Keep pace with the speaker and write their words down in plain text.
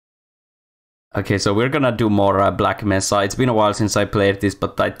Okay, so we're gonna do more Black Mesa. It's been a while since I played this,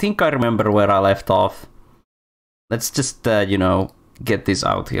 but I think I remember where I left off. Let's just, you know, get this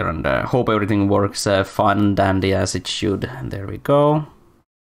out here and hope everything works fine and dandy as it should. And there we go.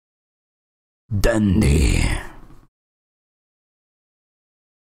 Dandy.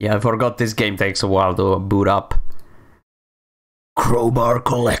 Yeah, I forgot this game takes a while to boot up. Crowbar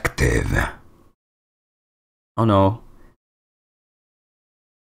Collective. Oh no.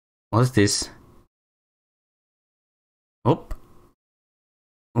 What's this? Oh.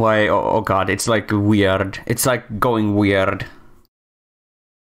 Why? Oh god, it's like weird. It's like going weird.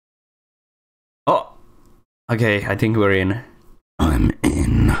 Oh. Okay, I think we're in. I'm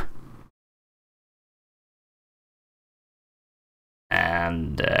in.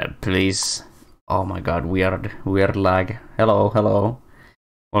 And please. Oh my god, weird lag. Hello, hello.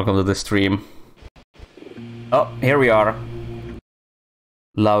 Welcome to the stream. Oh, here we are.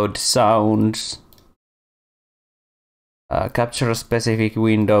 Loud sounds. Capture a specific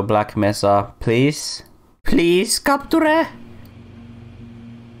window, Black Mesa, please. Please, capture.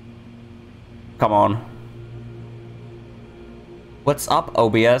 Come on. What's up,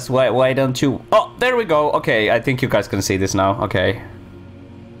 OBS? Why don't you... Oh, there we go. Okay, I think you guys can see this now. Okay.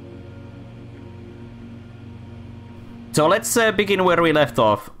 So let's begin where we left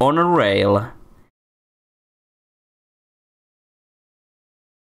off. On a rail.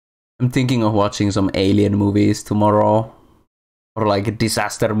 I'm thinking of watching some alien movies tomorrow. Or like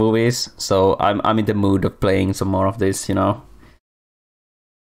disaster movies. So I'm in the mood of playing some more of this, you know.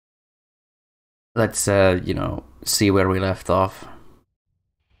 Let's, you know, see where we left off.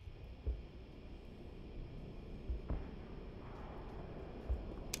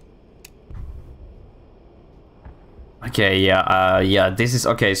 Okay, yeah, this is...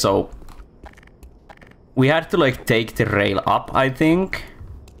 Okay, so... We had to, like, take the rail up, I think.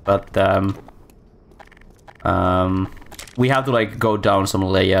 But, we have to, like, go down some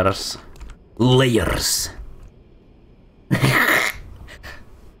layers. Layers!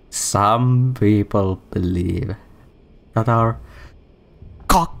 Some people believe that our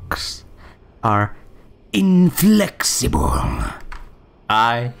cocks are inflexible.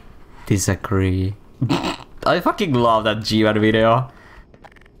 I disagree. I fucking love that G1 video.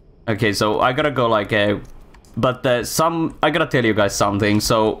 Okay, so I gotta go like a... But I gotta tell you guys something.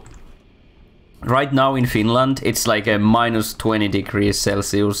 So, right now in Finland, it's like a minus 20 degrees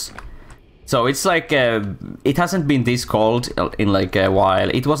Celsius. So it's like, it hasn't been this cold in like a while.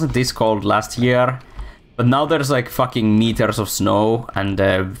 It wasn't this cold last year. But now there's like fucking meters of snow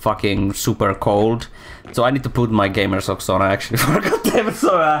and fucking super cold. So I need to put my gamer socks on. I actually forgot them.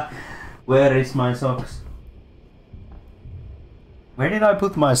 So, where is my socks? Where did I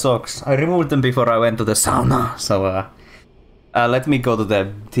put my socks? I removed them before I went to the sauna. So, let me go to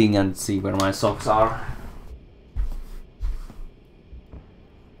the thing and see where my socks are.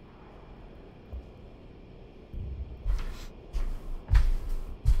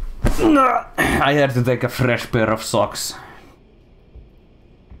 I had to take a fresh pair of socks.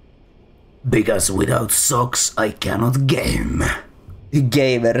 Because without socks, I cannot game.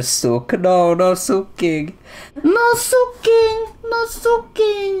 Gamer suck. No, no sucking. No sucking. No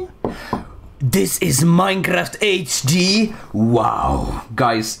sucking. This is Minecraft HD. Wow.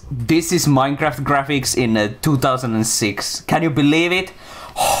 Guys, this is Minecraft graphics in 2006. Can you believe it?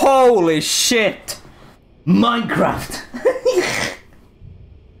 Holy shit. Minecraft.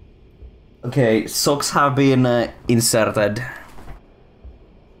 Okay, socks have been inserted.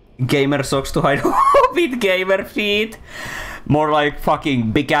 Gamer socks to hide Hobbit gamer feet. More like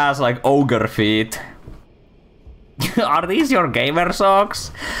fucking big ass like ogre feet. Are these your gamer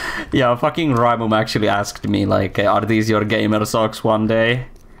socks? Yeah, fucking Ryemanni actually asked me like, are these your gamer socks one day?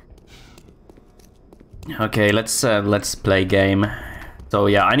 Okay, let's play game. So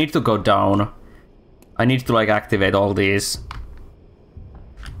yeah, I need to go down. I need to like activate all these.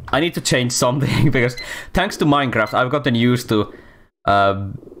 I need to change something because thanks to Minecraft I've gotten used to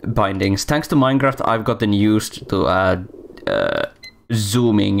bindings. Thanks to Minecraft I've gotten used to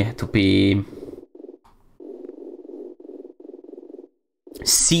zooming to be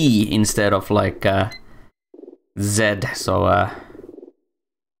C instead of like Z. So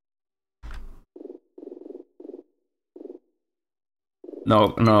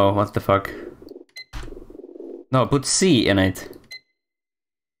no, what the fuck? No, put C in it.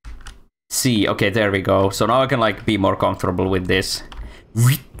 C, okay, there we go. So now I can like be more comfortable with this.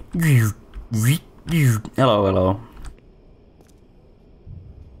 Hello, hello.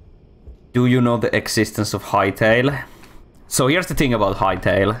 Do you know the existence of Hytale? So here's the thing about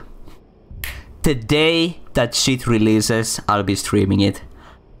Hytale. The day that shit releases, I'll be streaming it.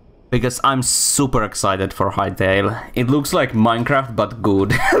 Because I'm super excited for Hytale. It looks like Minecraft, but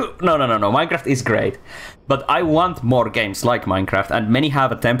good. No. Minecraft is great. But I want more games like Minecraft, and many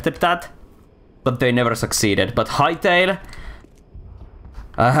have attempted that, but they never succeeded. But Hytale,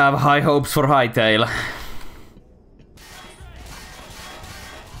 I have high hopes for Hytale.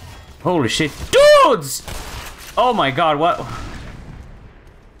 Holy shit. Dudes! Oh my god, what?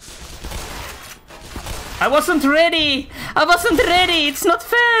 I wasn't ready! I wasn't ready! It's not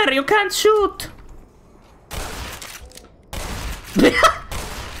fair! You can't shoot!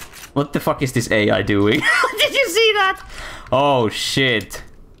 What the fuck is this AI doing? Did you see that? Oh shit.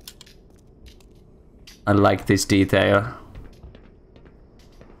 I like this detail.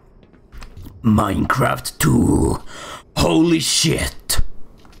 Minecraft 2. Holy shit.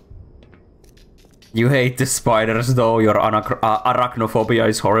 You hate the spiders though, your arachnophobia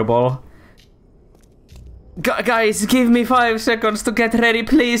is horrible. Guys, give me 5 seconds to get ready,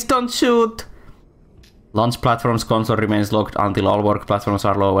 please don't shoot! Launch platform's console remains locked until all work platforms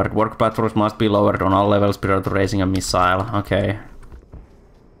are lowered. Work platforms must be lowered on all levels prior to raising a missile. Okay.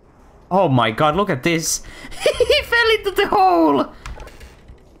 Oh my god, look at this! He fell into the hole!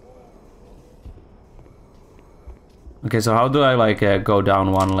 Okay, so how do I like go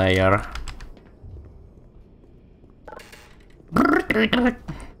down one layer?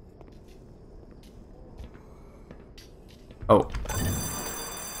 Oh.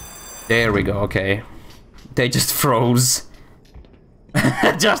 There we go, okay. They just froze.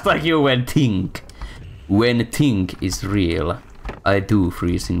 Just like you when think. When think is real, I do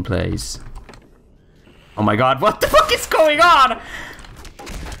freeze in place. Oh my god, what the fuck is going on?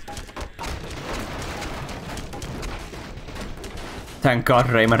 Thank god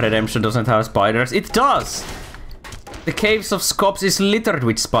Rayman Redemption doesn't have spiders. It does! The Caves of Scops is littered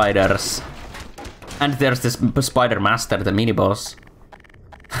with spiders. And there's this Spider Master, the mini-boss.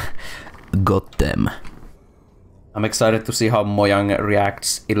 Got them. I'm excited to see how Mojang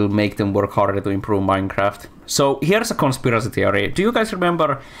reacts. It'll make them work harder to improve Minecraft. So here's a conspiracy theory. Do you guys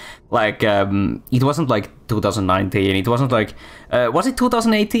remember, like, it wasn't like 2019, it wasn't like, was it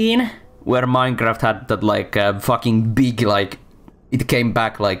 2018? Where Minecraft had that, like, fucking big, like, it came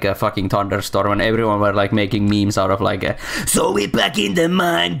back like a fucking thunderstorm and everyone were like making memes out of like so we back in the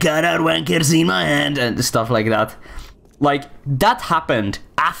mine, got our wankers in my hand and stuff like that. Like, that happened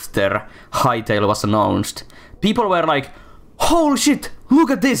after Hytale was announced. People were like, holy shit,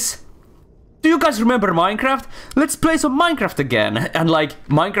 look at this! Do you guys remember Minecraft? Let's play some Minecraft again! And like,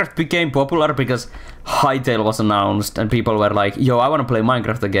 Minecraft became popular because Hytale was announced and people were like, yo, I wanna play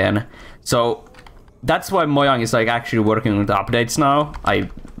Minecraft again. So that's why Mojang is like actually working on the updates now.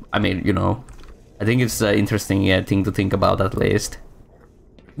 I mean, you know, I think it's an interesting thing to think about at least.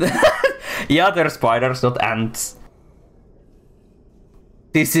 Yeah, they're spiders, not ants.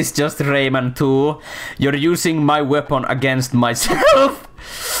 This is just Rayman 2. You're using my weapon against myself.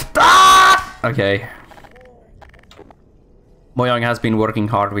 Ah! Okay. Mojang has been working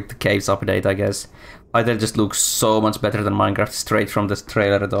hard with the caves update, I guess. Hytale just looks so much better than Minecraft straight from this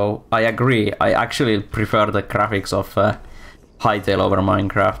trailer though. I agree, I actually prefer the graphics of Hytale over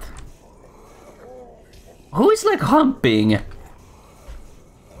Minecraft. Who is like humping?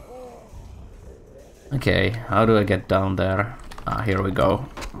 Okay, how do I get down there? Ah, here we go.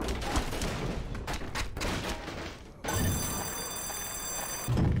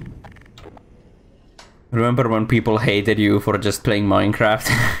 Remember when people hated you for just playing Minecraft?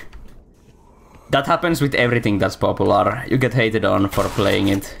 That happens with everything that's popular. You get hated on for playing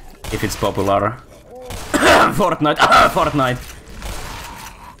it, if it's popular. Fortnite! Fortnite!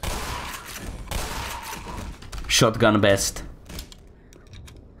 Shotgun best.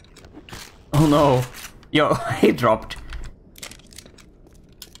 Oh no! Yo, he dropped.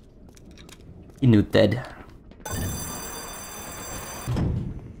 Inu dead.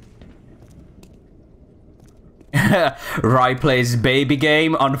 Rye plays baby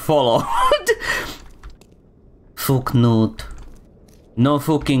game unfollowed. Fuck noot. No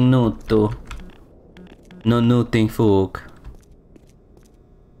fucking noot too. No nooting fuck.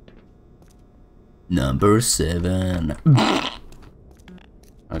 Number 7.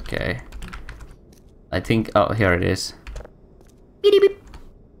 Okay. I think, oh, here it is. Beep, beep.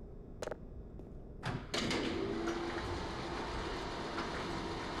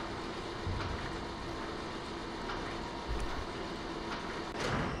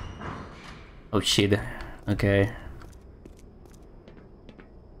 Oh shit. Okay.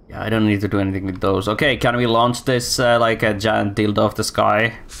 Yeah, I don't need to do anything with those. Okay, can we launch this like a giant dildo off the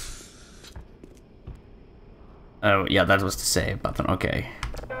sky? Oh, yeah, that was the save button. Okay.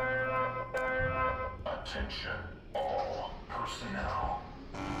 Attention, all personnel.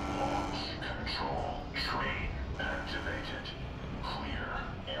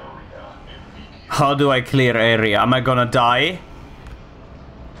 How do I clear area? Am I gonna die?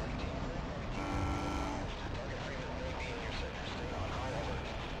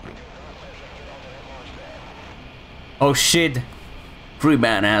 Oh shit!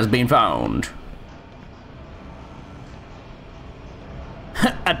 Ryemanni has been found.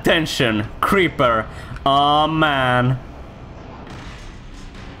 Attention, creeper. Oh man.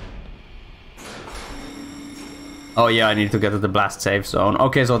 Oh yeah, I need to get to the blast safe zone.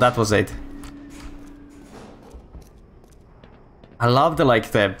 Okay, so that was it. I love the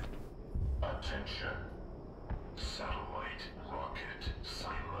Attention. Satellite rocket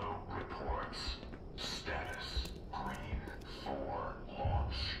silo reports. Status green for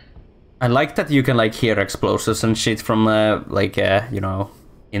launch. I like that you can like hear explosives and shit from you know,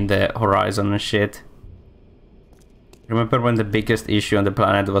 in the horizon and shit. Remember when the biggest issue on the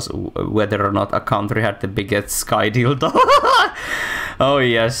planet was whether or not a country had the biggest sky dildo? Oh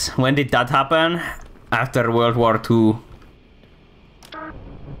yes, when did that happen? After World War II.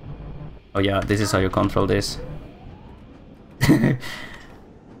 Oh yeah, this is how you control this.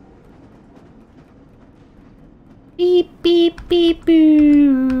 Beep beep beep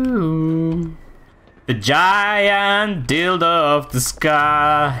boo. The giant dildo of the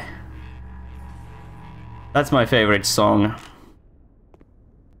sky. That's my favorite song.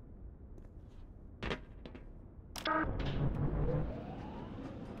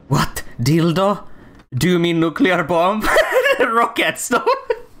 What? Dildo? Do you mean nuclear bomb? Rockets, no?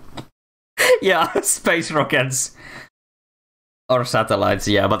 Yeah, space rockets. Or satellites,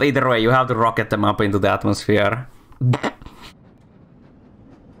 yeah, but either way, you have to rocket them up into the atmosphere.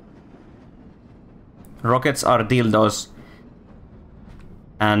 Rockets are dildos.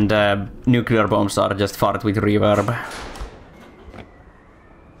 And nuclear bombs are just fart with reverb.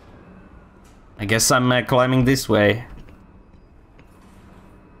 I guess I'm climbing this way.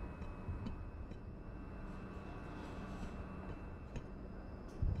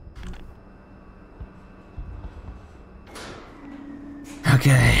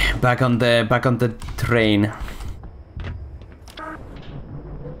 Okay, back on the train.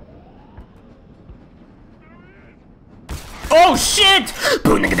 Oh shit!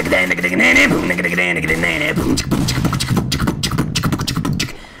 Holy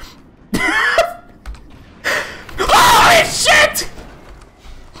shit!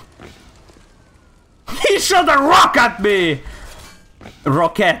 He shot a rock at me!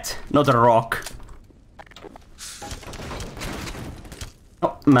 Rocket, not a rock.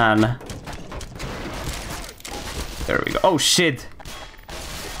 Oh man. There we go. Oh shit!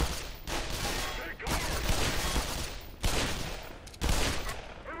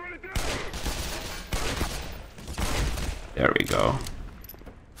 There we go.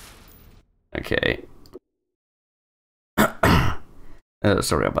 Okay.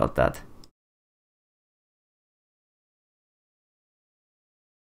 Sorry about that.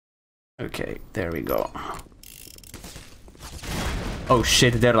 Okay, there we go. Oh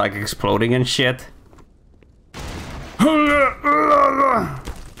shit, they're like exploding and shit.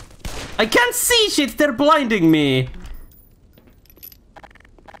 I can't see shit, they're blinding me.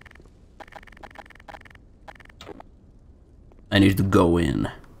 I need to go in.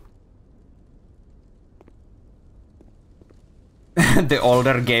 The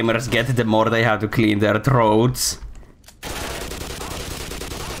older gamers get, the more they have to clean their throats.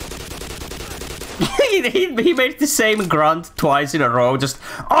 he made the same grunt twice in a row, just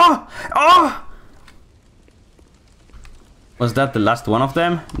oh! Oh! Was that the last one of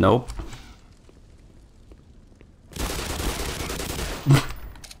them? Nope.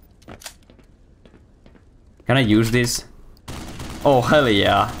 Can I use this? Oh hell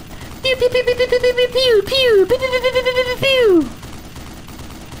yeah. Pew pew pew pew pew pew pew pew pew pew pew.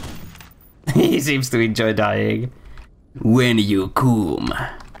 He seems to enjoy dying. When you come.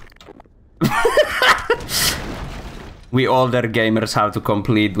 We older gamers have to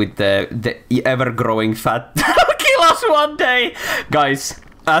complete with the ever-growing fat. Kill us one day! Guys,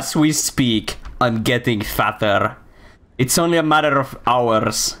 as we speak, I'm getting fatter. It's only a matter of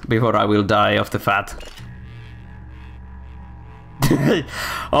hours before I will die of the fat.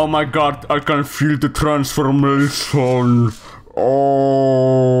 Oh my god, I can feel the transformation.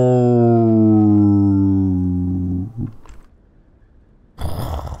 Oh.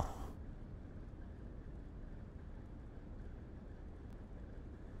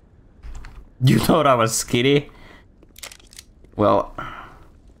 You thought I was skinny? Well,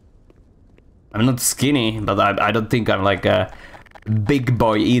 I'm not skinny, but I don't think I'm like a big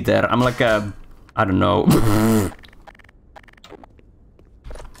boy either. I'm like a, I don't know.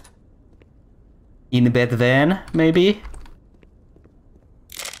 In bed then, maybe?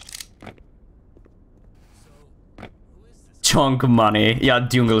 chunk money. Yeah,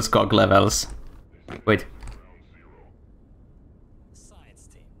 Jungle Skog levels. Wait. Science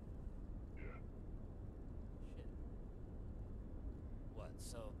team. Shit. What,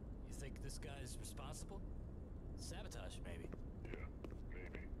 so you think this guy's responsible? Sabotage, maybe. Yeah,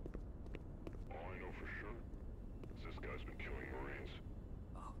 maybe. All I know for sure is this guy's been killing Marines.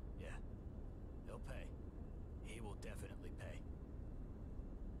 Oh, yeah. He'll pay. He will definitely pay.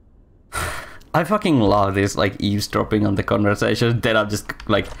 I fucking love this, like, eavesdropping on the conversation. Then I'm just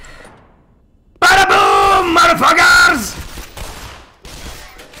like, bada boom, motherfuckers!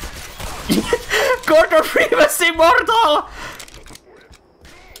 Gordon Freeman's immortal!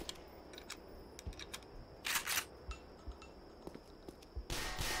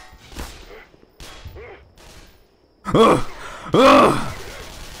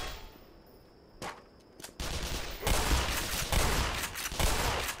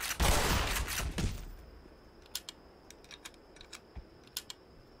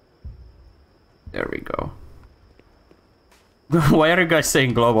 There we go. Why are you guys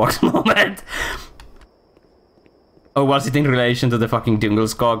saying Glowbox moment? Oh, was it in relation to the fucking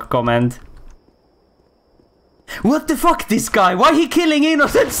Dingleskog comment? What the fuck, this guy? Why he killing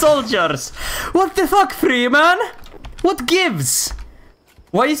innocent soldiers? What the fuck, Freeman? What gives?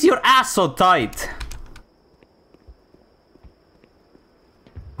 Why is your ass so tight?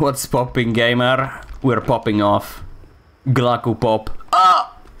 What's popping, gamer? We're popping off. Glaku pop.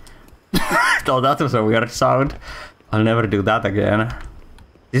 Ah! Oh, that was a weird sound. I'll never do that again.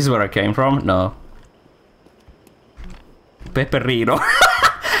 This is where I came from? No. Pepperino.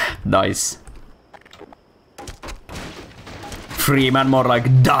 Nice. Freeman more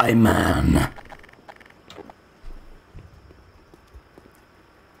like die man.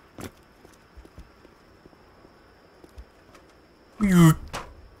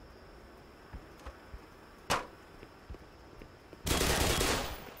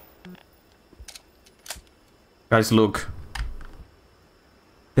 Guys, look.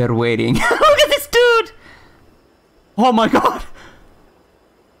 They're waiting. Look at this dude! Oh my god!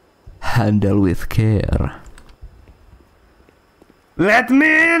 Handle with care. Let me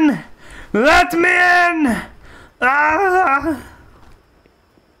in! Let me in! Ah!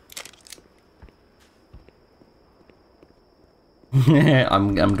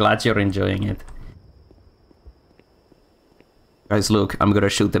 I'm glad you're enjoying it. Guys, look, I'm gonna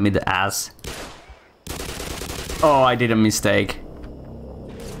shoot them in the ass. Oh, I did a mistake.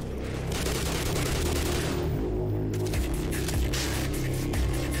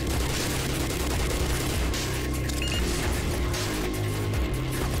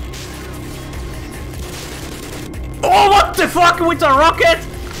 Oh, what the fuck with a rocket?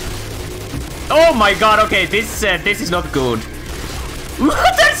 Oh my god, okay, this is not good.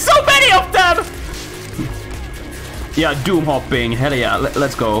 There's so many of them! Yeah, doom hopping, hell yeah,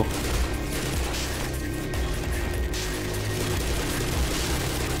 let's go.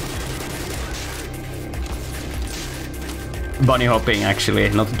 Bunny hopping, actually,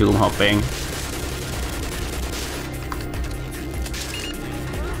 not doom hopping.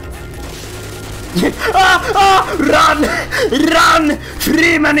 Run! Run!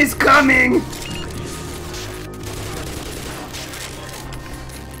 Freeman is coming!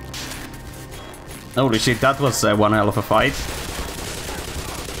 Holy shit, that was one hell of a fight.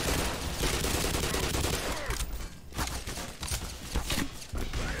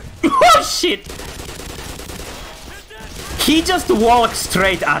 Oh shit! He just walks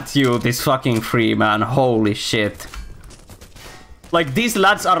straight at you, this fucking Freeman. Holy shit. Like, these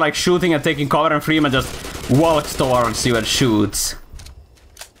lads are like shooting and taking cover, and Freeman just walks towards you and shoots.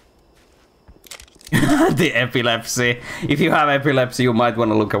 The epilepsy. If you have epilepsy, you might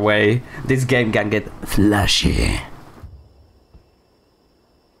want to look away. This game can get flashy.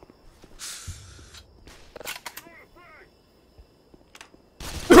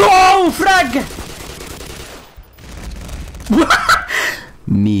 Oh, frag!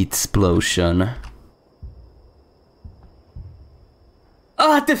 Meat explosion.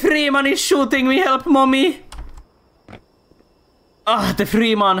 Ah, the Freeman is shooting me. Help, mommy. Ah, the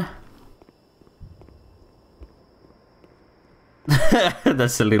Freeman.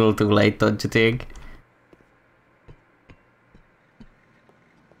 That's a little too late, don't you think?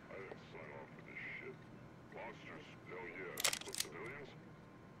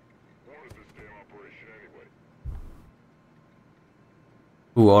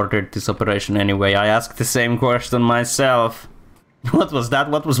 Who ordered this operation anyway? I asked the same question myself. What was that?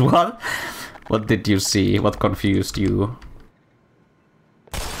 What was what? What did you see? What confused you?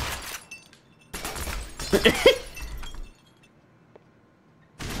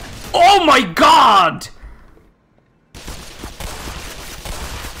 Oh my god!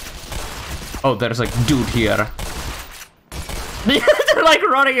 Oh, there's a dude here. They're like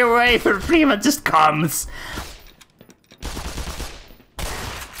running away, but Freeman just comes.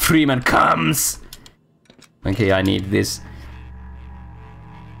 Freeman comes. Okay, I need this.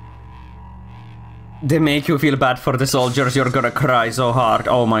 They make you feel bad for the soldiers. You're gonna cry so hard.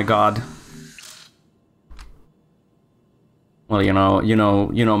 Oh my god. Well, you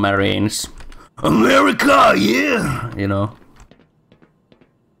know, Marines. America, yeah. You know.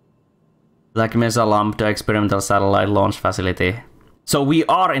 Like Mesa Lambda experimental satellite launch facility. So we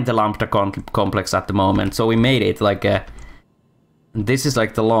are in the Lambda complex at the moment. So we made it like a. This is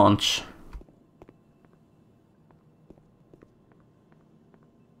like the launch.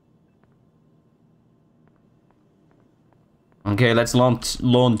 Okay, let's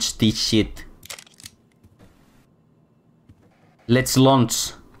launch this shit. Let's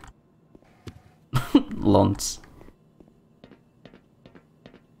launch. Launch.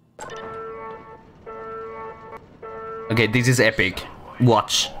 Okay, this is epic.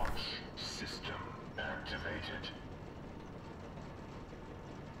 Watch. System activated.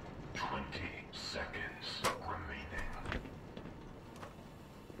 20 seconds remaining.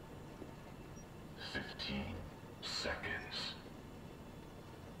 15 seconds.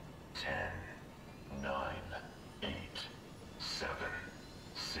 10, 9, 8, 7,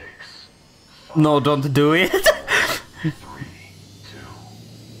 6, 5, No, don't do it. 3, 2,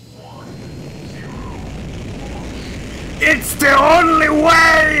 1, 0. It's the only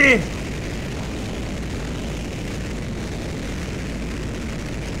way!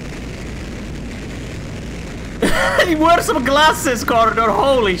 He wears some glasses, Corridor.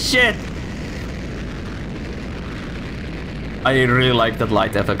 Holy shit! I really like that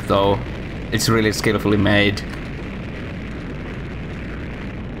light effect though. It's really skillfully made.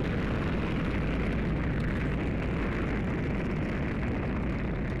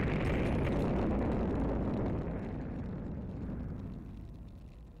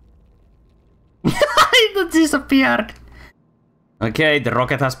 It disappeared. Okay, the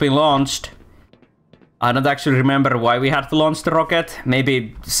rocket has been launched. I don't actually remember why we had to launch the rocket.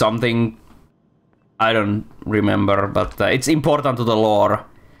 Maybe something I don't remember, but it's important to the lore.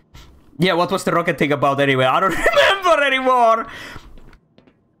 Yeah, what was the rocket thing about anyway? I don't remember anymore!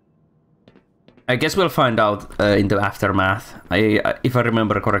 I guess we'll find out in the aftermath. If I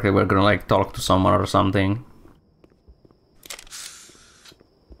remember correctly, we're gonna like talk to someone or something.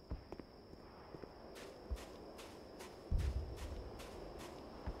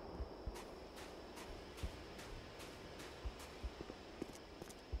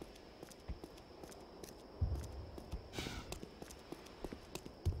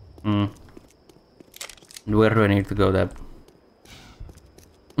 Where do I need to go then?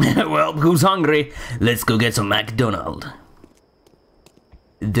 Well, who's hungry? Let's go get some McDonald's.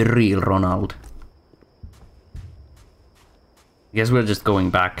 The real Ronald. Guess we're just going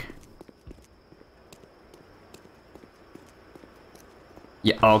back.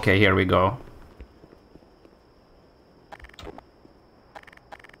 Yeah, okay, here we go.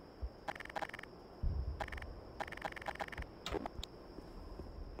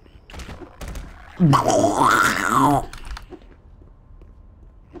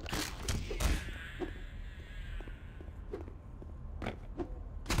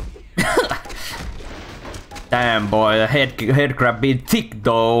 Damn boy, the head crab be thick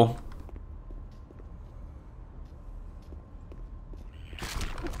though.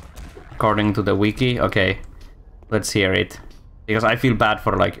 According to the wiki, okay. Let's hear it. Because I feel bad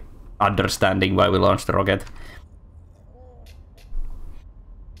for like understanding why we launched the rocket.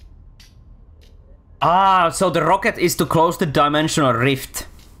 Ah, so the rocket is to close the dimensional rift.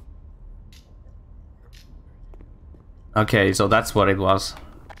 Okay, so that's what it was.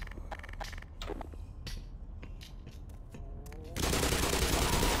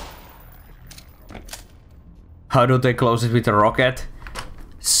 How do they close it with a rocket?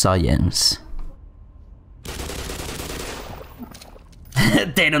 Science.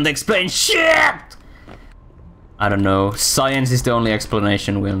 They don't explain shit! I don't know. Science is the only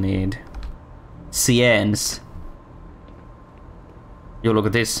explanation we'll need. Science. Yo, look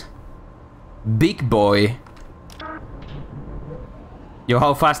at this. Big boy. Yo,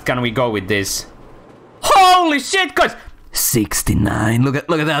 how fast can we go with this? Holy shit, guys! 69. Look at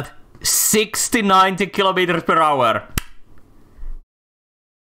that. 90 kilometers per hour.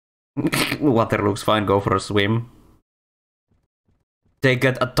 Water looks fine. Go for a swim. They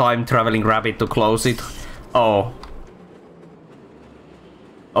get a time-traveling rabbit to close it. Oh.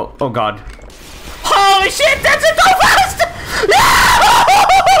 Oh god. Holy shit, that's it so fast!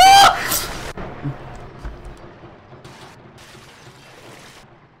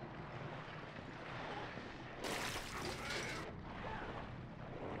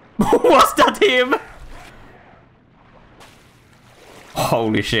 Was that him?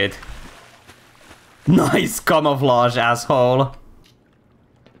 Holy shit. Nice camouflage, asshole.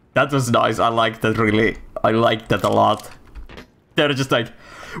 That was nice. I liked that really. I liked that a lot. They're just like,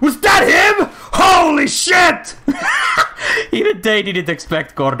 was that him? Holy shit! Even they didn't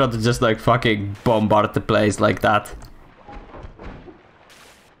expect Gordon to just like fucking bombard the place like that.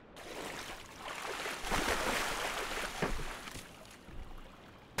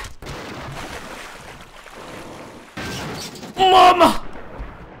 Mama!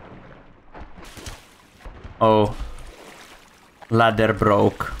 Oh. Ladder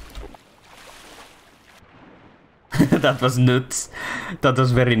broke. That was nuts. That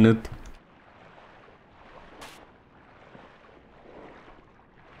was very nut.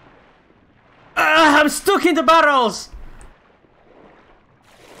 I'm stuck in the barrels!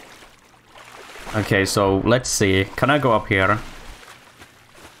 Okay, so let's see. Can I go up here?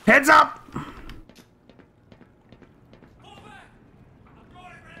 Heads up!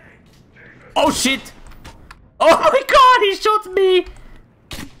 Oh shit! Oh my god, he shot me!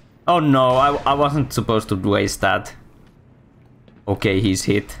 Oh no, I wasn't supposed to waste that. Okay, he's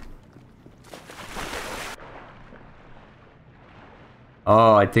hit.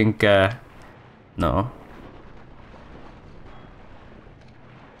 Oh, I think, no.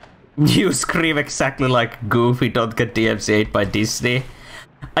 You scream exactly like Goofy don't get DMCA'd by Disney.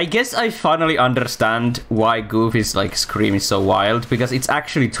 I guess I finally understand why Goofy's like scream is so wild, because it's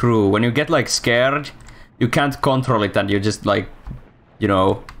actually true. When you get like scared, you can't control it and you just like, you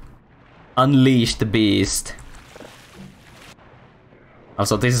know, unleash the beast.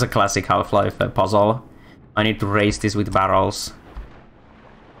 Also, this is a classic Half-Life puzzle. I need to raise this with barrels.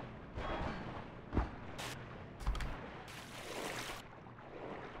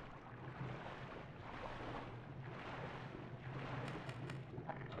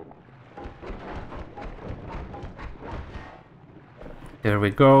 There we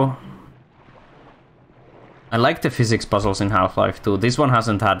go. I like the physics puzzles in Half-Life 2. This one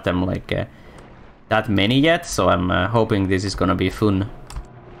hasn't had them like that many yet, so I'm hoping this is gonna be fun.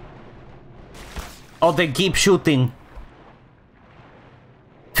 Oh, they keep shooting!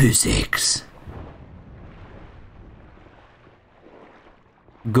 Physics!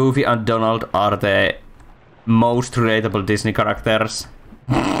 Goofy and Donald are the most relatable Disney characters.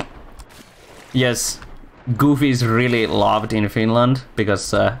 Yes, Goofy is really loved in Finland,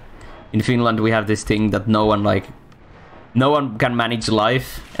 because in Finland we have this thing that no one can manage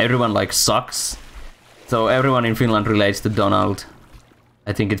life. Everyone like sucks. So everyone in Finland relates to Donald.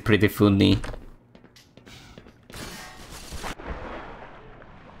 I think it's pretty funny.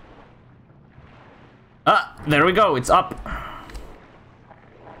 Ah, there we go, it's up.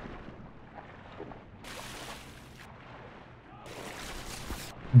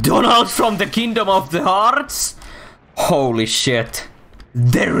 Donald from the Kingdom of the Hearts? Holy shit.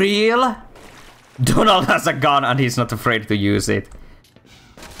 The real? Donald has a gun and he's not afraid to use it.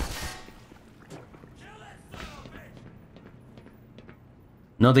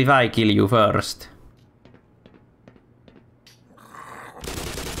 Not if I kill you first.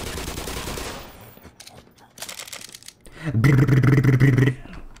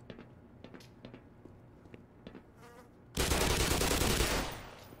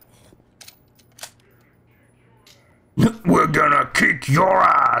 We're gonna kick your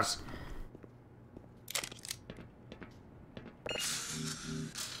ass!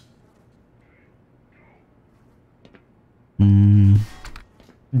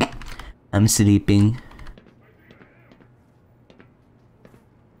 I'm sleeping.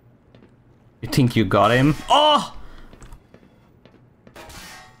 You think you got him? Oh!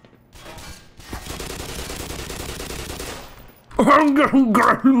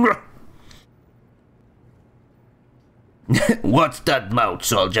 What's that mouth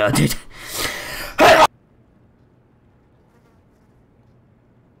soldier did?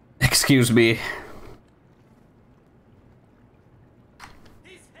 Excuse me.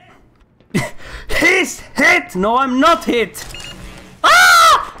 He's hit! No, I'm not hit!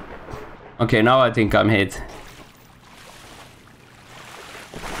 Ah! Okay, now I think I'm hit.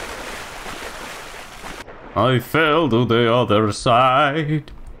 I fell to the other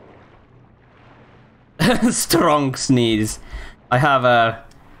side. Strong sneeze. I have a...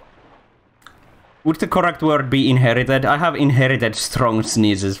 Would the correct word be inherited? I have inherited strong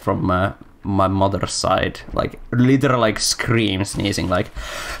sneezes from my mother's side. Like, literal like scream sneezing, like...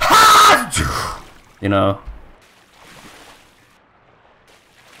 You know?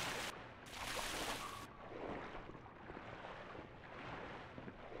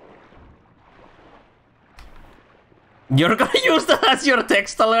 You're gonna use that as your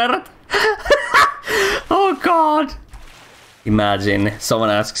text alert? Oh god. Imagine someone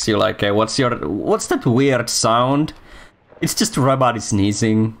asks you like, what's that weird sound? It's just Ryemanni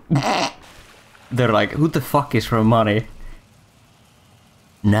sneezing. They're like, who the fuck is Ryemanni?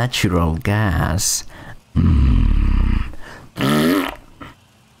 Natural gas.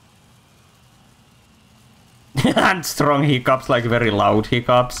 And strong hiccups, like very loud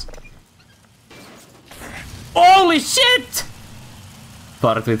hiccups. Holy shit!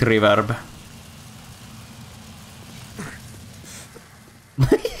 Fart with reverb.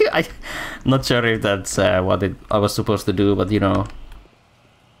 I'm not sure if that's what I was supposed to do, but you know.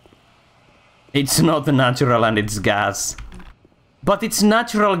 It's not natural and it's gas. But it's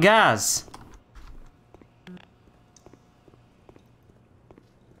natural gas!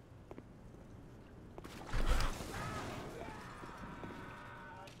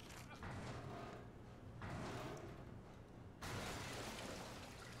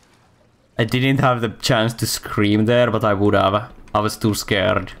 I didn't have the chance to scream there, but I would have. I was too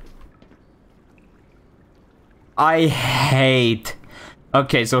scared. I hate...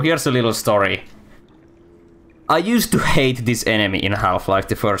 Okay, so here's a little story. I used to hate this enemy in Half-Life,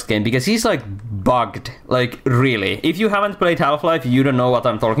 the first game, because he's like bugged. Like, really. If you haven't played Half-Life, you don't know what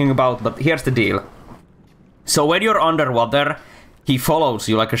I'm talking about, but here's the deal. So when you're underwater, he follows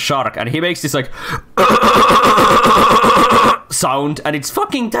you like a shark, and he makes this like... sound, and it's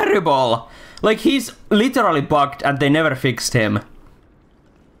fucking terrible. Like, he's literally bugged, and they never fixed him.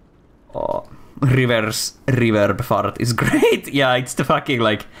 Oh, reverse reverb fart is great. Yeah, it's the fucking,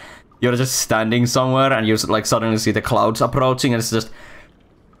 like, you're just standing somewhere, and you, like, suddenly see the clouds approaching, and it's just...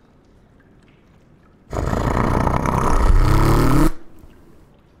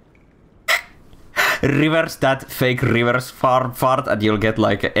 reverse that fake reverse fart, and you'll get,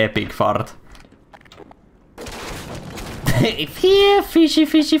 like, an epic fart. Here, fishy,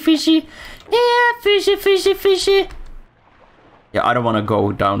 fishy, fishy. Here, fishy, fishy, fishy. Yeah, I don't want to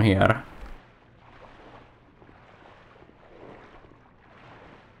go down here.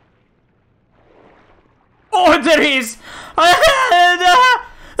 Oh, there he is!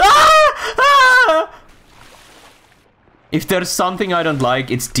 If there's something I don't like,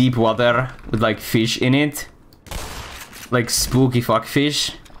 it's deep water with like fish in it. Like spooky fuck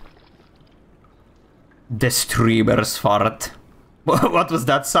fish. The streamer's fart. What was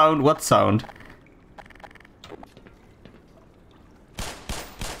that sound? What sound?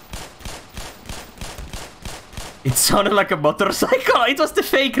 It sounded like a motorcycle. It was the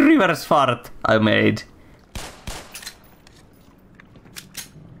fake reverse fart I made.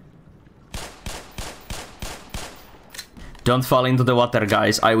 Don't fall into the water,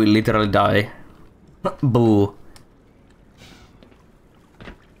 guys. I will literally die. Boo.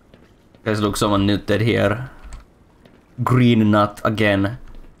 Guys, look, someone nutted here. Green nut again.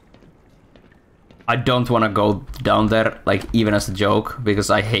 I don't want to go down there, like, even as a joke,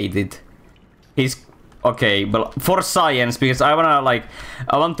 because I hate it. He's... Okay, but for science, because I wanna, like...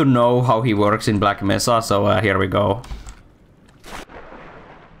 I want to know how he works in Black Mesa, so here we go.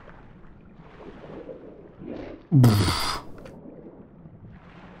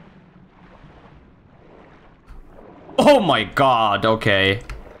 Oh my god, okay.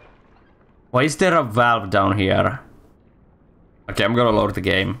 Why is there a valve down here? Okay, I'm gonna load the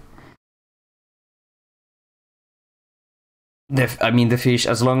game. I mean the fish,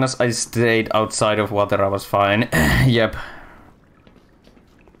 as long as I stayed outside of water, I was fine. Yep.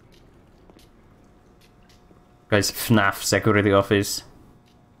 Guys, FNAF security office.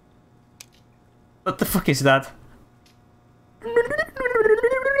 What the fuck is that?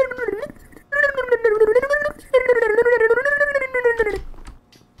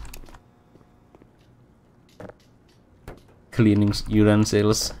 Cleaning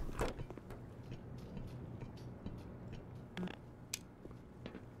utensils.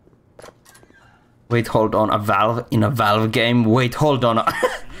 Wait, hold on, a valve in a valve game? Wait, hold on.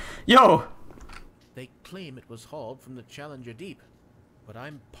 Yo! They claim it was hauled from the Challenger Deep, but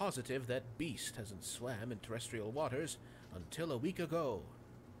I'm positive that beast hasn't swam in terrestrial waters until a week ago.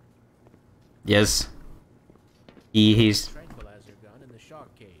 Yes. He's... Tranquilizer gun in the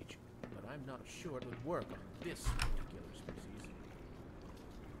shark cage, but I'm not sure it would work on this particular species.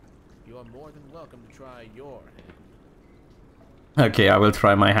 You are more than welcome to try your hand. Okay, I will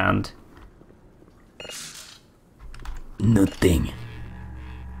try my hand. Nothing.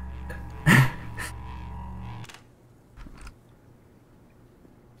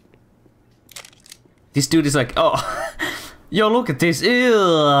 This dude is like, oh, yo, look at this. Ew,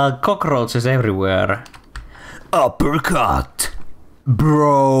 cockroaches everywhere. Uppercut,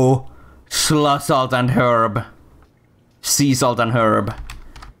 bro. Salt and herb. sea salt and herb.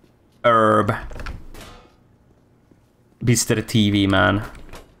 Herb. Mr. TV man.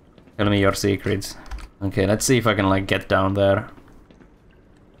 Tell me your secrets. Okay, let's see if I can like get down there.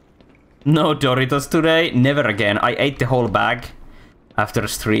 No Doritos today, never again. I ate the whole bag after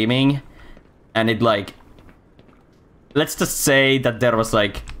streaming, and it like... Let's just say that there was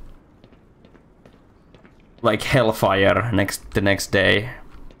like hellfire the next day.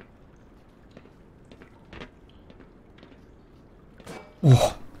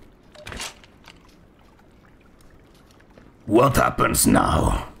 Oh. What happens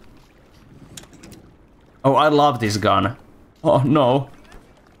now? Oh, I love this gun. Oh no.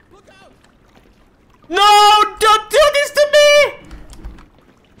 No! Don't do this to me!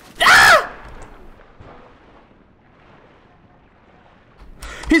 Ah!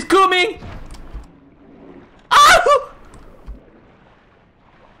 He's coming! Ow!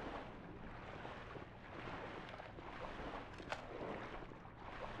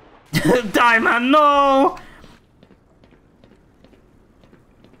 Die, man, no!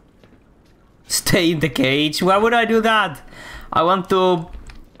 Stay in the cage? Why would I do that? I want to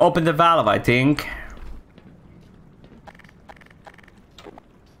open the valve, I think.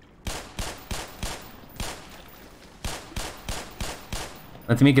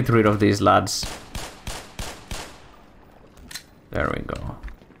 Let me get rid of these lads. There we go.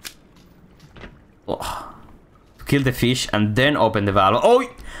 Oh. Kill the fish and then open the valve. Oh!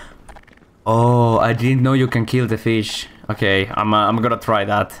 Oh, I didn't know you can kill the fish. Okay, I'm gonna try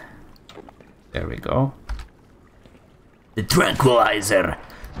that. There we go. The tranquilizer.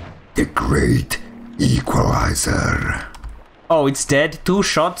 The great equalizer. Oh, it's dead. 2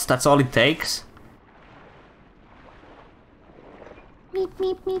 shots, that's all it takes. Meep,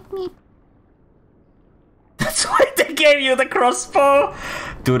 meep, meep, meep. That's why they gave you the crossbow!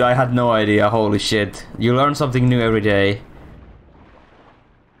 Dude, I had no idea. Holy shit. You learn something new every day.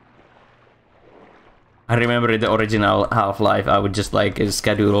 I remember in the original Half-Life, I would just like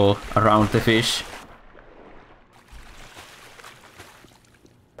schedule around the fish.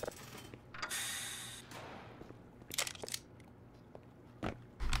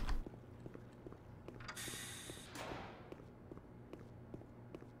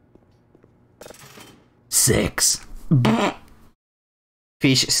 Sex.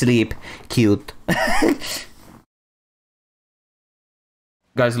 Fish sleep. Cute.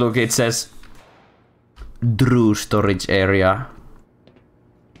 Guys, look, it says Drew storage area.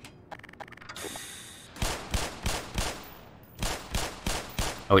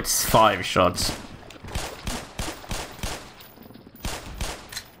 Oh, it's 5 shots.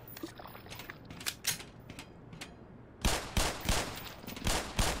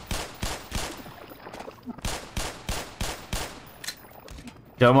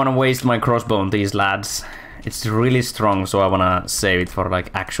 Don't want to waste my crossbow on these lads. It's really strong, so I want to save it for like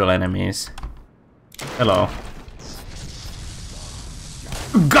actual enemies. Hello.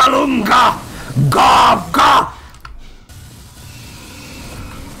 Galunga! Ga! Ga!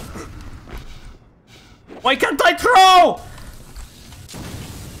 Why can't I throw?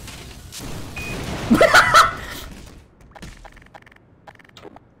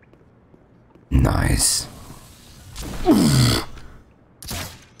 Nice.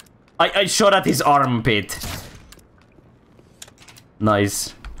 I shot at his armpit.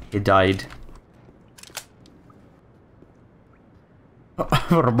 Nice. He died.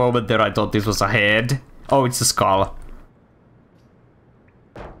 For a moment there I thought this was a head. Oh, it's a skull.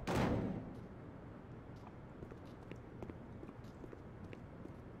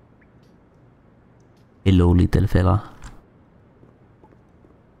 Hello, little fella.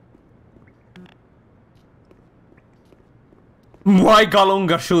 Why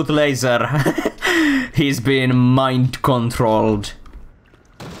Galunga shoot laser? He's been mind controlled.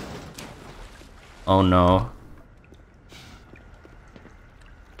 Oh no.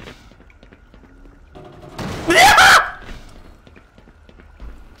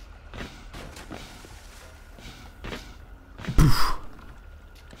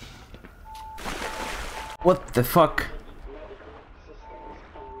 What the fuck?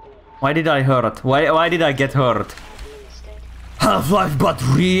 Why did I hurt? Why did I get hurt? Half-Life but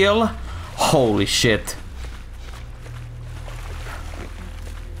real? Holy shit.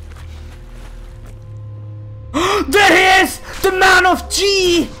 There he is! The man of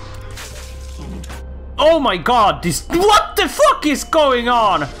G! Oh my god, this... What the fuck is going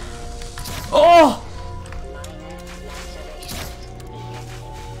on? Oh!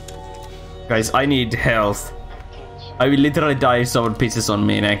 Guys, I need health. I will literally die if someone pisses on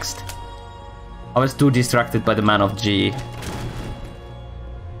me next. I was too distracted by the man of G.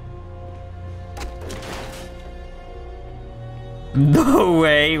 No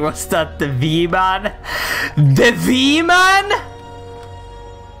way, was that the V-Man? The V-Man?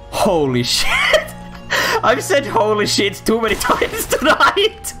 Holy shit. I've said holy shit too many times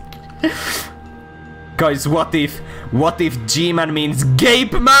tonight. Guys, what if G-Man means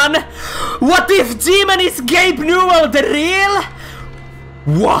Gape Man? What if G-Man is Gabe Newell the real?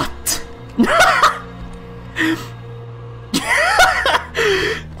 What?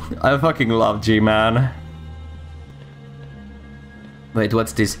 I fucking love G-Man. Wait,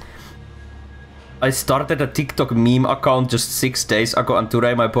 what's this? I started a TikTok meme account just 6 days ago and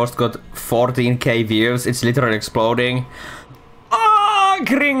today my post got 14k views. It's literally exploding. Ah,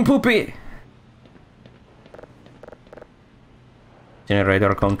 Gring Puppy!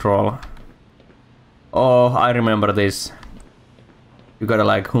 Generator control. Oh, I remember this. You gotta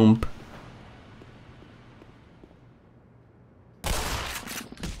like hump.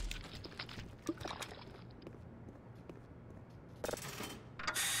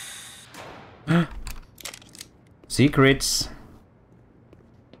 Secrets.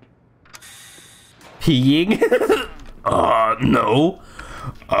 Peeing? No.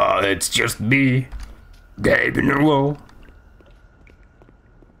 It's just me. Gabe Newell.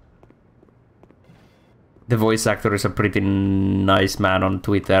 The voice actor is a pretty nice man on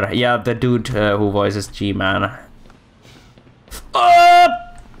Twitter. Yeah, the dude who voices G-Man.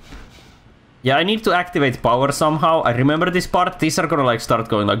 Yeah, I need to activate power somehow. I remember this part. These are gonna like start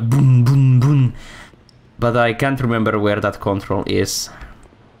going like boom, boom, boom. But I can't remember where that control is.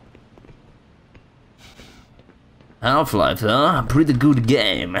 Half-Life, huh? Pretty good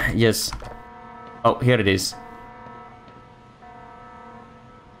game. Yes. Oh, here it is.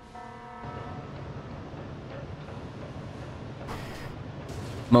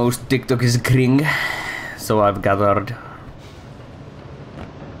 Most TikTok is Gring, so I've gathered.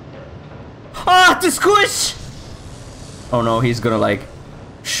 Ah, the squish! Oh no, he's gonna like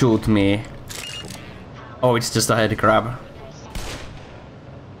shoot me. Oh, it's just a head crab.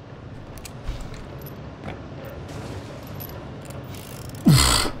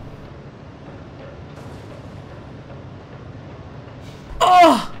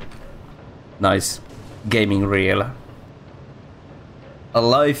 Oh! Nice. Gaming real. A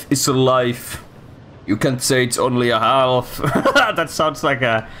life is a life. You can't say it's only a half. That sounds like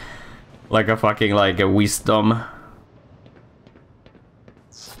a fucking like a wisdom.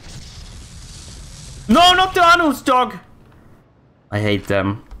 No, not the Anus dog! I hate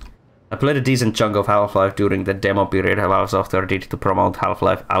them. I played a decent chunk of Half-Life during the demo period Valve Software did to promote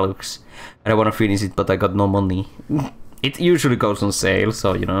Half-Life Alyx. And I wanna finish it, but I got no money. It usually goes on sale,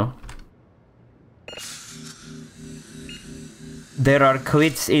 so you know. There are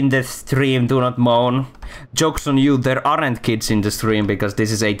kids in the stream, do not moan. Joke's on you, there aren't kids in the stream because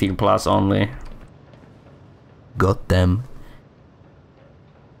this is 18 plus only. Got them.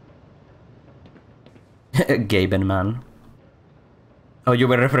 Gaben man. Oh, you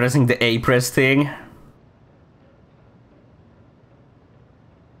were referencing the A-press thing?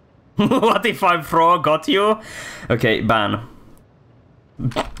 What if I got you? Okay, ban.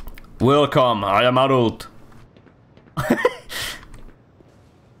 Welcome, I am adult.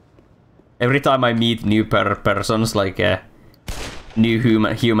 Every time I meet new persons, like new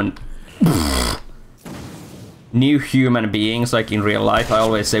human new human beings, like in real life, I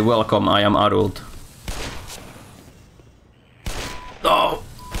always say, welcome, I am adult. Oh!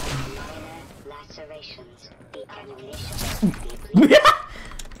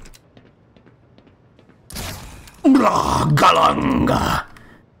 Galanga!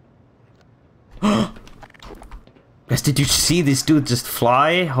 Guys, did you see this dude just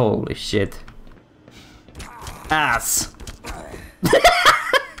fly? Holy shit. Ass!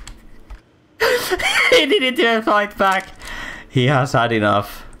 He didn't even fight back. He has had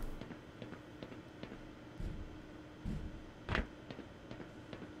enough.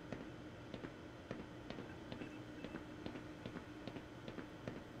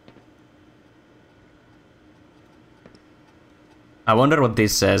 I wonder what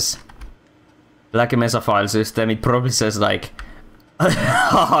this says. Like a Mesa file system, it probably says like,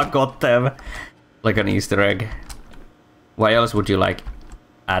 haha, got them. Like an Easter egg. Why else would you like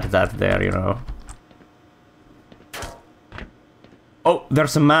add that there, you know? Oh,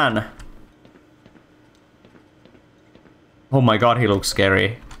 there's a man. Oh my god, he looks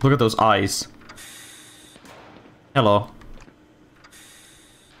scary. Look at those eyes. Hello.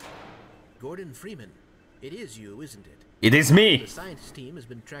 Gordon Freeman, it is you, isn't it? It is me! The science team has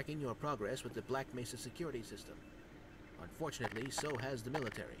been tracking your progress with the Black Mesa security system. Unfortunately, so has the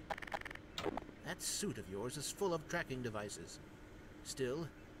military. That suit of yours is full of tracking devices. Still,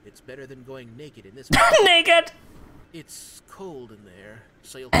 it's better than going naked in this. Naked! It's cold in there,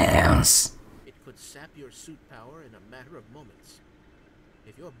 so you'll... Ants. It could sap your suit power in a matter of moments.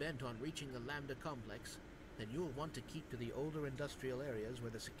 If you're bent on reaching the Lambda complex, then you'll want to keep to the older industrial areas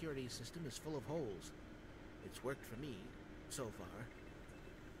where the security system is full of holes. It's worked for me, so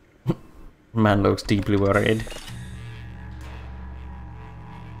far. Man looks deeply worried.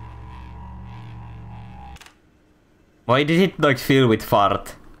 Why did it like fill with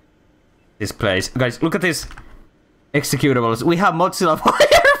fart? This place. Guys, look at this. Executables. We have Mozilla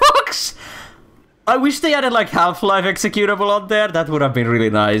Firefox! I wish they added like Half-Life executable on there. That would have been really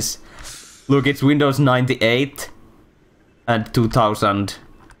nice. Look, it's Windows 98 and 2000.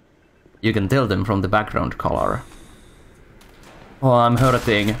 You can tell them from the background color. Oh, I'm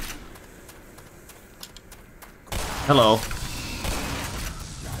hurting. Hello.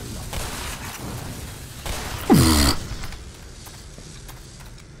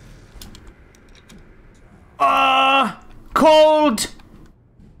 Cold!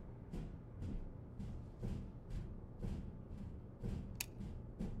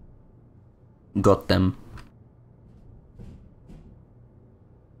 Got them.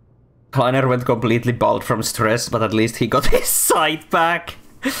 Kleiner went completely bald from stress, but at least he got his sight back.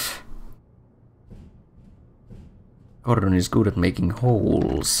 Gordon is good at making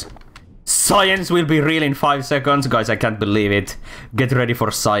holes. Science will be real in 5 seconds. Guys, I can't believe it. Get ready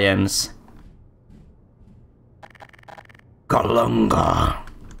for science. Kalunga.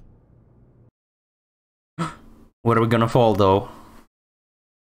 Where are we gonna fall though?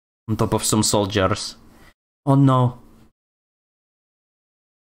 On top of some soldiers. Oh no.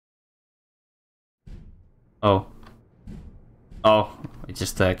 Oh. Oh, it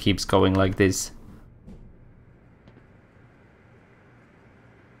just keeps going like this.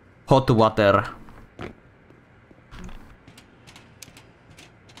 Hot water.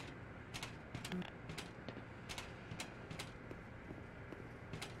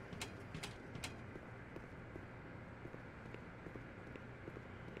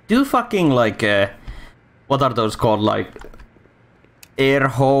 Do fucking like what are those called, like air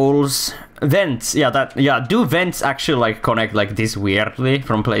holes, vents? Yeah, that, yeah. Do vents actually like connect like this weirdly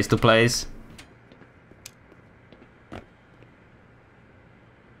from place to place?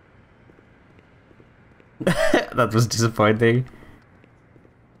 That was disappointing.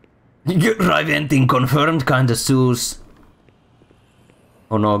 Ryemanni confirmed, kinda sus.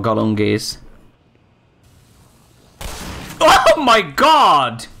 Oh no, Galungis. Oh my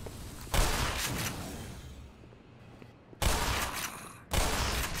god!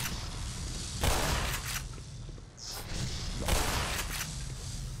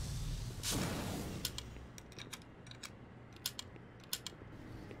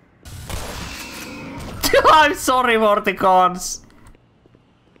 I'm sorry, Morticons.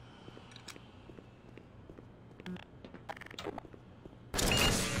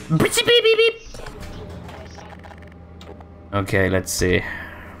 Okay, let's see.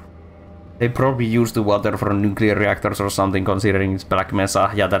 They probably use the water from nuclear reactors or something, considering it's Black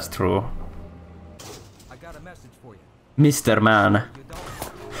Mesa. Yeah, that's true. I got a message for you. Mr. Man.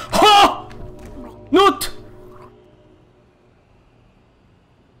 Ha! Not!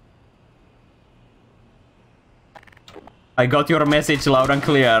 I got your message loud and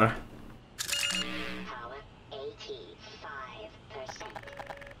clear. Power 85%.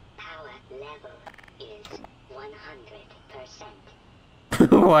 Power level is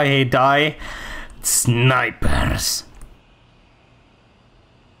 100%. Why he die? Snipers.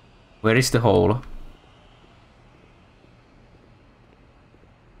 Where is the hole?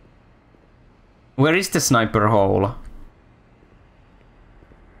 Where is the sniper hole?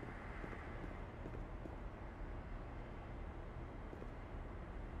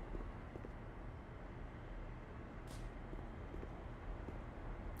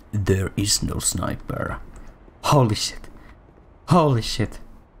 There is no sniper. Holy shit. Holy shit.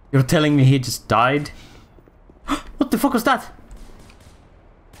 You're telling me he just died? What the fuck was that?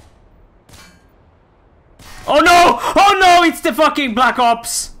 Oh no! Oh no! It's the fucking Black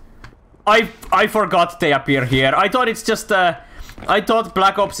Ops! I forgot they appear here. I thought it's just I thought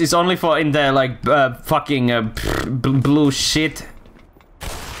Black Ops is only for in the like fucking blue shit.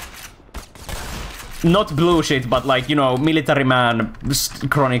 Not blue shit, but like, you know, Military Man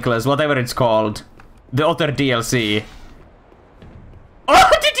Chronicles, whatever it's called. The other DLC. Oh,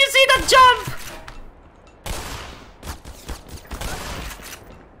 did you see that jump?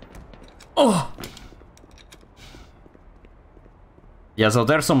 Oh. Yeah, so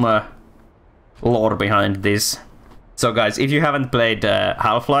there's some lore behind this. So guys, if you haven't played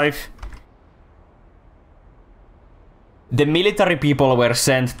Half-Life, the military people were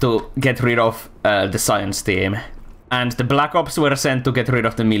sent to get rid of the science team. And the Black Ops were sent to get rid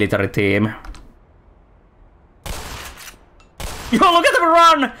of the military team. Yo, look at them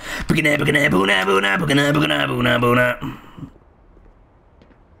run!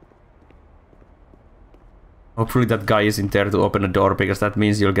 Hopefully that guy isn't there to open the door, because that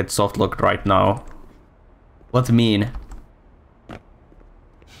means you'll get softlocked right now. What mean?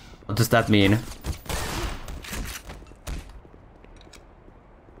 What does that mean?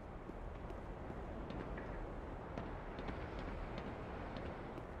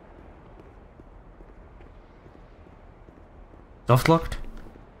 Softlocked?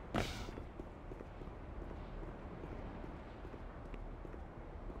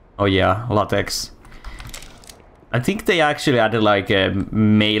 Oh yeah, latex. I think they actually added like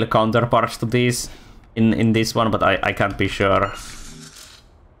male counterparts to these in this one, but I can't be sure.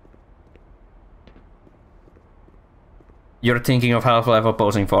 You're thinking of Half-Life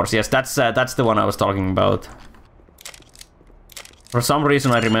Opposing Force. Yes, that's the one I was talking about. For some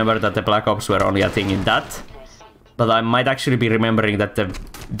reason I remember that the Black Ops were only a thing in that. But I might actually be remembering that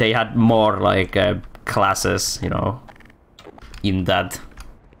they had more like classes, you know, in that.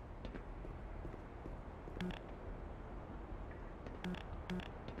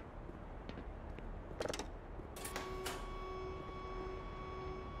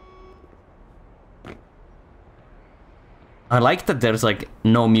 I like that there's like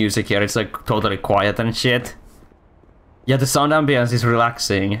no music here, it's like totally quiet and shit. Yeah, the sound ambience is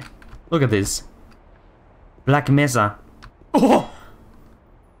relaxing. Look at this. Black Mesa. Oh!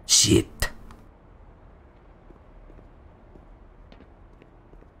 Shit.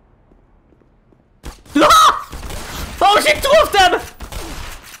 Ah! Oh shit, 2 of them!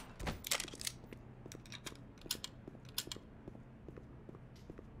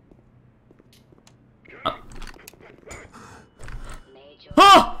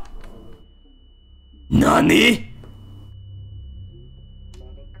 Ah! Nani?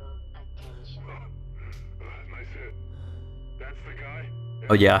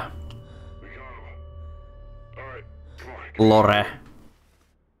 Oh yeah. We got him. Alright, come on. Lore.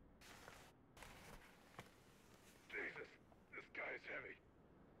 Jesus, this guy is heavy.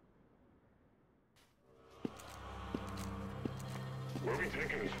 Where are we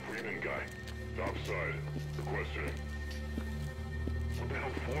taking this Freeman guy? Top side. Requesting. What the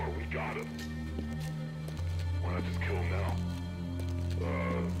hell for? We got him. Why not just kill him now?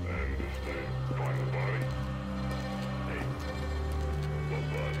 And if they find the body? Hey. Well,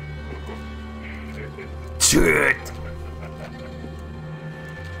 bud. Shit!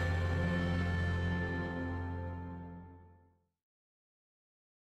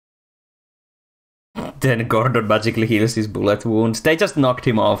 Then Gordon magically heals his bullet wounds. They just knocked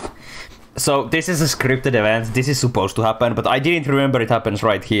him off. So this is a scripted event. This is supposed to happen, but I didn't remember it happens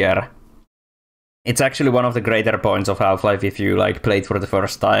right here. It's actually one of the greater points of Half-Life if you like play it for the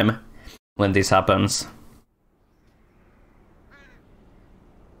first time when this happens.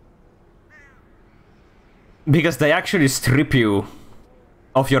 Because they actually strip you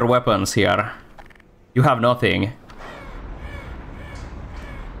of your weapons here. You have nothing.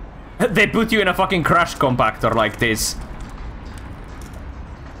 They put you in a fucking crash compactor like this.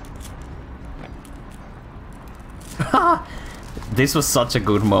 This was such a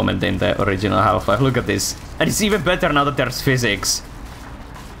good moment in the original Half-Life. Look at this. And it's even better now that there's physics.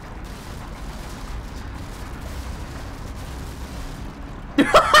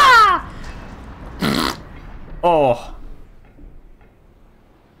 Oh.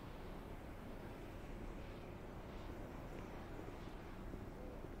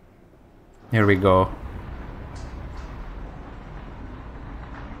 Here we go.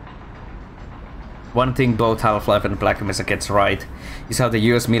 One thing both Half-Life and Black Mesa gets right is how the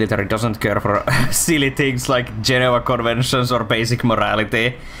US military doesn't care for silly things like Geneva Conventions or basic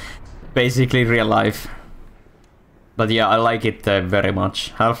morality. Basically real life. But yeah, I like it very much.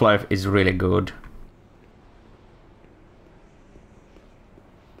 Half-Life is really good.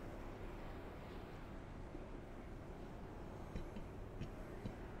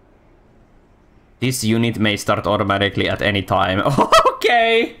 This unit may start automatically at any time.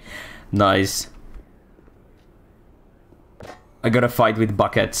 Okay! Nice. I gotta fight with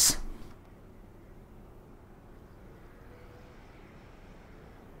buckets.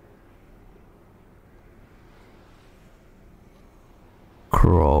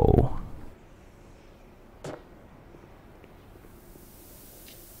 Crow.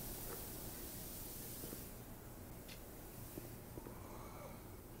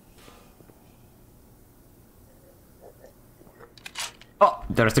 Oh,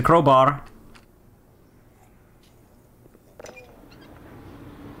 there's the crowbar.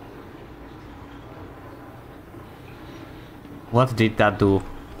 What did that do?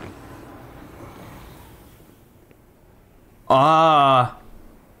 Ah!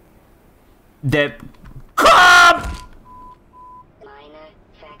 The... Come! Minor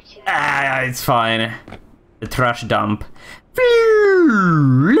fracture. Ah, it's fine. The trash dump.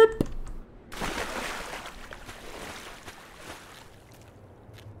 Flip.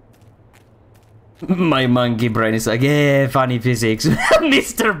 My monkey brain is like, yeah, funny physics.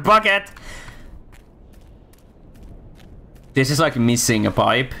 Mr. Bucket! This is like missing a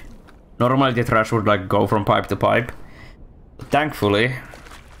pipe. Normally the trash would like go from pipe to pipe. Thankfully,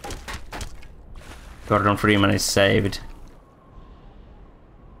 Gordon Freeman is saved.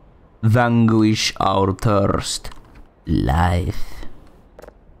 Vanquish our thirst. Life.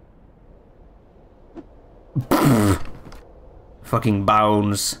 Fucking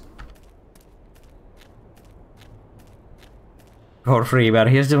bounce. Poor Freeman,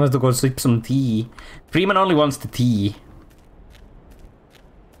 he just wants to go sip some tea. Freeman only wants the tea.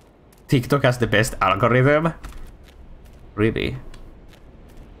 TikTok has the best algorithm. Really?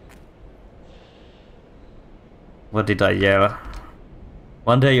 What did I yell?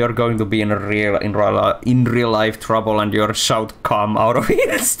 One day you're going to be in real life trouble and your shout come out of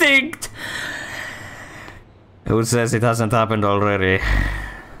instinct. Who says it hasn't happened already?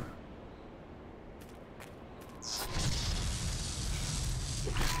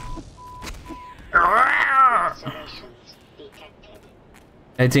 Observations detected.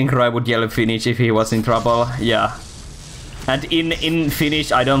 I think Rai would yell Finnish if he was in trouble. Yeah. And in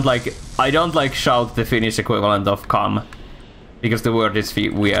Finnish, I don't like shout the Finnish equivalent of come, because the word is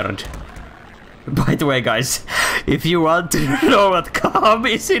weird. By the way, guys, if you want to know what come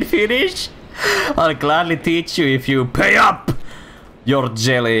is in Finnish, I'll gladly teach you if you pay up your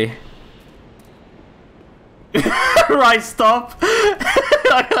jelly. Right, stop.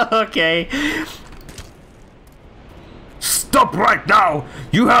 Okay. Stop right now!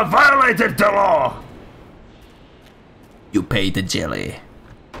 You have violated the law! You pay the jelly.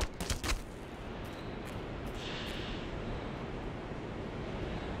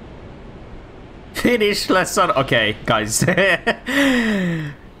 Finnish lesson. Okay, guys.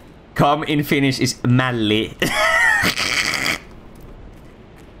 Come in Finnish is mälli.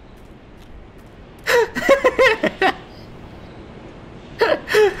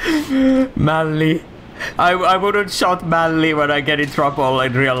 Mälli. I wouldn't shout mälli when I get in trouble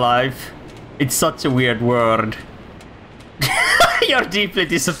in real life. It's such a weird word. You're deeply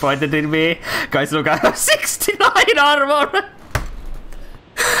disappointed in me. Guys, look, I have 69 armor.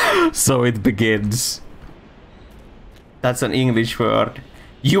 So it begins. That's an English word.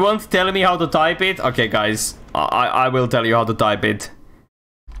 You won't tell me how to type it? Okay, guys. I will tell you how to type it.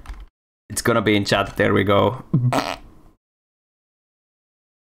 It's gonna be in chat. There we go.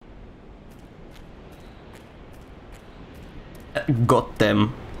 Got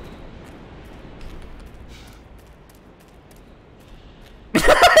them.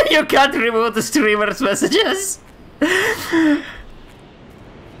 You can't remove the streamer's messages.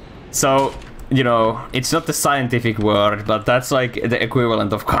 So, you know, it's not the scientific word, but that's like the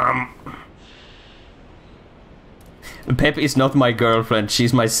equivalent of come. Pep is not my girlfriend,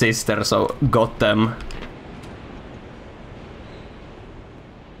 she's my sister, so got them.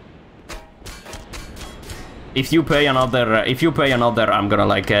 If you pay another, I'm gonna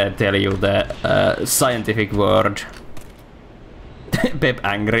like tell you the scientific word. Pep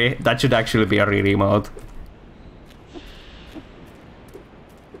angry. That should actually be a re-remote.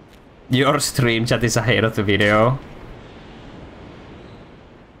 Your stream chat is ahead of the video.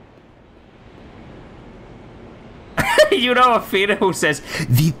 You know a Finn who says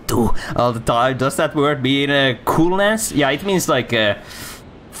Vittu all the time. Does that word mean coolness? Yeah, it means like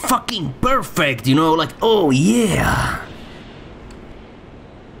fucking perfect, you know, like, oh yeah.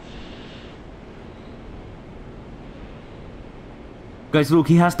 Guys, look,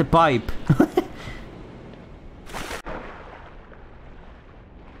 he has the pipe.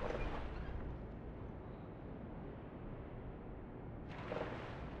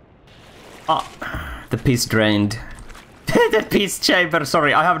 Ah, the piss drained. The piss chamber,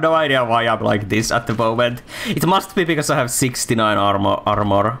 sorry, I have no idea why I'm like this at the moment. It must be because I have 69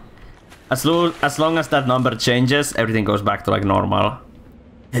 armor. As long as that number changes, everything goes back to like normal.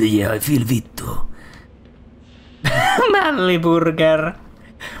 Yeah, I feel vittu. Manly burger.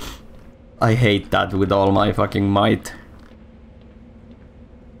 I hate that with all my fucking might.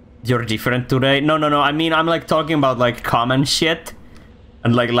 You're different today? No, I mean, I'm like talking about like common shit.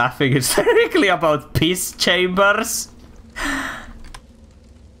 And like laughing hysterically about piss chambers.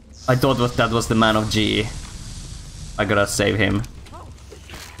 I thought that was the man of G. I gotta save him.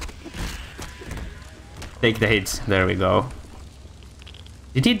 Take the hits. There we go.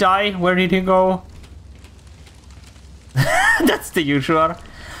 Did he die? Where did he go? That's the usual.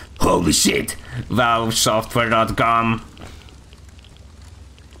 Holy shit! ValveSoftware.com.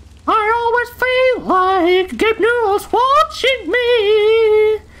 I always feel like Gabe Newell's watching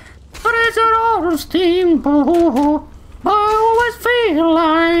me. But it's an auto steamboat. I always feel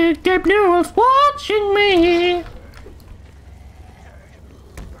like Gabe Newell's watching me.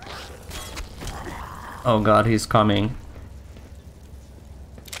 Oh god, he's coming.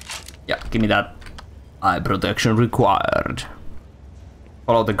 Yeah, give me that. Eye protection required.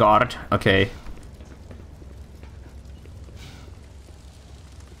 Follow the guard. Okay.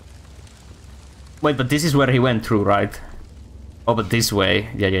 Wait, but this is where he went through, right? Oh, but this way.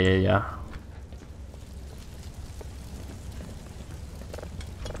 Yeah.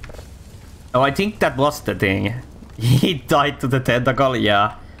 Oh, I think that was the thing. He died to the tentacle,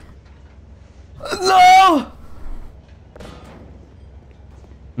 yeah. No!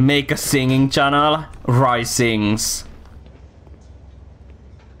 Make a singing channel. Rye sings.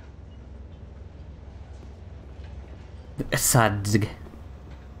 Sad.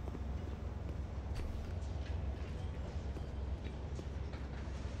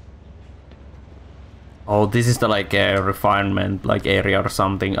 Oh, this is the like refinement like area or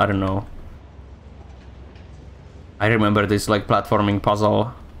something. I don't know. I remember this like platforming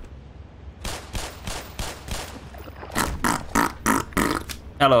puzzle.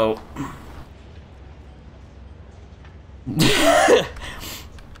 Hello.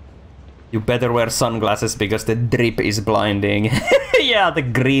 You better wear sunglasses because the drip is blinding. Yeah, the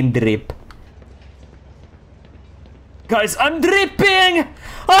green drip. Guys, I'm dripping!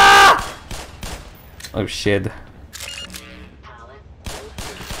 Ah! Oh shit.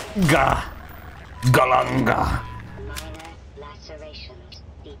 Ga. Galanga. Minor lacerations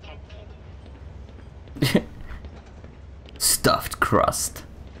detected. Stuffed crust.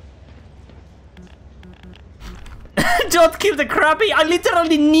 Don't kill the crabby! I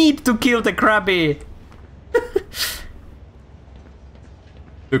literally need to kill the crabby!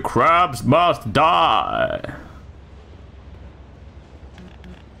 The crabs must die!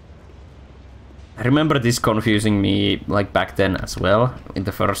 I remember this confusing me like back then as well, in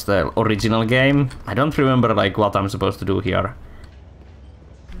the first original game. I don't remember like what I'm supposed to do here.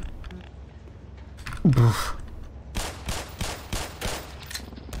 Oof.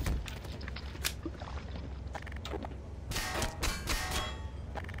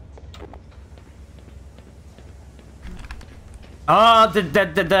 Ah,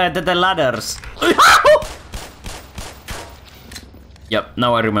 the ladders. Yep,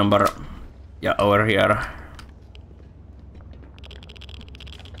 now I remember. Yeah, over here.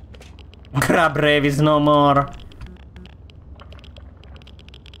 Crab rave is no more.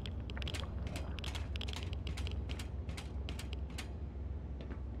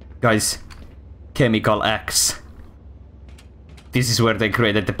 Guys, Chemical X. This is where they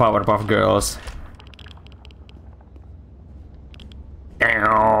created the Powerpuff Girls.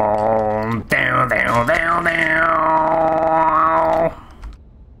 Down, down, down, down, down.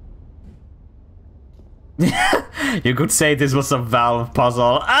 You could say this was a Valve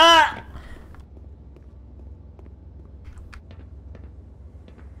puzzle. Ah!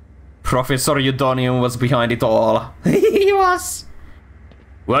 Professor Udonium was behind it all. He was.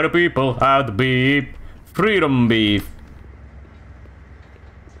 Where the people have the beef, freedom beef.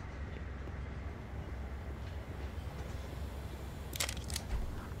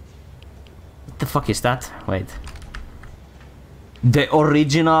 What the fuck is that? Wait. The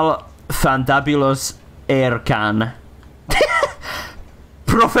original Fantabulous air can.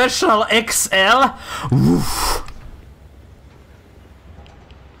 Professional XL. Woof.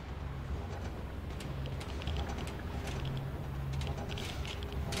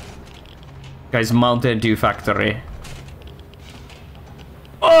 Guys, Mountain Dew factory.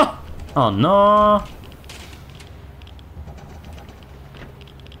 Oh! Oh no.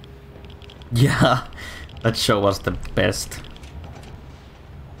 Yeah, that show was the best.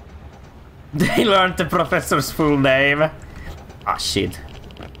 They learned the professor's full name. Ah, shit.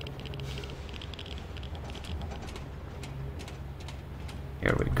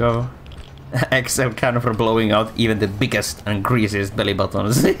 Here we go. XL can for blowing out even the biggest and greasiest belly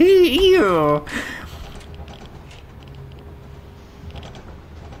buttons. Ew.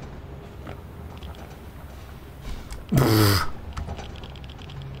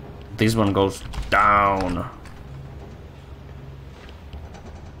 This one goes down.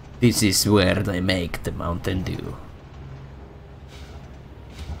 This is where they make the Mountain Dew.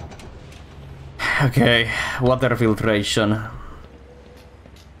 Okay, water filtration.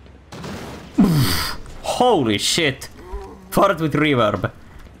 Holy shit! Fart with reverb.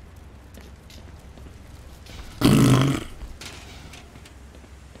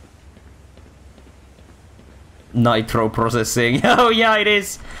 Nitro processing. Oh yeah, it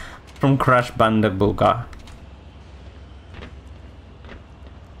is. From Crash Bandicoot.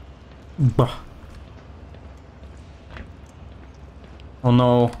 Bah. Oh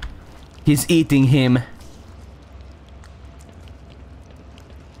no. He's eating him.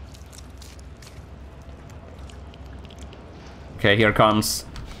 Okay, here comes.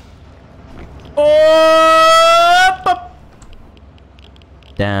 Oh!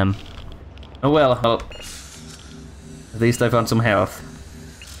 Damn. Oh well, at least I found some health.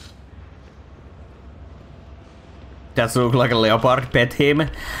 Does look like a leopard. Pet him.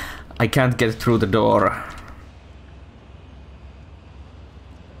 I can't get through the door.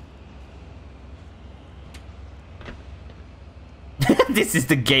 This is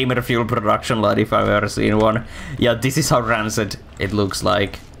the gamer fuel production line if I've ever seen one. Yeah, this is how rancid it looks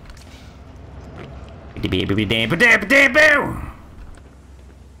like.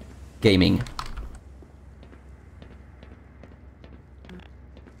 Gaming.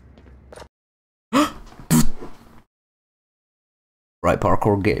 Right,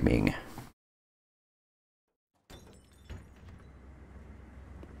 parkour gaming.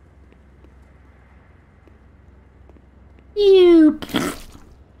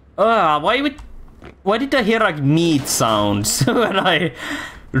 Why did I hear like meat sounds when I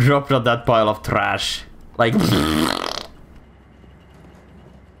dropped on that pile of trash? Like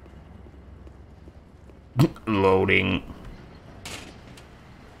loading.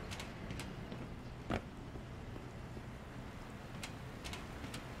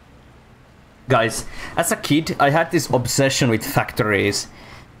 Guys, as a kid, I had this obsession with factories.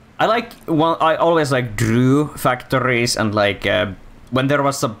 I always like drew factories, and like when there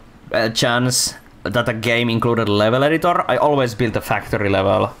was a chance that a game included a level editor, I always built a factory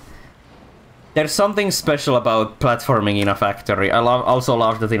level. There's something special about platforming in a factory. I also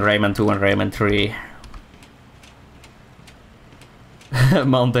loved it in Rayman 2 and Rayman 3.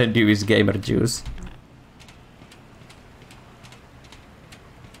 Mountain Dew is gamer juice.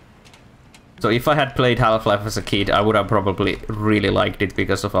 So if I had played Half-Life as a kid, I would have probably really liked it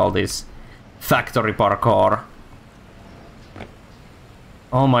because of all this factory parkour.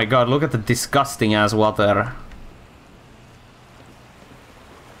 Oh my god, look at the disgusting ass water.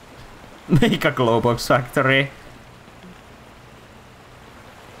 Make a Glowbox factory.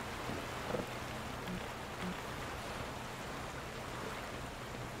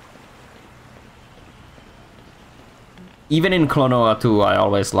 Even in Klonoa 2, I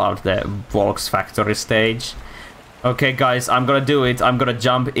always loved the Volks factory stage. Okay, guys, I'm gonna do it. I'm gonna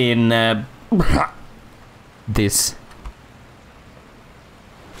jump in this.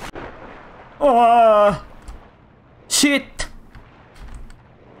 Oh, shit!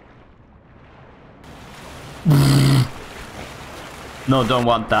 No, don't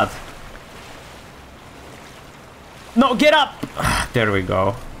want that. No, get up! There we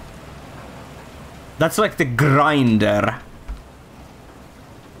go. That's like the grinder.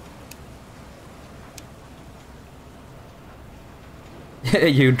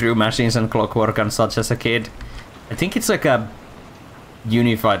 You drew machines and clockwork and such as a kid. I think it's like a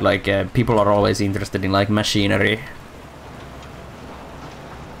unified, like people are always interested in like machinery.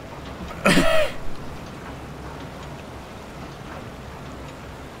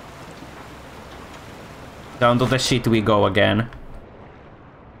 Down to the shit we go again.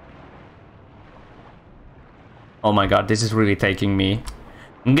 Oh my god, this is really taking me.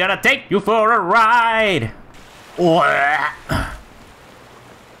 I'm gonna take you for a ride!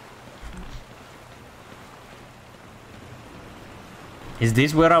 Is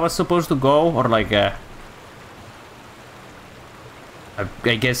this where I was supposed to go? Or like I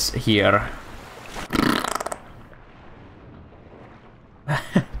guess here.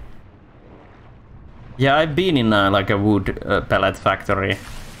 Yeah, I've been in like a wood pellet factory.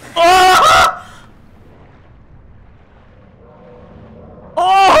 Oh!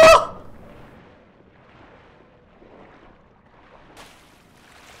 Oh!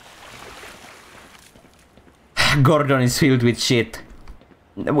 Gordon is filled with shit.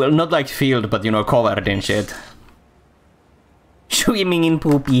 Well, not like filled, but you know, covered in shit. Swimming in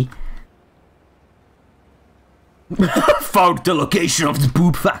poopy. Found the location of the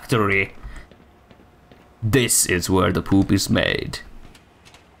poop factory. This is where the poop is made.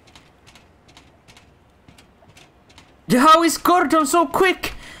 How is Gordon so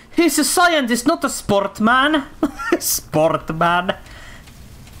quick? He's a scientist, not a sportman. Sportman.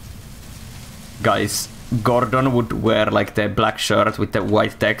 Guys, Gordon would wear like the black shirt with the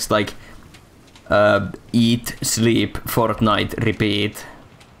white text like eat, sleep, Fortnite, repeat.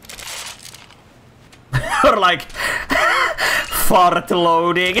 Or like fart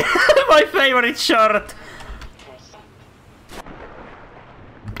loading. My favorite shirt.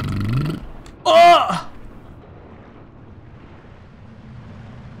 Oh!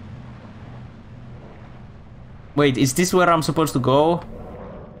 Wait, is this where I'm supposed to go?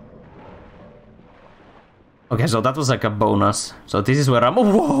 Okay, so that was like a bonus. So this is where I'm...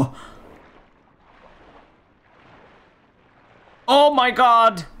 Whoa! Oh my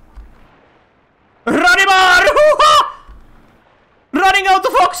god! Ryemanni! Running out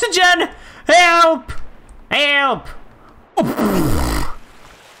of oxygen! Help! Help! Oh.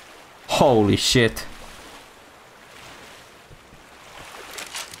 Holy shit.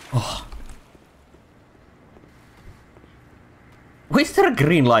 Oh. Why is there a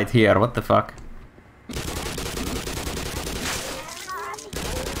green light here? What the fuck?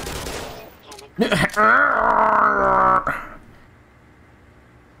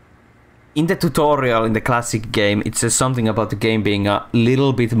 In the tutorial in the classic game, it says something about the game being a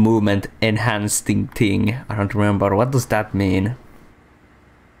little bit movement enhancing thing. I don't remember. What does that mean?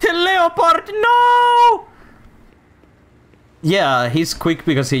 The leopard, no! Yeah, he's quick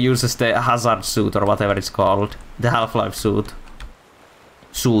because he uses the hazard suit or whatever it's called. The Half-Life suit.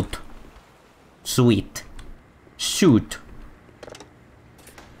 Suit. Sweet. Shoot.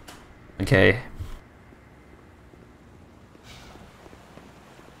 Okay.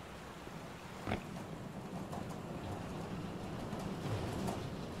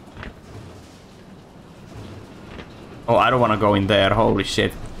 Oh, I don't want to go in there. Holy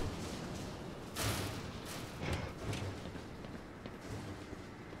shit.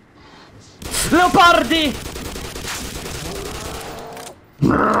 Leopardi!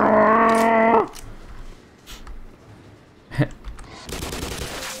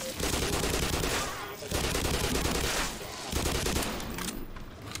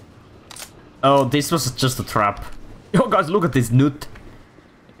 Oh, this was just a trap. Oh, guys, look at this nut.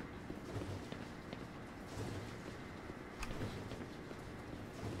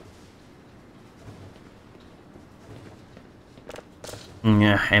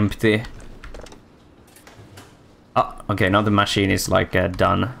 Yeah, empty. Oh, okay, now the machine is like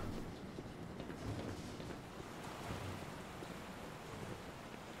done.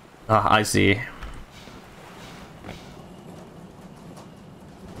 Ah, I see.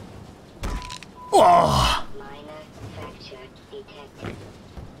 Oh! Minor fracture detected.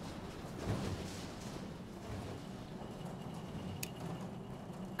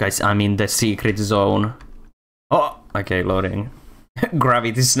 Guys, I'm in the secret zone. Oh, okay, loading.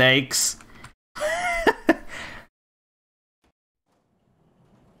 Gravity snakes.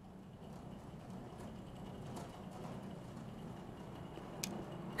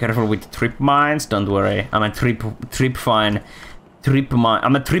 Careful with trip mines, don't worry. I'm a trip mine.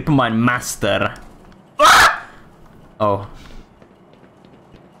 I'm a trip mine master. Ah! Oh.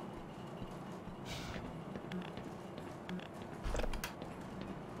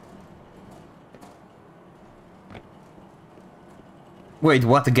 Wait,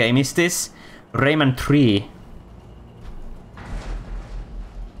 what game is this? Rayman 3.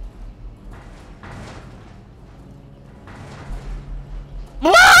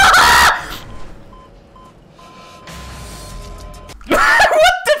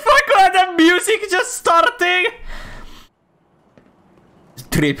 Starting!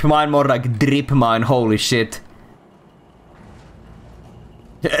 Trip mine, more like drip mine, holy shit.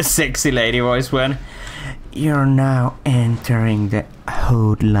 Sexy lady voice when you're now entering the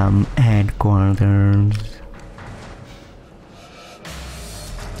hoodlum headquarters.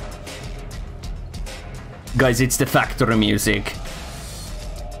 Guys, it's the factory music.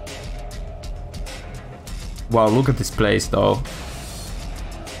 Wow, look at this place though.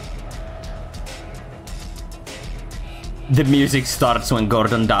 The music starts when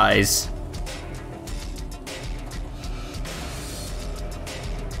Gordon dies.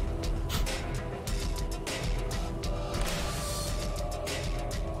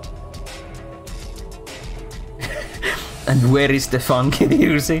 And where is the funky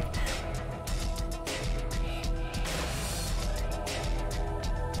music?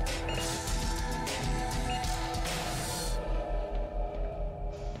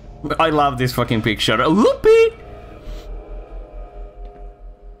 I love this fucking picture. Whoopee!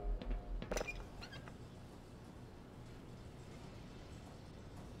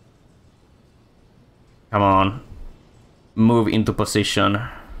 Come on. Move into position.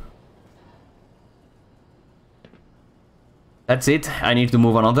 That's it. I need to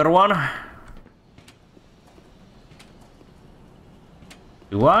move another one.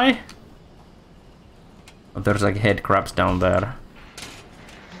 Do I? Oh, there's like head crabs down there.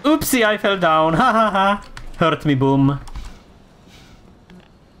 Oopsie, I fell down. Ha ha ha. Hurt me, boom.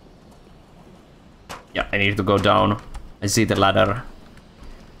 Yeah, I need to go down. I see the ladder.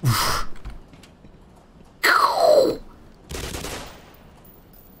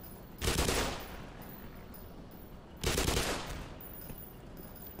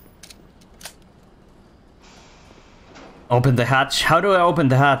 Open the hatch. How do I open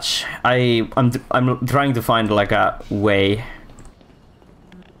the hatch? I'm trying to find like a way.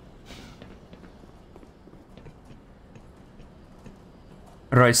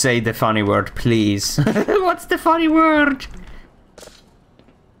 Roy, say the funny word, please. What's the funny word?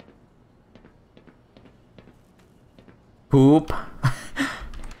 Poop.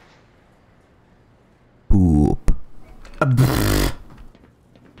 Poop.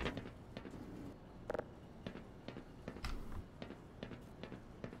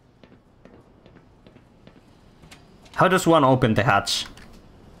 How does one open the hatch?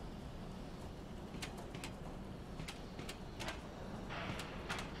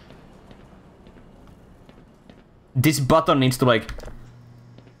 This button needs to like...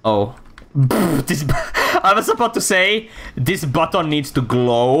 Oh. I was about to say, this button needs to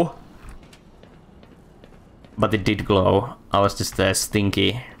glow. But it did glow. I was just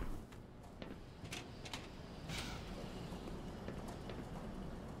stinky.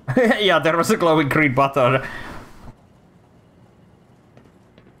 Yeah, there was a glowing green button.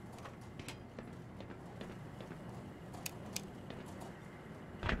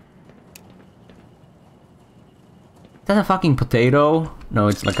 Is that a fucking potato? No,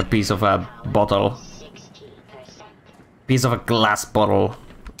 it's like a piece of a bottle. 60%. Piece of a glass bottle.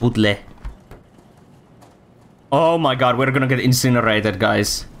 Udle. Oh my god, we're gonna get incinerated,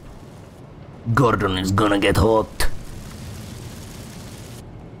 guys. Gordon is gonna get hot.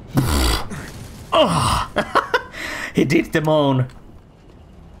 Oh. He did the moan.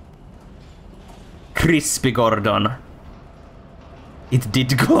 Crispy Gordon. It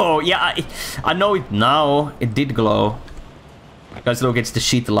did glow. Yeah, I know it now. It did glow. Guys, look, it's the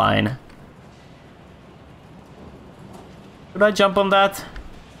shit line. Should I jump on that?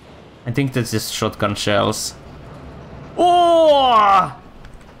 I think that's just shotgun shells. Oh!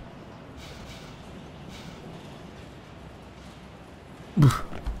 I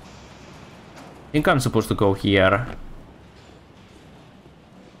think I'm supposed to go here.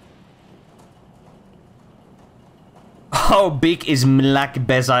 How big is Black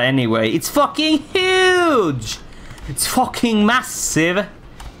Beza anyway? It's fucking huge! It's fucking massive!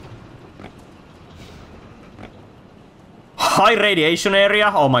 High radiation area?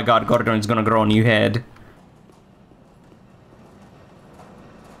 Oh my god, Gordon is gonna grow a new head.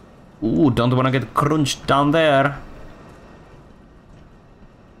 Ooh, don't wanna get crunched down there.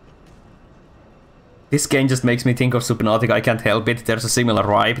 This game just makes me think of Subnautica, I can't help it. There's a similar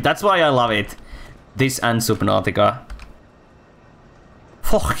vibe. That's why I love it. This and Subnautica.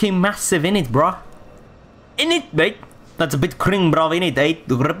 Fucking massive in it, bruh. In it, mate. That's a bit cring, bro, in it, eh?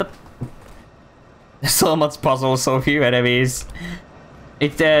 There's so much puzzle, so few enemies.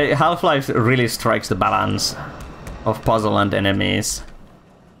 Half-Life really strikes the balance of puzzle and enemies.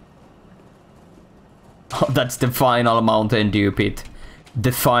 Oh, that's the final Mountain Dew pit.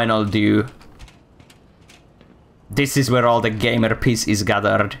 The final dew. This is where all the gamer piss is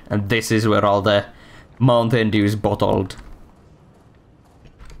gathered, and this is where all the Mountain Dew is bottled.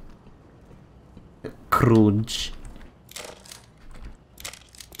 Crunch.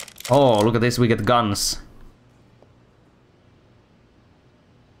 Oh, look at this, we get guns.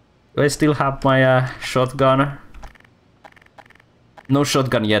 Do I still have my shotgun? No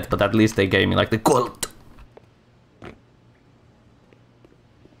shotgun yet, but at least they gave me like the Colt.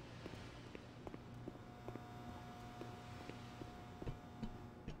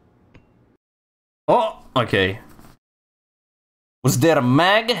 Oh, okay. Was there a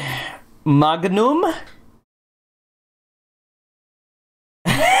Magnum?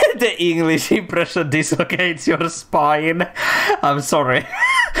 The English impression dislocates your spine. I'm sorry.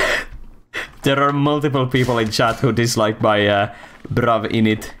 There are multiple people in chat who dislike my Brav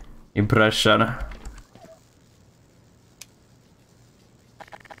Init impression.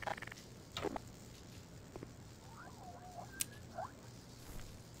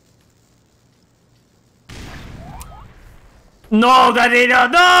 No, Danilo,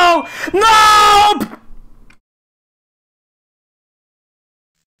 no! No!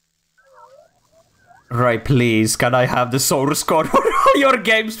 Right, please, can I have the source code for all your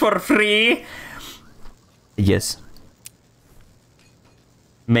games for free? Yes.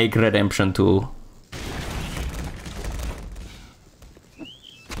 Make Redemption 2.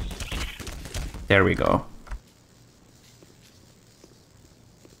 There we go.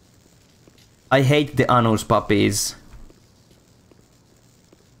 I hate the Anus puppies.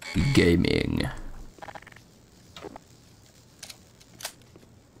 Gaming.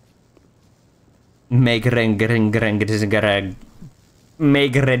 Make redesigner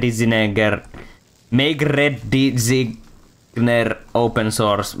open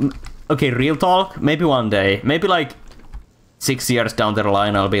source. Okay, real talk. Maybe one day. Maybe like 6 years down the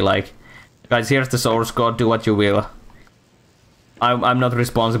line, I'll be like, guys, here's the source code. Do what you will. I'm not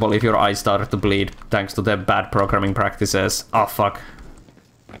responsible if your eyes start to bleed thanks to the bad programming practices. Oh fuck.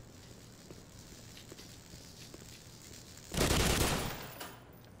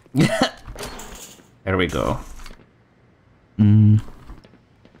 Here we go.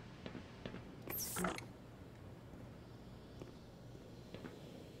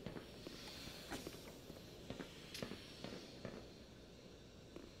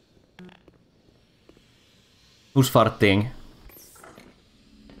 Who's farting?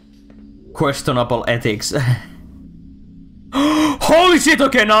 Questionable ethics. Holy shit,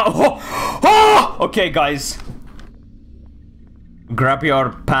 okay now. Okay guys. Grab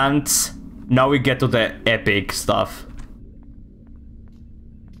your pants. Now we get to the epic stuff.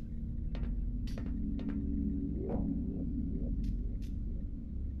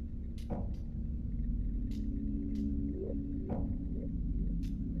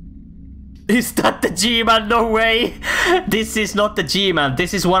 Is that the G-Man? No way! This is not the G-Man.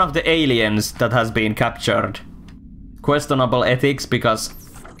 This is one of the aliens that has been captured. Questionable ethics because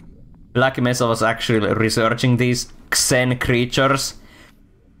Black Mesa was actually researching these Xen creatures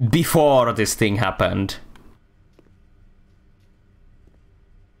before this thing happened.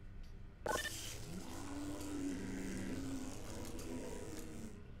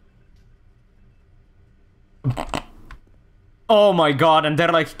 Oh my god, and they're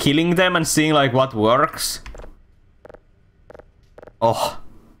like killing them and seeing like what works. Oh.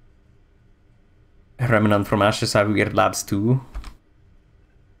 Remnant from Ashes have weird labs too.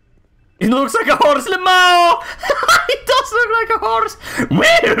 It looks like a horse, Lemao! It does look like a horse!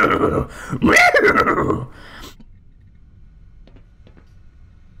 Meow! Meow!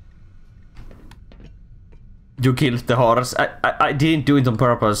 You killed the horse. I didn't do it on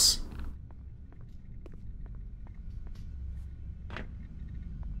purpose.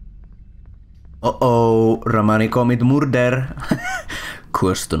 Uh-oh, Ryemanni commit murder.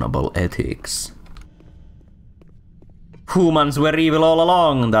 Questionable ethics. Humans were evil all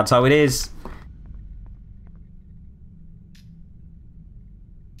along, that's how it is.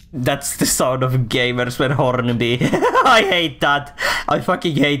 That's the sound of gamers when Hornby. I hate that. I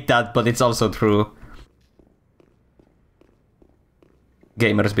fucking hate that, but it's also true.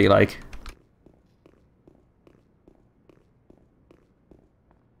 Gamers be like.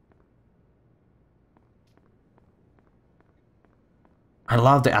 I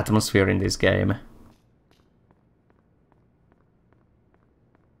love the atmosphere in this game.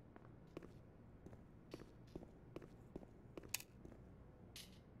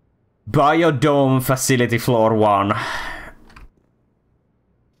 Biodome Facility Floor 1.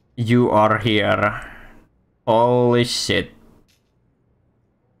 You are here. Holy shit.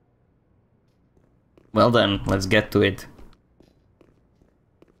 Well then, let's get to it.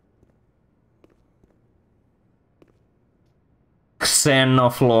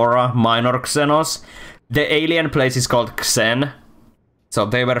 Xenoflora, minor Xenos. The alien place is called Xen. So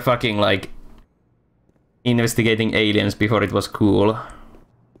they were fucking like investigating aliens before it was cool.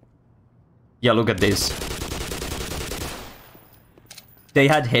 Yeah, look at this. They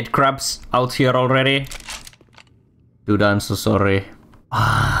had head crabs out here already. Dude, I'm so sorry.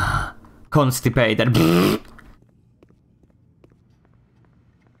 Constipated.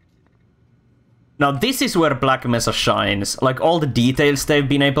 Now this is where Black Mesa shines. Like all the details they've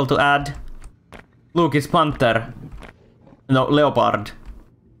been able to add. Look, it's Panther. No, Leopard.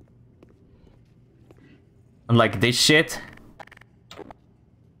 And like this shit.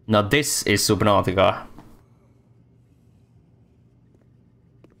 Now this is Subnautica.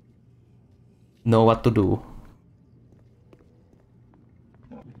 Know what to do.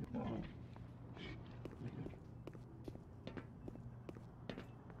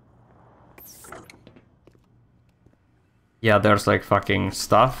 Yeah, there's like fucking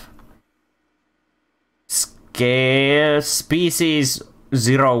stuff. Species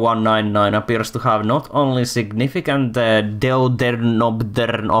 0199 appears to have not only significant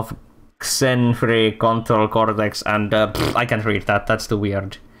deodernobdern of Xen-free control cortex and I can't read that, that's too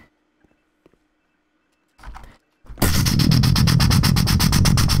weird.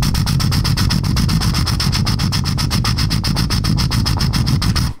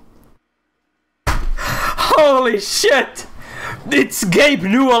 Holy shit! It's Gabe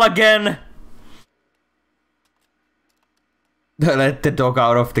Newell again! Let the dog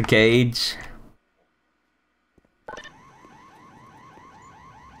out of the cage.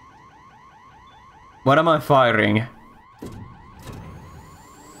 What am I firing?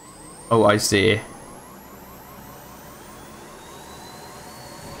 Oh, I see.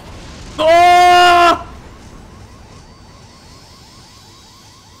 Oh!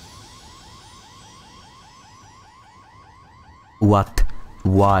 What?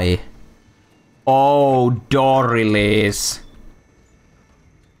 Why? Oh, door release.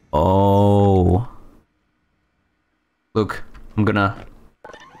 Oh. Look, I'm gonna...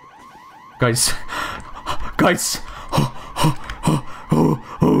 Guys. Guys.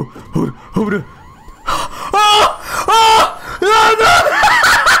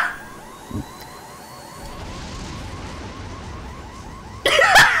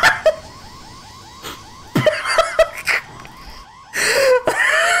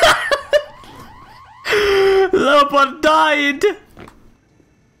 Leopard died!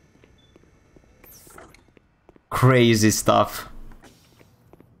 Crazy stuff.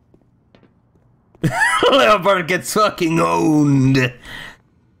 Leopard gets fucking owned!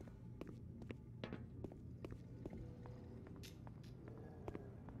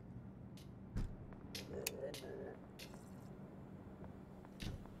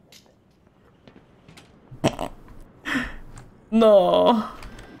 No.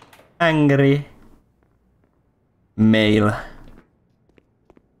 Angry. Male.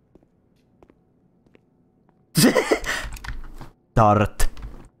 Tart.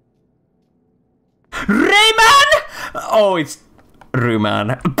 Ryemanni! Oh, it's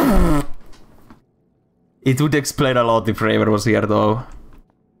Ryemanni. It would explain a lot if Rayman was here, though.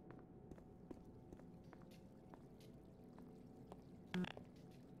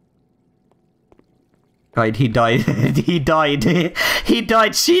 Right, he died. He died. He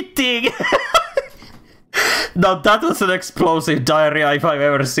died shitting! Now that was an explosive diarrhea if I've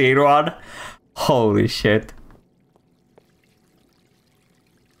ever seen one. Holy shit.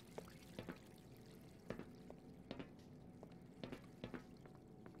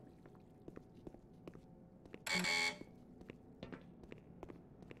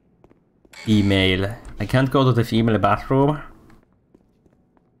 Female. I can't go to the female bathroom.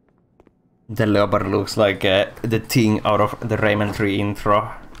 The leopard looks like the thing out of the Rayman 3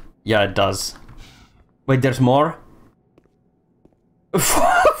 intro. Yeah, it does. Wait, there's more?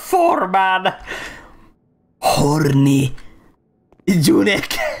 4 man! Horny.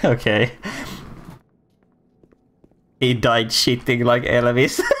 Junek. Okay. He died shitting like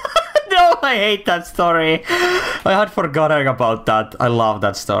Elvis. No, I hate that story. I had forgotten about that. I love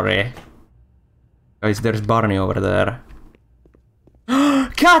that story. Guys, there's Barney over there.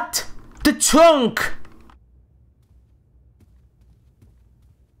 Cat! The trunk!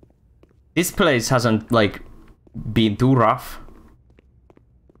 This place hasn't, like, been too rough.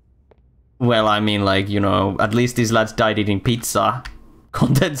 Well, I mean, like, you know, at least these lads died eating pizza.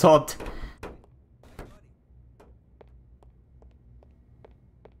 Content's hot.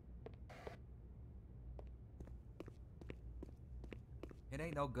 It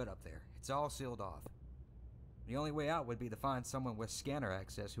ain't no good up there. It's all sealed off. The only way out would be to find someone with scanner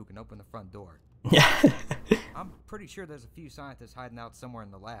access who can open the front door. Yeah. I'm pretty sure there's a few scientists hiding out somewhere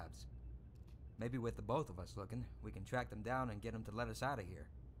in the labs. Maybe with the both of us looking, we can track them down and get them to let us out of here.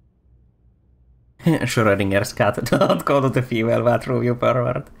 Schrödinger's cat. Don't go to the female bathroom, you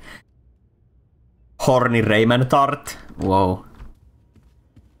pervert. Horny Rayman tart. Whoa.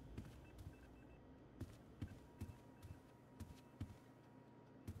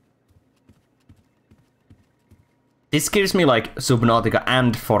 This gives me like Subnautica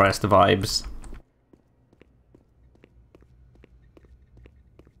and Forest vibes.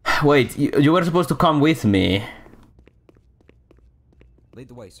 Wait, you were supposed to come with me. Lead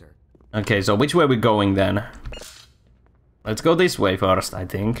the way, sir. Okay, so which way are we going then? Let's go this way first, I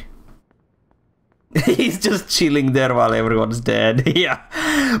think. He's just chilling there while everyone's dead. Yeah.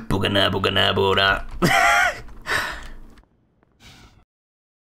 Boogana, boogana, boogana.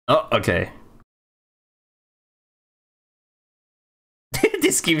 Oh, okay.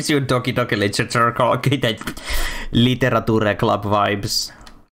 This gives you Doki Doki Literature Club vibes.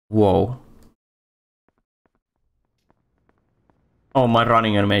 Whoa. Oh, my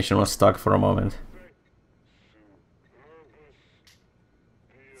running animation was stuck for a moment.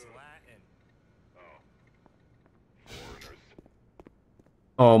 It's Latin.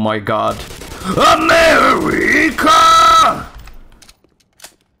 Oh my god. America!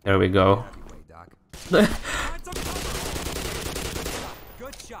 There we go. Wait, Doc.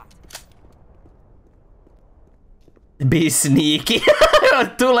 Good shot. Be sneaky.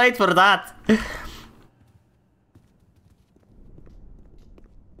 Too late for that.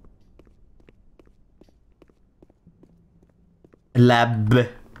 Lab.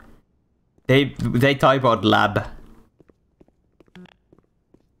 They type out lab.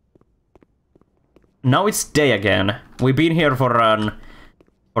 Now it's day again. We've been here for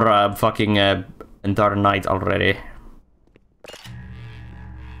a fucking entire night already.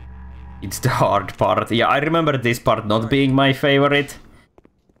 It's the hard part. Yeah, I remember this part not being my favorite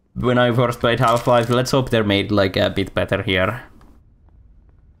when I first played Half-Life. Let's hope they're made like a bit better here.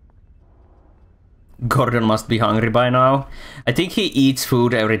 Gordon must be hungry by now. I think he eats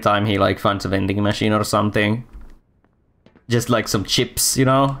food every time he like finds a vending machine or something. Just like some chips, you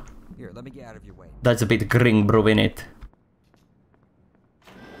know? Here, let me get out of your way. That's a bit gring brew in it.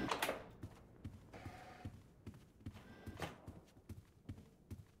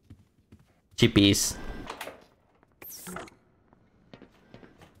 Chippies.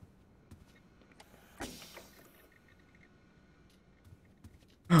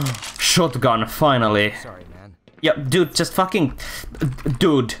 Shotgun, finally. Sorry, man. Yeah, dude, just fucking...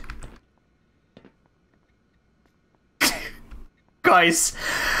 Dude. Guys.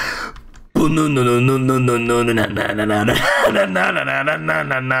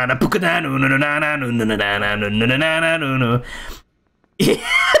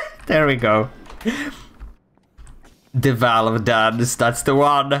 There we go. The Valve dance, that's the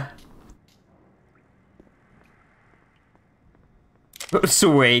one.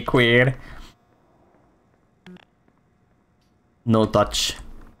 Sway queer. No touch.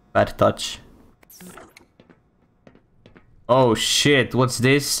 Bad touch. Oh shit, what's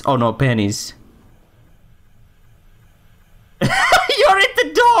this? Oh no, pennies. You're in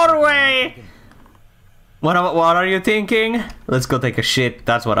the doorway! What are you thinking? Let's go take a shit,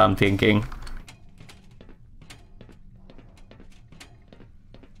 that's what I'm thinking.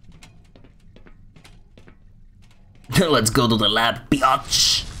 Let's go to the lab,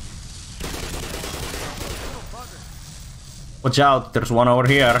 biatch! Watch out, there's one over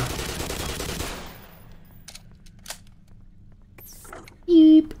here.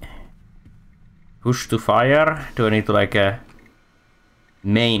 Beep. Push to fire. Do I need to like a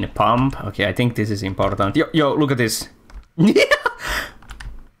main pump? Okay, I think this is important. Yo, look at this.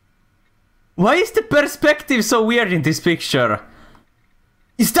 Why is the perspective so weird in this picture?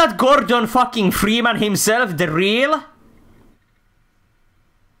 Is that Gordon fucking Freeman himself, the real?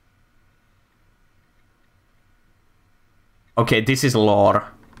 Okay, this is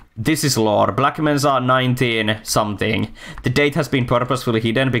lore. This is lore. Black Mesa 19 something. The date has been purposefully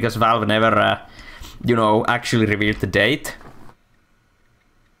hidden because Valve never, you know, actually revealed the date.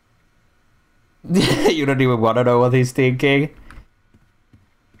 You don't even want to know what he's thinking.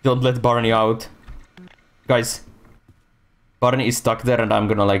 Don't let Barney out. Guys. Barney is stuck there and I'm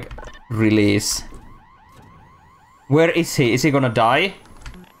gonna, like, release. Where is he? Is he gonna die?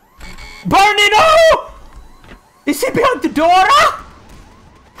 Barney, no! Is he behind the door?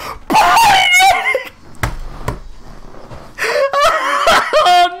 Barney!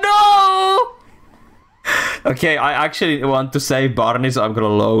 Oh no! Okay, I actually want to save Barney, so I'm gonna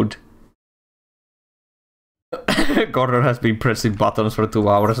load. Gordon has been pressing buttons for 2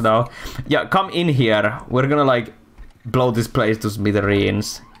 hours now. Yeah, come in here. We're gonna, like, blow this place to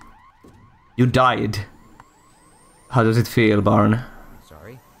smithereens. You died. How does it feel, Barn?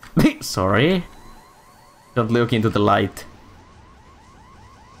 Sorry. Sorry? Don't look into the light.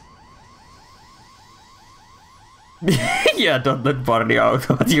 Yeah, don't let Barney out,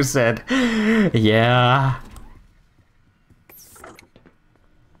 what you said. Yeah.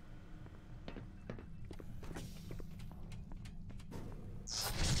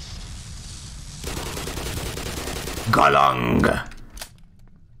 Galang!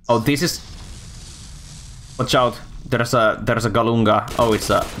 Oh, this is... Watch out. There's a Galunga. Oh, it's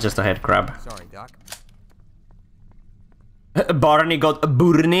just a head crab. Sorry, Doc. Barney got a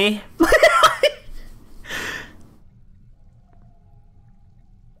Burnie.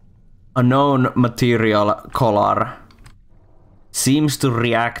 A known material color. Seems to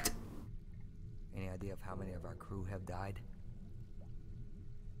react... Any idea of how many of our crew have died?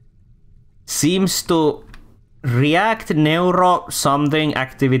 Seems to react neuro something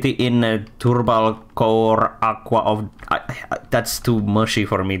activity in a turbal core aqua of... that's too mushy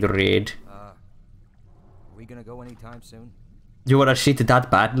for me to read. Are we gonna go anytime soon? You wanna shit that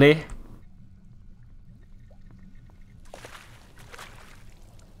badly?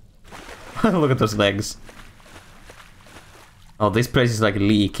 Look at those legs. Oh, this place is like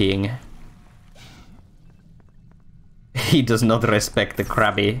leaking. He does not respect the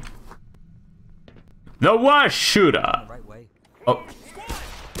Krabby. The wash shooter! Right way. Oh.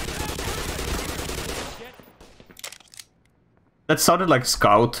 That sounded like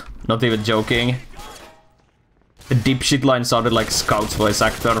Scout, not even joking. The dipshit line sounded like Scout's voice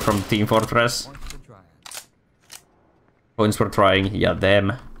actor from Team Fortress. Points for trying, yeah,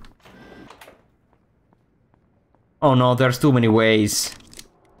 them. Oh no, there's too many ways.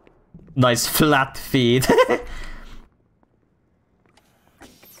 Nice flat feet.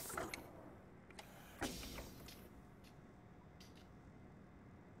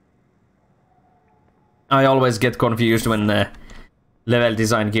 I always get confused when level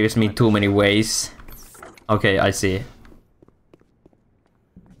design gives me too many ways. Okay, I see.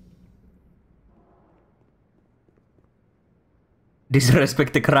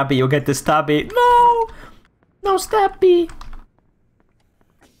 Disrespect the crabby, you get the stabby. No! No stabby!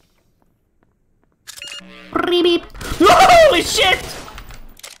 Beep. Holy shit!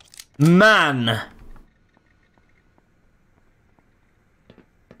 Man! Are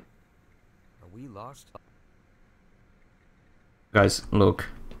we lost? Guys, look.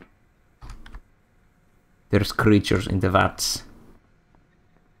 There's creatures in the vats.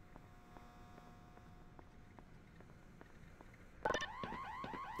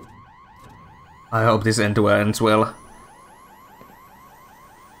 I hope this end ends well.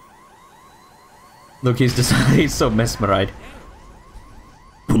 Look, he's just he's so mesmerized.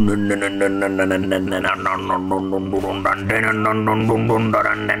 Don't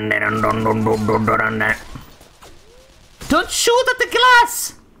shoot at the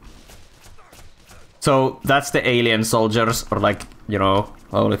glass! So, that's the alien soldiers, or like, you know,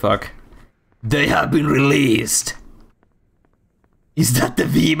 holy fuck. They have been released! Is that the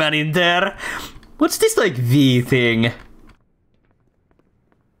V-man in there? What's this, like, V thing?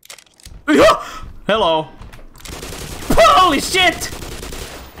 Hello! Holy shit!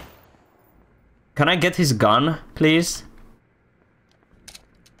 Can I get his gun, please?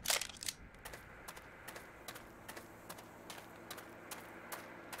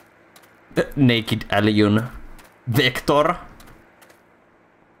 The naked alien Vector.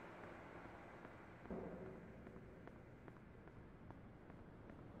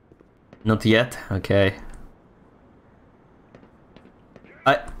 Not yet? Okay.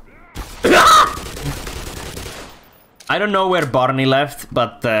 I don't know where Barney left,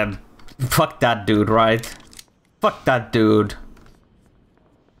 but fuck that dude, right? Fuck that dude.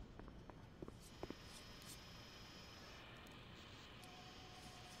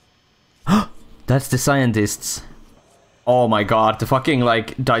 That's the scientists. Oh my god, the fucking,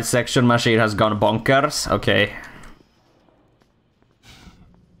 like, dissection machine has gone bonkers. Okay.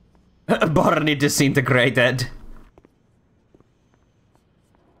 Barney disintegrated.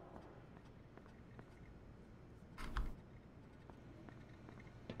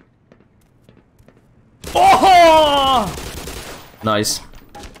 Oh! Nice.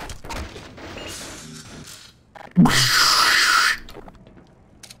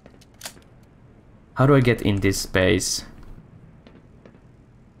 How do I get in this space?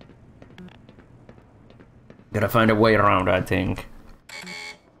 Gotta find a way around, I think.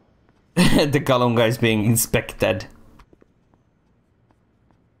 The Kalunga is being inspected.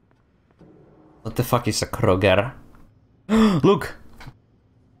 What the fuck is a Kroger? Look!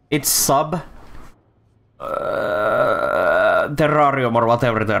 It's sub... terrarium or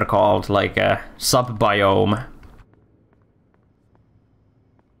whatever they're called, like a sub-biome.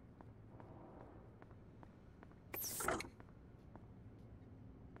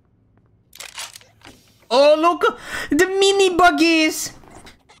 Oh, look! The mini buggies!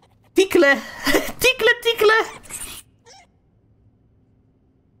 Tickle! Tickle, tickle!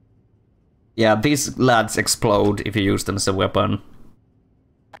 Yeah, these lads explode if you use them as a weapon.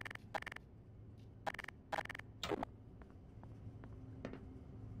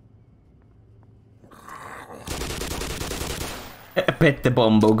 Pet the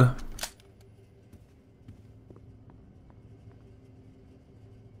bombug.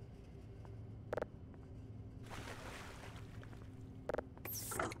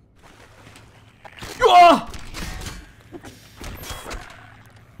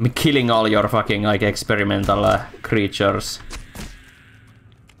 I'm killing all your fucking, like, experimental creatures.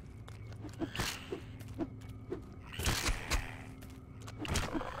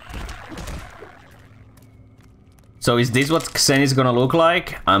 So is this what Xen is gonna look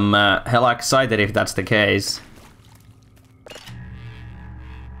like? I'm hella excited if that's the case.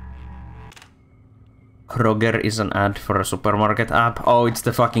 Kroger is an ad for a supermarket app. Oh, it's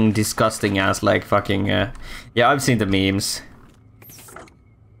the fucking disgusting ass, like, fucking... Yeah, I've seen the memes.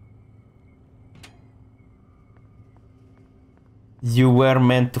 You were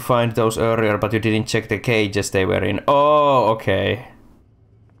meant to find those earlier, but you didn't check the cages they were in. Oh, okay.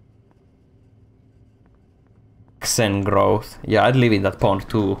 Xen growth. Yeah, I'd live in that pond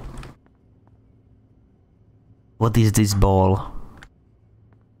too. What is this ball?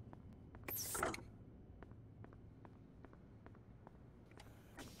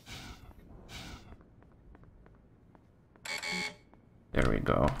 There we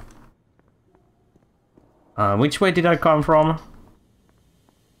go. Which way did I come from?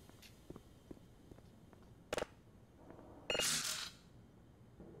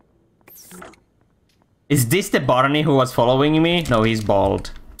 Is this the Barney who was following me? No, he's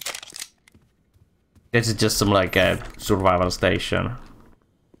bald. This is just some like a survival station.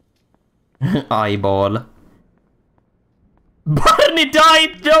 Eyeball. Barney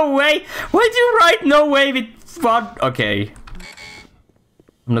died! No way! Why'd you write no way with fun? Okay.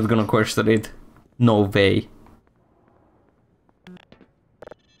 I'm not gonna question it. No way.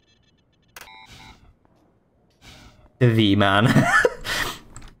 The V man.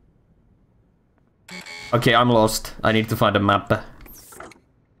 Okay, I'm lost. I need to find a map.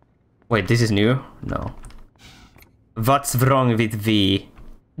 Wait, this is new? No. What's wrong with V?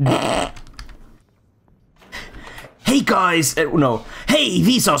 Hey guys! No. Hey,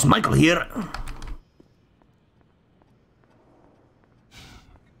 Vsauce, Michael here.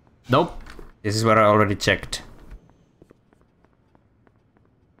 Nope. This is where I already checked.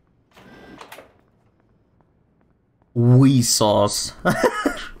 Vsauce.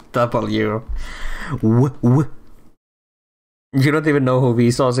 W. You don't even know who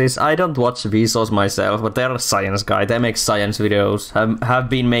Vsauce is? I don't watch Vsauce myself, but they're a science guy. They make science videos. Have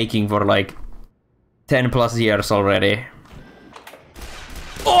been making for like 10 plus years already.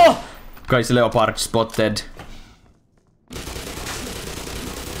 Oh! Guys, leopard spotted.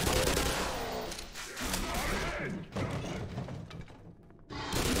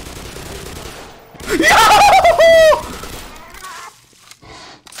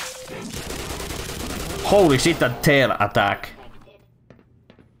 Holy shit, that tail attack.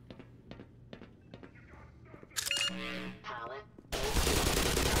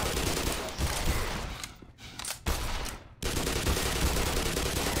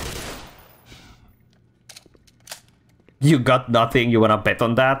 You got nothing, you wanna bet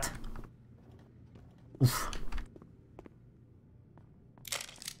on that? Oof.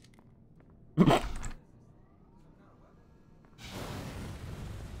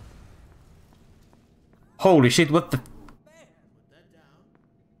 Holy shit, what the... Put that down.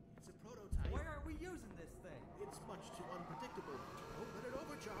 It's a prototype. Why aren't we using this thing? It's much too unpredictable. Don't let it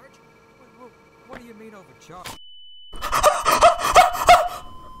overcharge. What do you mean overcharged?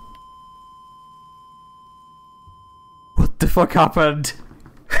 What the fuck happened?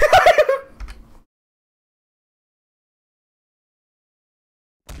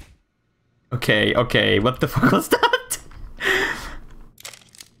 Okay, what the fuck was that?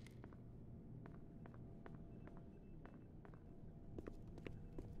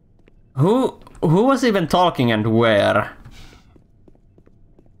 Who was even talking and where?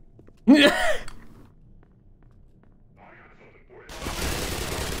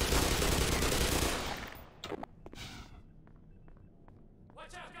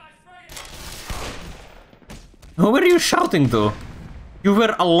 Who were you shouting to? You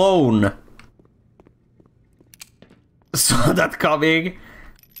were alone. Saw that coming.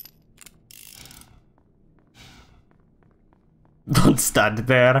 Don't stand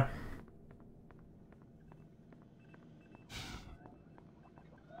there.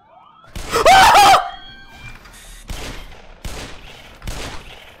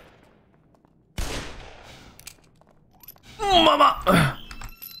 Mama!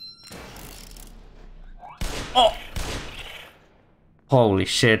 Oh! Holy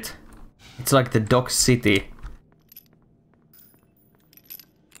shit. It's like the Dog City.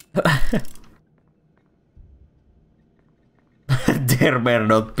 There may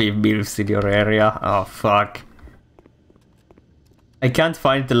not be MILFs in your area. Oh, fuck. I can't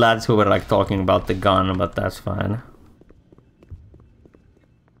find the lads who were like talking about the gun, but that's fine.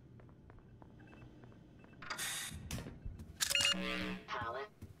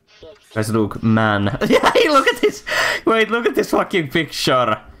 Guys, look, man. Yeah, look at this. Wait, look at this fucking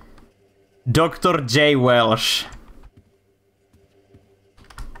picture. Dr. J. Welsh.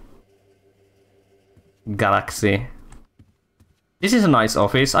 Galaxy. This is a nice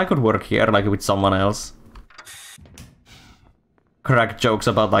office. I could work here, like, with someone else. Crack jokes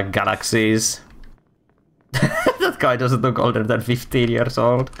about, like, galaxies. That guy doesn't look older than 15 years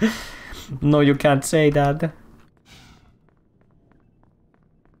old. No, you can't say that.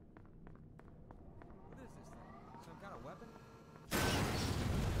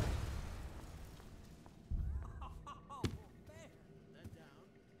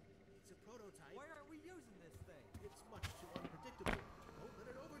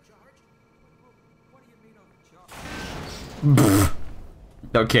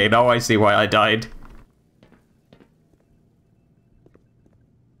 Okay, now I see why I died.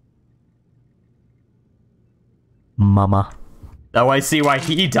 Mama. Now I see why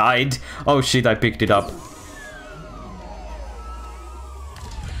he died. Oh shit, I picked it up.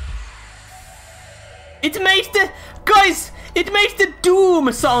 It makes the... Guys! It makes the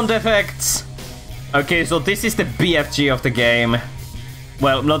Doom sound effects! Okay, so this is the BFG of the game.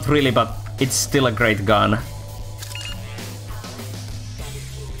 Well, not really, but it's still a great gun.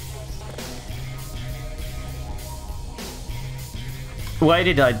 Why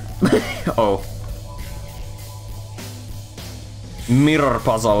did I... Oh. Mirror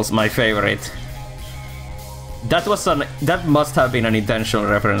puzzles, my favorite. That was an... That must have been an intentional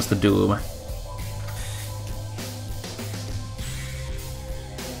reference to Doom.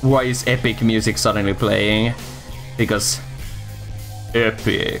 Why is epic music suddenly playing? Because...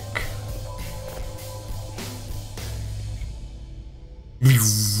 Epic.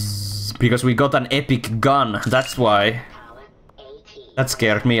 Because we got an epic gun, that's why. That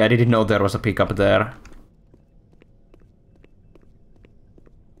scared me, I didn't know there was a pickup there.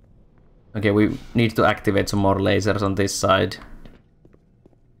 Okay, we need to activate some more lasers on this side.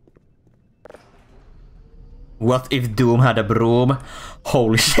 What if Doom had a broom?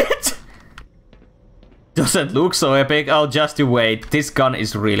 Holy shit! Doesn't look so epic. Oh, just you wait. This gun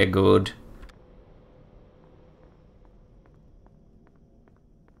is really good.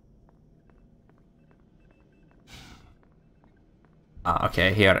 Ah,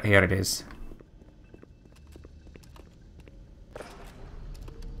 okay, here it is.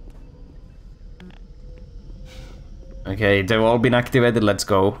 Okay, they've all been activated, let's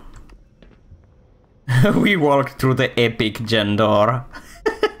go. We walked through the epic gen door.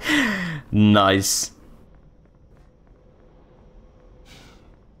 Nice.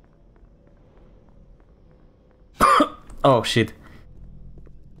 Oh shit.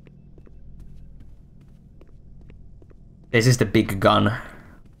 This is the big gun.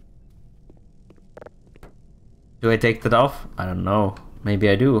 Do I take that off? I don't know. Maybe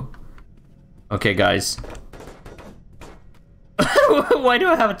I do. Okay, guys. Why do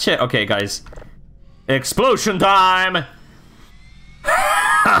I have a chair? Okay, guys. Explosion time!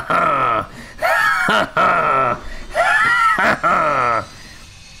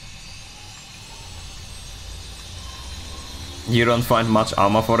 You don't find much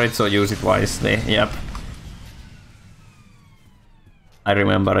ammo for it, so use it wisely. Yep. I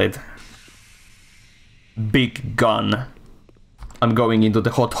remember it. Big gun. I'm going into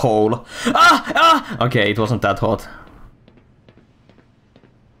the hot hole. Ah! Ah! Okay, it wasn't that hot.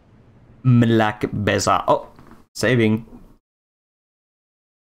 Black Mesa. Oh, saving.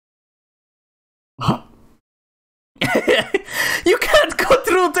 You can't go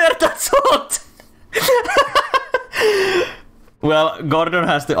through there, that's hot! Well, Gordon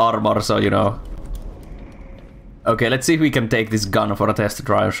has the armor, so you know. Okay, let's see if we can take this gun for a test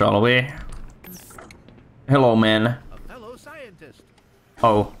drive, shall we? Hello, man. A fellow scientist.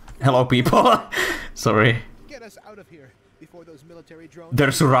 Oh, hello, people. Sorry. Get us out of here before those military drones.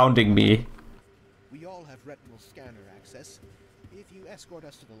 They're surrounding me. We all have retinal scanner access. If you escort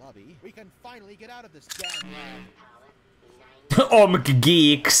us to the lobby, we can finally get out of this damn lab.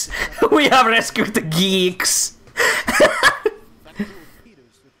 Geeks. We have rescued the geeks. That fool Peter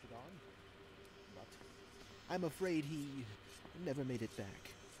switched it on, but I'm afraid he never made it back.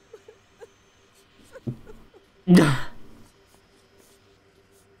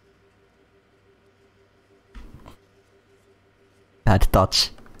 Bad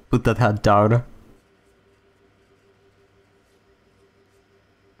touch. Put that hand down.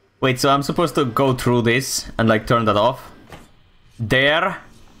 Wait, so I'm supposed to go through this and like turn that off? There.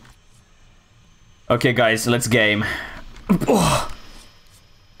 Okay, guys, let's game. Oh.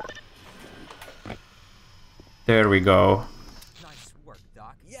 There we go. Nice work,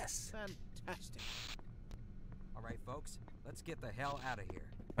 Doc. Yes, fantastic. All right, folks, let's get the hell out of here.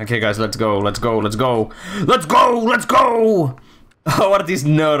 Okay, guys, let's go, let's go, let's go. Let's go, let's go! How are these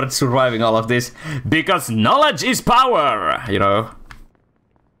nerds surviving all of this? Because knowledge is power, you know.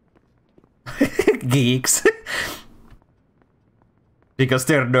 Geeks. Because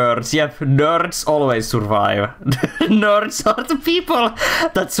they're nerds. Yep, nerds always survive. Nerds are the people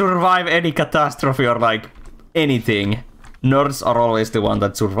that survive any catastrophe or like anything. Nerds are always the one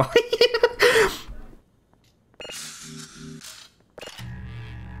that survive.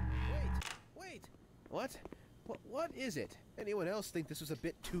 Wait. What is it? Anyone else think this was a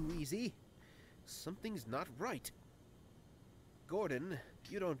bit too easy? Something's not right. Gordon,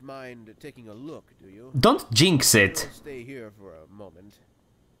 you don't mind taking a look, do you? Don't jinx it. We'll stay here for a moment.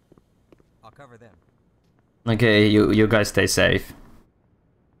 I'll cover them. Okay, you guys stay safe.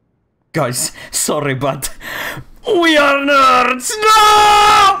 Guys, sorry, but we are nerds!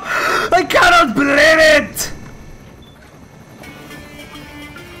 No! I cannot believe it!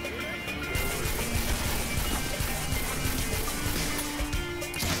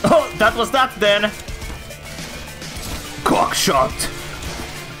 Oh, that was that then! Cockshot!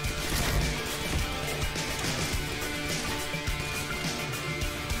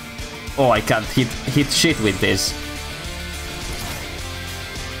 Oh, I can't hit shit with this.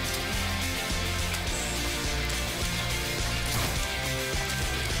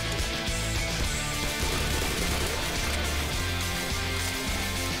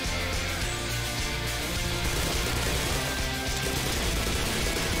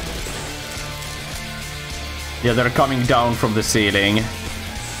 Yeah, they're coming down from the ceiling.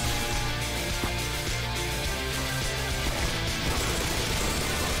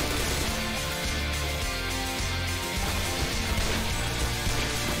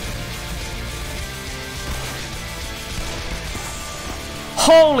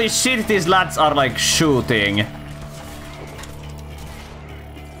 Holy shit, these lads are like shooting.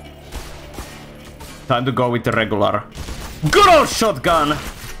 Time to go with the regular. Good old shotgun!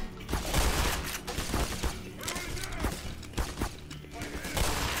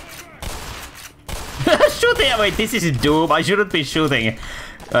 Shooting! Wait, this is Doom. I shouldn't be shooting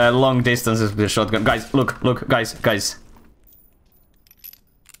long distances with a shotgun. Guys, look, guys.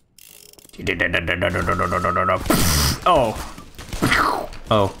 Oh.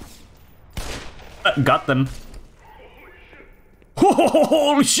 Oh. Got them.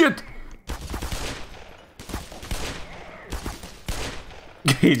 Holy shit!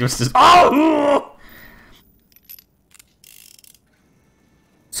 He just... Oh!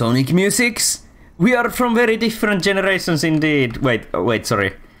 Sonic musics? We are from very different generations indeed. Wait,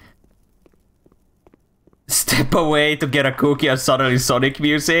 sorry. Step away to get a cookie and suddenly Sonic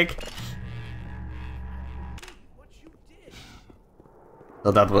music? So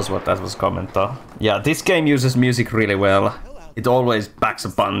that was what that was comment though. Yeah, this game uses music really well. It always backs a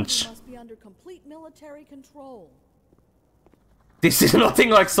punch. Must be under complete military control. This is nothing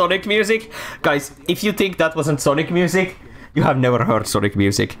like Sonic music. Guys, if you think that wasn't Sonic music, you have never heard Sonic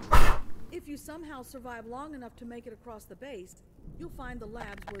music. If you somehow survive long enough to make it across the base, you'll find the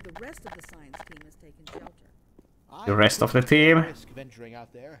labs where the rest of the science team has taken shelter. The rest of the team. Risk venturing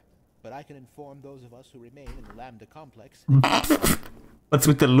out there, but I can inform those of us who remain in the Lambda complex. What's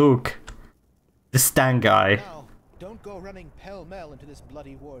with the Luke? The Stan guy. Now, don't go running pell-mell into this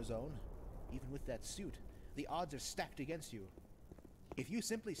bloody war zone. Even with that suit, the odds are stacked against you. If you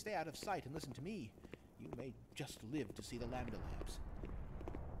simply stay out of sight and listen to me, you may just live to see the Lambda labs.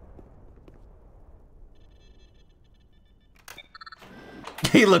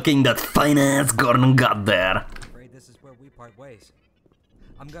 He looking that fine-ass Gordon got there. Afraid this is where we part ways.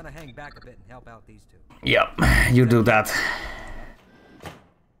 I'm gonna hang back a bit and help out these two. Yep, you do that.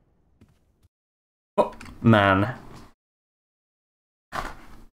 Oh, man.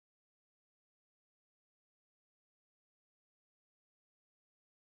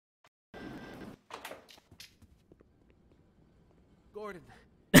 Gordon.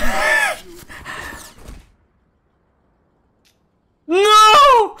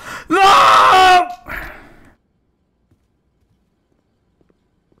 No! No!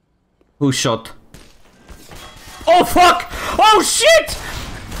 Who shot? Oh fuck! Oh shit!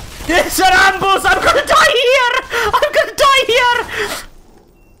 It's an ambush! I'm gonna die here! I'm gonna die here!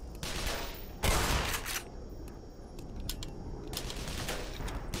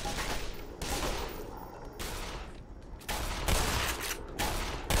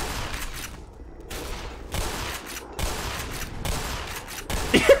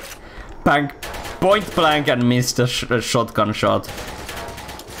 Bang, point blank and missed a shotgun shot.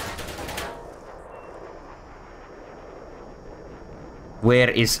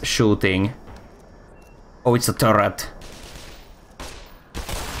 Where is shooting? Oh, it's a turret.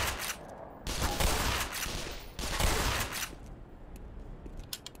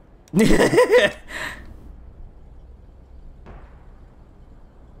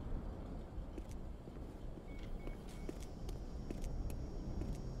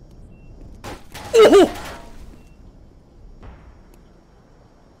 Oh!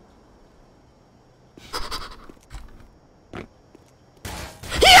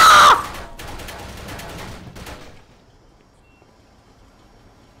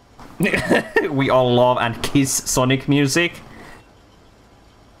 We all love and kiss Sonic music.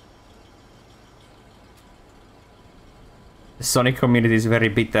 The Sonic community is very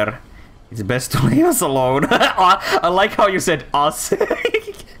bitter. It's best to leave us alone. I like how you said us.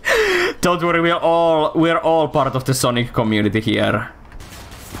 Don't worry, we're all part of the Sonic community here.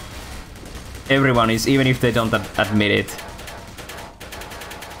 Everyone is, even if they don't admit it.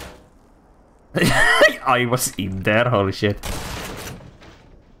 I was in there, holy shit.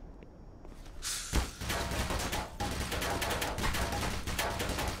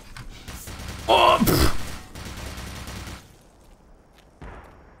 Oh,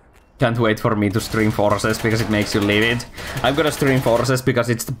 can't wait for me to stream Forces because it makes you live it. I'm gonna stream Forces because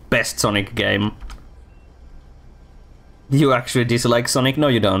it's the best Sonic game. You actually dislike Sonic? No,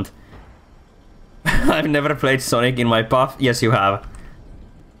 you don't. I've never played Sonic in my path. Yes, you have.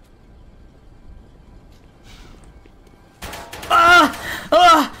 Ah!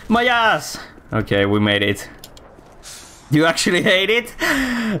 Ah! My ass! Okay, we made it. You actually hate it?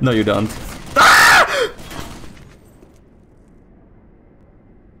 No, you don't. Ah!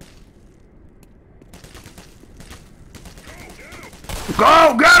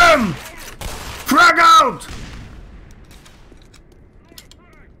 Go! Get him! Frag out!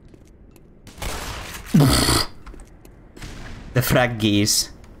 The frag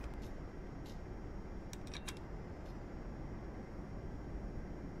geese.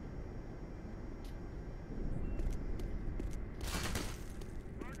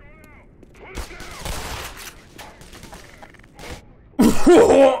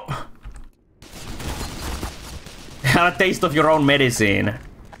 Have a taste of your own medicine.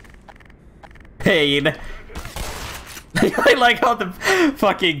 Pain. I like how the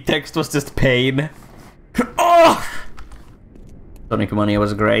fucking text was just pain. Oh! Sonic Mania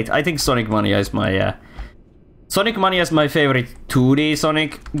was great. I think Sonic Mania is my Sonic Mania is my favorite 2D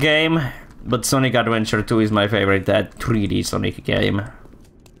Sonic game, but Sonic Adventure 2 is my favorite 3D Sonic game.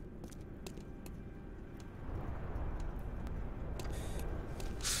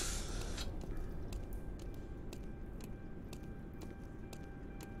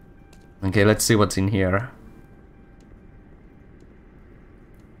 Okay, let's see what's in here.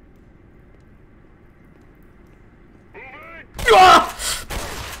 Ah!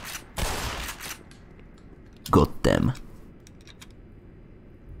 Got them.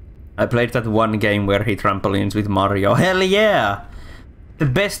 I played that one game where he trampolines with Mario. Hell yeah! The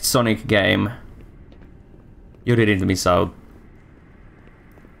best Sonic game. You didn't miss out.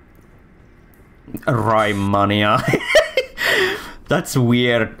 Ryemanni. That's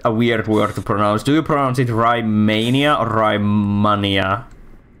weird, a weird word to pronounce. Do you pronounce it Rymania or Rymania?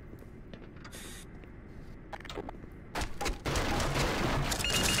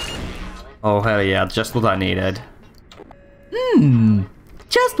 Oh hell yeah, just what I needed.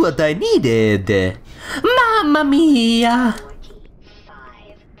 Just what I needed. Mamma mia!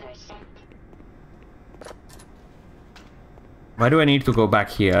 45%. Why do I need to go back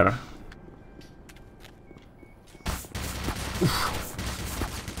here?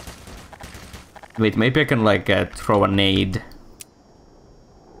 Wait, maybe I can like throw a nade.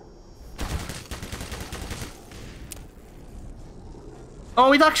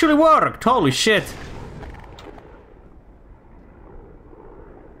 Oh, it actually worked! Holy shit!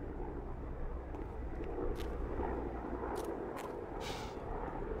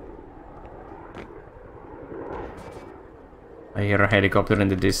 I hear a helicopter in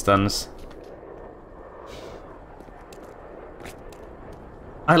the distance.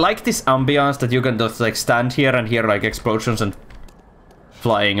 I like this ambiance that you can just like stand here and hear like explosions and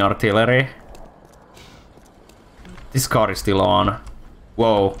flying artillery. This car is still on.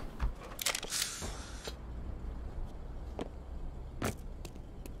 Whoa.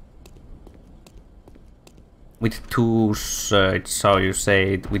 With twos, it's how you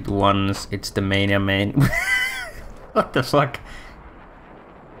say it. With ones, it's the mania main. What the fuck?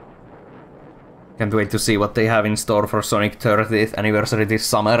 Can't wait to see what they have in store for Sonic 30th anniversary this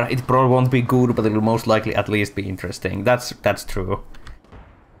summer. It probably won't be good, but it will most likely at least be interesting. That's true.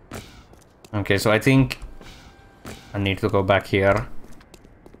 Okay, so I think I need to go back here.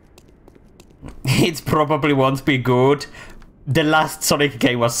 It probably won't be good. The last Sonic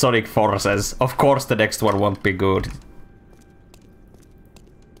game was Sonic Forces. Of course the next one won't be good.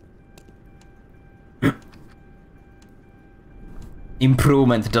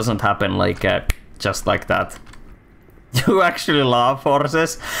 Improvement doesn't happen like just like that. You actually love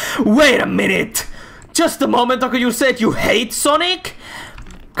Forces? Wait a minute! Just a moment ago you said you hate Sonic?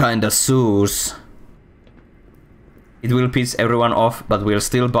 Kinda sus. It will piss everyone off, but we'll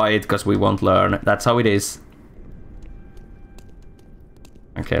still buy it because we won't learn. That's how it is.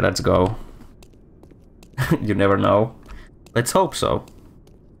 Okay, let's go. You never know. Let's hope so.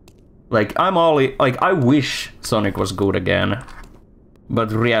 Like, I wish Sonic was good again.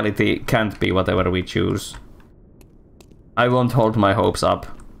 But reality can't be whatever we choose. I won't hold my hopes up.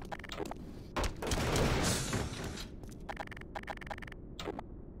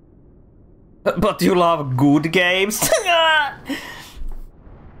 But you love good games?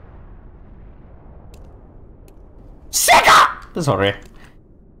 Sega! Sorry.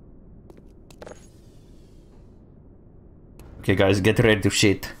 Okay guys, get ready to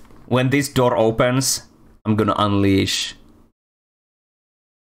shit. When this door opens, I'm gonna unleash.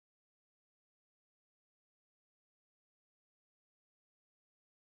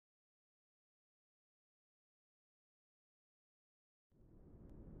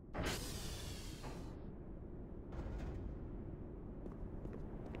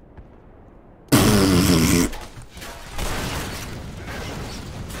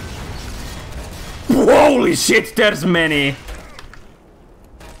 Holy shit, there's many!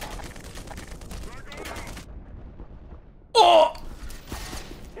 Oh!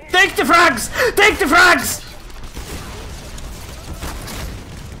 Take the frags! Take the frags!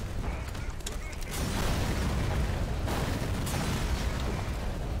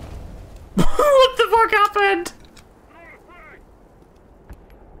 What the fuck happened?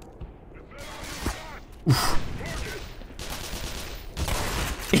 Oof.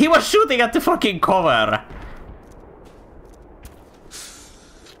 He was shooting at the fucking cover.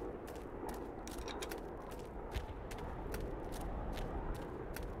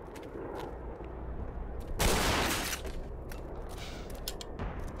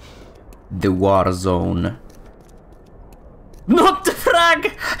 The war zone. Not the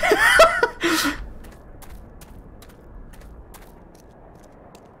frag!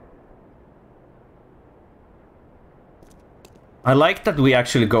 I like that we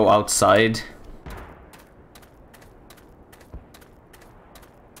actually go outside.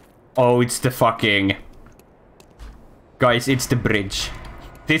 Oh, it's the fucking... Guys, it's the bridge.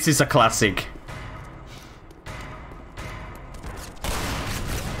 This is a classic.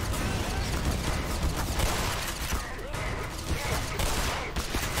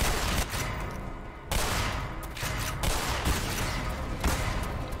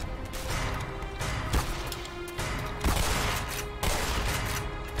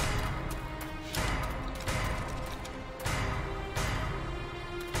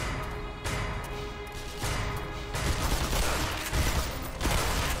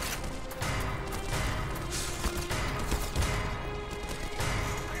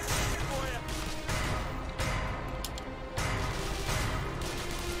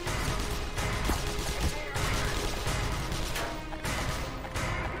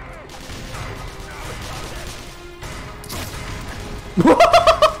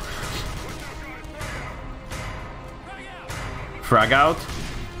 Frag out.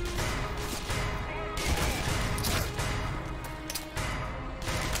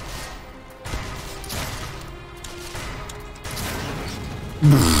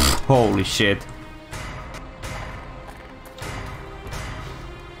 Holy shit.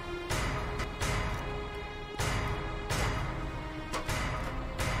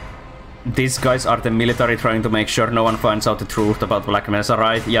 These guys are the military trying to make sure no one finds out the truth about Black Mesa,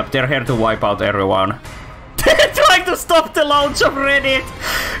 right? Yep, they're here to wipe out everyone. They're trying to stop the launch of Reddit!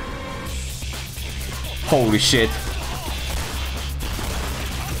 Holy shit.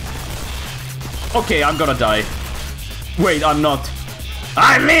 Okay, I'm gonna die. Wait, I'm not.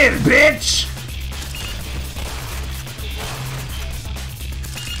 I live, bitch!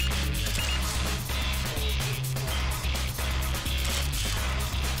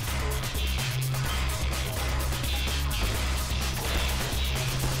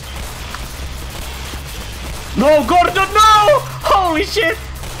 No, Gordon, no! Holy shit!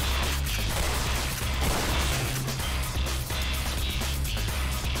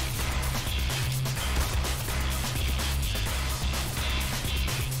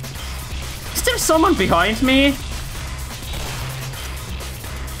 Is there someone behind me?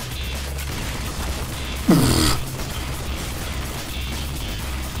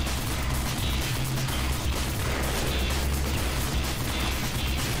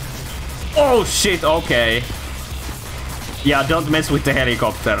 Oh shit, okay. Yeah, don't mess with the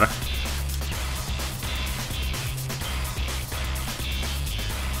helicopter.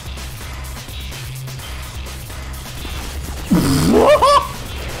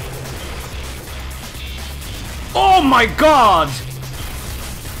 Oh my god!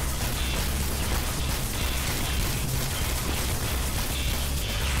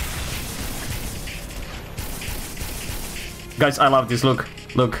 Guys, I love this. Look,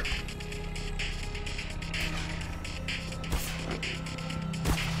 look.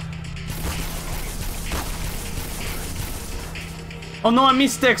 Oh no, I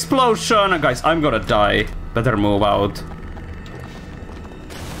missed the explosion! Guys, I'm gonna die. Better move out.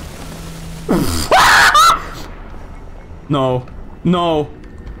 No. No.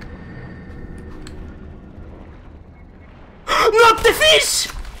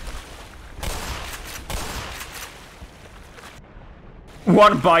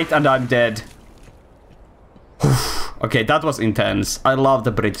 One bite and I'm dead. Okay, that was intense. I love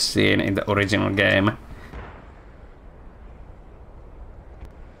the bridge scene in the original game.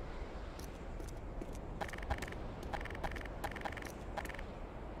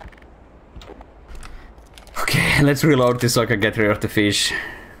 Okay, let's reload this so I can get rid of the fish.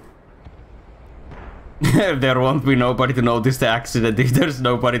 There won't be nobody to notice the accident if there's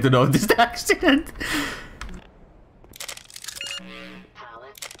nobody to notice the accident. Power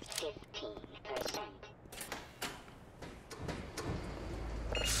 15%.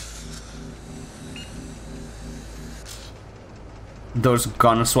 Those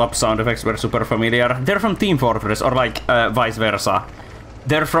gun swap sound effects were super familiar. They're from Team Fortress, or like vice versa.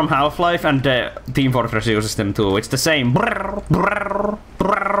 They're from Half-Life and Team Fortress uses them too. It's the same brrr, brrr,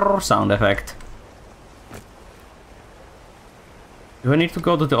 brrr sound effect. Do I need to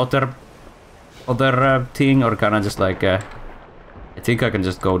go to the other thing, or can I just like... I think I can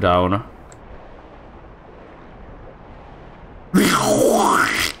just go down.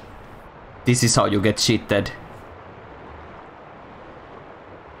 This is how you get cheated.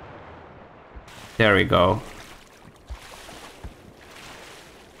 There we go.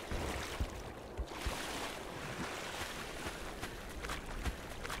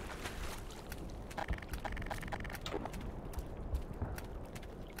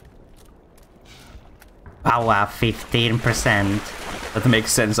 Power 15%. That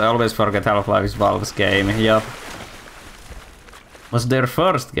makes sense. I always forget Half-Life is Valve's game. Yup. Was their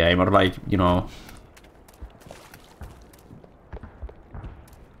first game, or like, you know...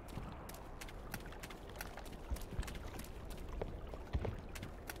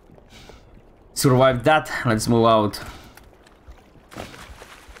 Survived that. Let's move out.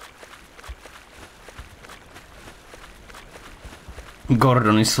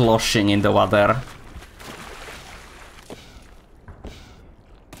 Gordon is sloshing in the water.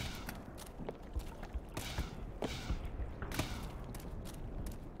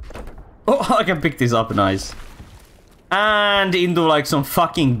 Oh, I can pick this up, nice. And into like some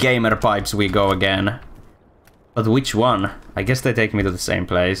fucking gamer pipes we go again. But which one? I guess they take me to the same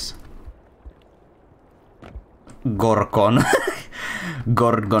place. Gorgon.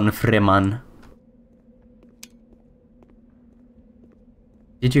 Gorgon Freeman.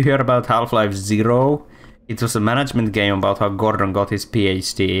 Did you hear about Half-Life 0? It was a management game about how Gordon got his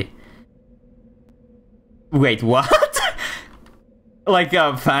PhD. Wait, what? Like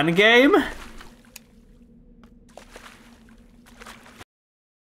a fan game?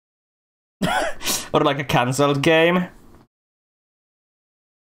 Or like a cancelled game?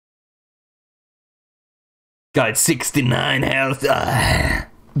 Got 69 health.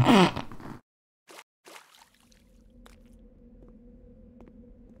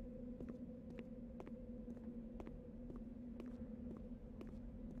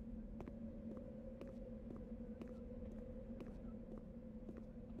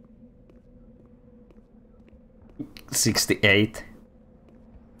 $68.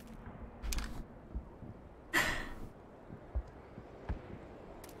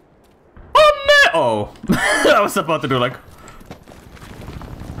 Oh, I was about to do like...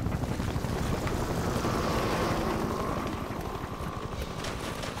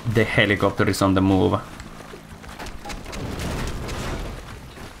 The helicopter is on the move.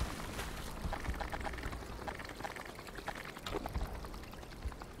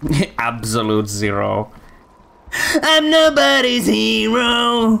 Absolute zero. I'm nobody's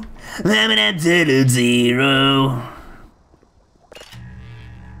hero. I'm an absolute zero.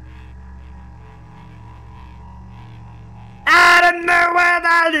 I don't know what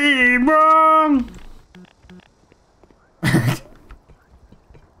I did wrong.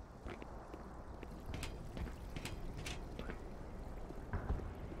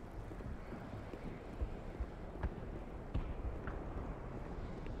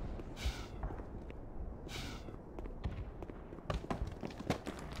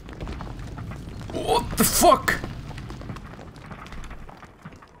 What the fuck?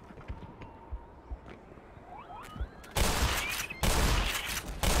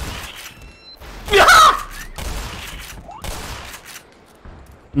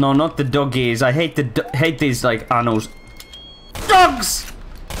 No, not the doggies. I hate hate these like animals. Dogs!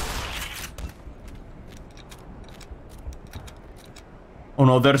 Oh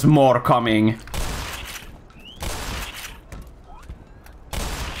no, there's more coming.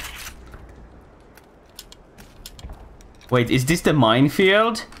 Wait, is this the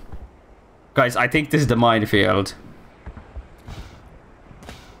minefield? Guys, I think this is the minefield.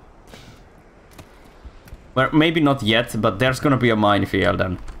 Well, maybe not yet, but there's gonna be a minefield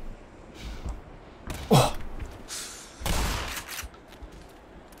then. Oh.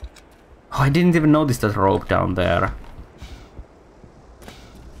 I didn't even notice that rope down there.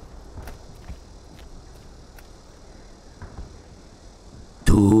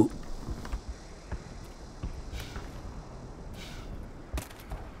 Two.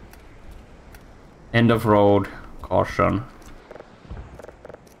 End of road. Caution.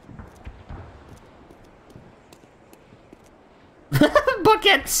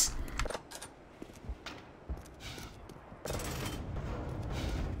 Buckets!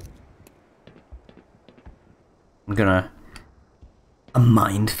 I'm gonna... A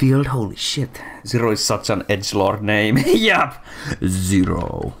minefield? Holy shit. Zero is such an edgelord name. Yup!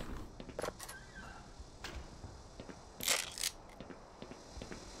 Zero.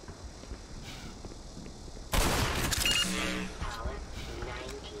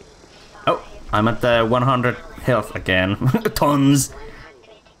 Oh, I'm at the 100 health again. Tons.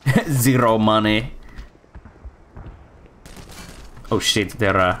 Zero money. Oh shit,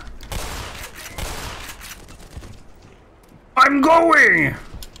 they're I'm going!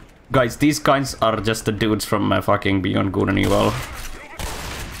 Guys, these guys are just the dudes from fucking Beyond Good and Evil.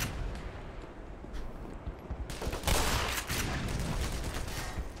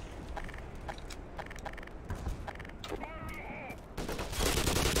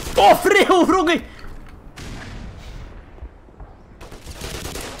 Oh, Frugi!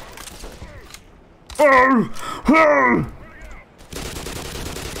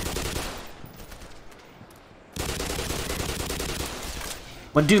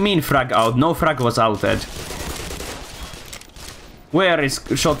 What do you mean frag out? No frag was outed. Where is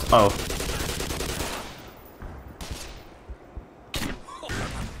shot? Oh.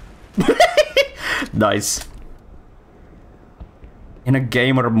 Nice. In a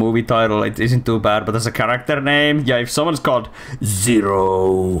game or a movie title, it isn't too bad, but as a character name, yeah, if someone's called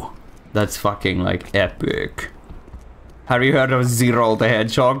Zero, that's fucking like epic. Have you heard of Zero the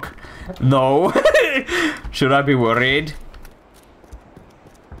Hedgehog? No. Should I be worried?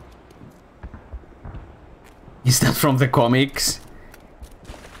 Is that from the comics?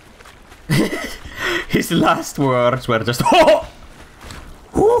 His last words were just oh!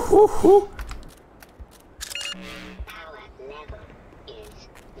 Hoo hoo hoo!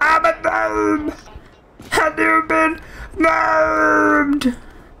 I'm a gnome! Have you been gnomed?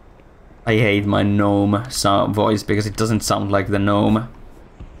 I hate my gnome sound voice because it doesn't sound like the gnome.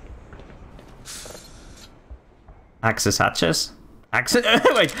 Access hatches? Access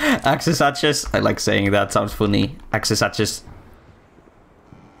wait, access hatches? I like saying that, sounds funny. Access hatches.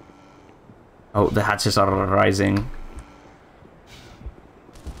 Oh, the hatches are rising.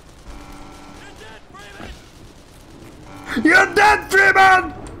 You're dead,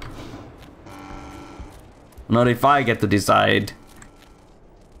 Freeman! Not if I get to decide.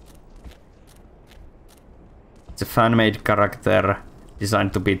 It's a fan-made character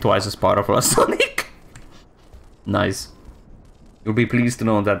designed to be twice as powerful as Sonic. Nice. You'll be pleased to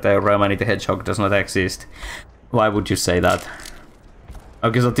know that the Ryemanni the Hedgehog does not exist. Why would you say that?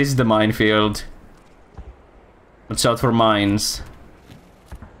 Okay, so this is the minefield. Watch out for mines.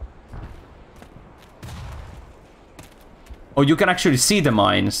 Oh, you can actually see the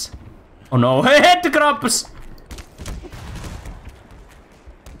mines. Oh no, head to crops!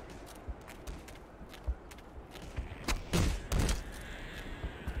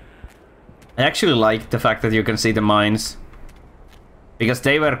 I actually like the fact that you can see the mines. Because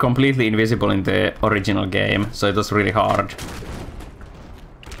they were completely invisible in the original game, so it was really hard.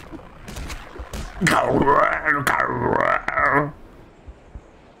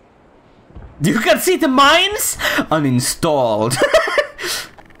 You can see the mines? Uninstalled.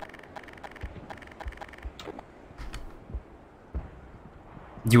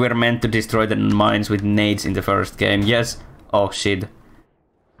 You were meant to destroy the mines with nades in the first game, yes? Oh shit.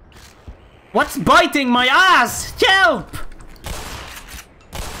 What's biting my ass? Help!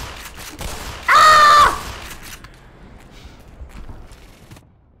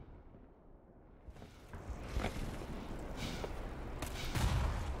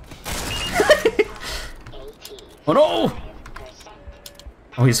 Oh no!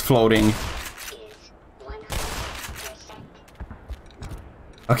 Oh, he's floating.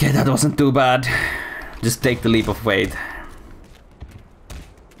 Okay, that wasn't too bad. Just take the leap of faith.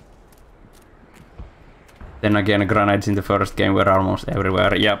 Then again, grenades in the first game were almost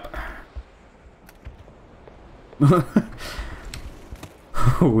everywhere. Yep.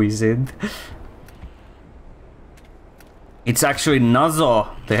 Who is it? It's actually Nazo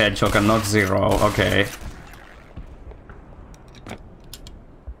the Hedgehog and not Zero. Okay.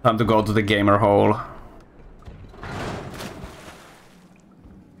 Time to go to the gamer hole.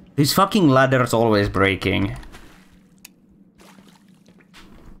 These fucking ladders always breaking.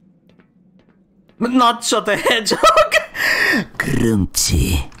 Nacho the Hedgehog!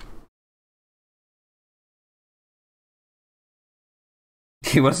 Crunchy.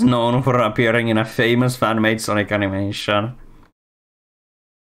 He was known for appearing in a famous fan-made Sonic animation.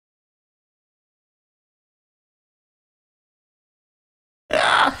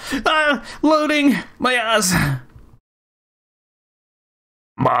 Loading! My ass!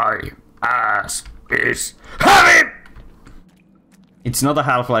 My ass is heavy! It's not a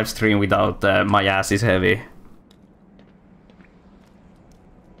Half-Life stream without my ass is heavy.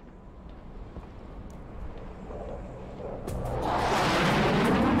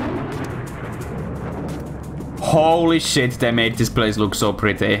 Holy shit, they made this place look so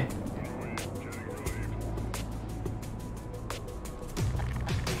pretty.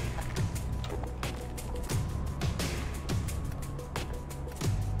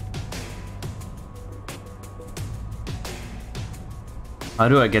 How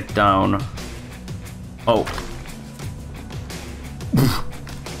do I get down? Oh.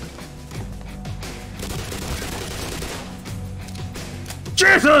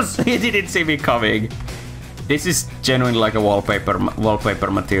 Jesus! He didn't see me coming. This is genuinely like a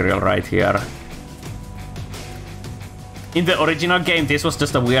wallpaper material right here. In the original game, this was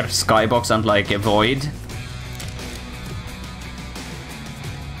just a weird skybox and like a void.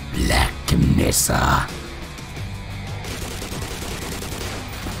 Black Mesa.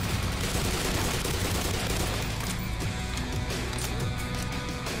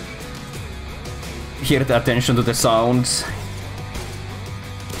 Hear the attention to the sounds.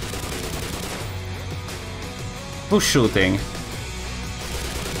 Who's shooting?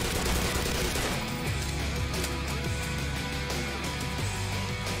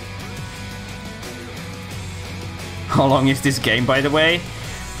 How long is this game, by the way?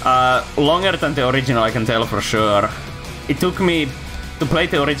 Longer than the original, I can tell for sure. It took me to play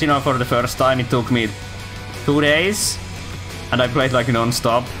the original for the first time. It took me 2 days, and I played like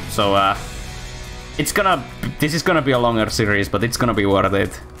non-stop. So this is gonna be a longer series, but it's gonna be worth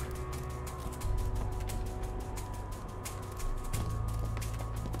it.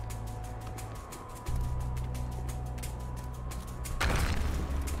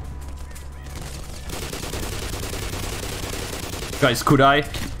 Guys, could I?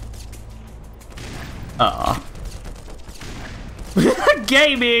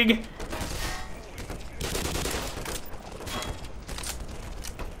 Gaming!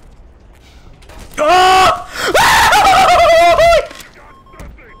 Oh!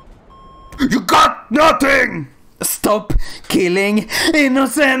 You got nothing! Stop killing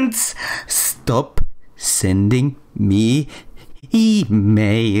innocents! Stop sending me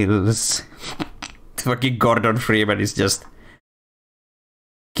emails. Fucking Gordon Freeman is just...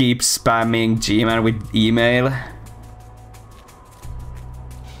 keep spamming Gman with email.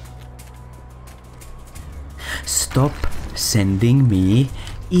 Stop sending me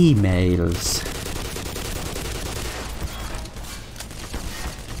emails.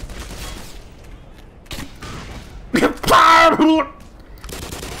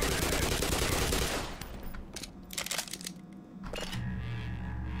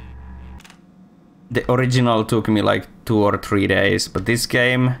 The original took me like 2 or 3 days, but this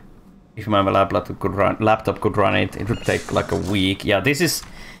game, if my laptop could run it, it would take like a week. Yeah, this is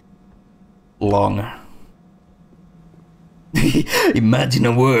long. Imagine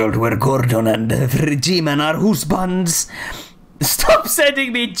a world where Gordon and G-Man are husbands. Stop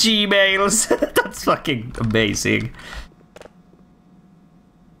sending me Gmails. That's fucking amazing.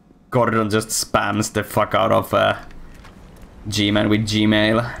 Gordon just spams the fuck out of G-Man with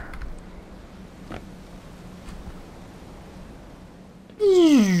Gmail.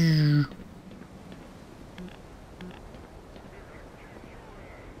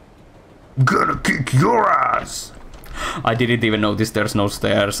 Gonna kick your ass! I didn't even notice there's no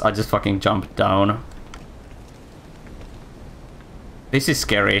stairs. I just fucking jumped down. This is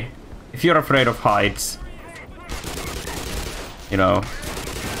scary. If you're afraid of heights, you know.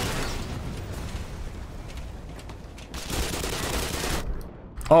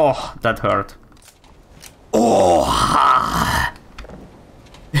 Oh, that hurt. Oh!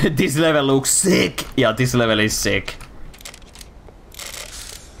 This level looks sick. Yeah, this level is sick.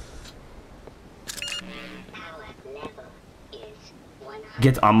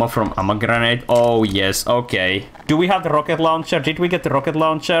 Get ammo from ammo grenade. Oh yes, okay. Do we have the rocket launcher? Did we get the rocket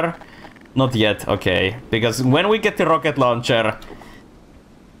launcher? Not yet, okay. Because when we get the rocket launcher,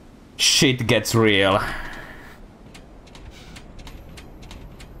 shit gets real.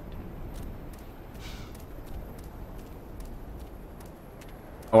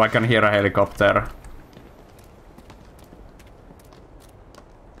 Oh, I can hear a helicopter.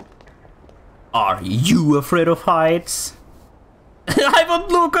 Are you afraid of heights? I won't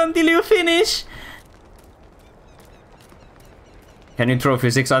look until you finish! Can you throw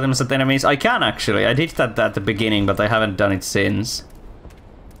physics items at enemies? I can actually. I did that at the beginning, but I haven't done it since.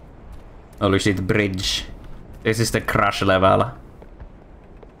 Holy shit, bridge. This is the crash level.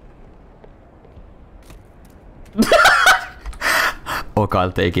 Okay,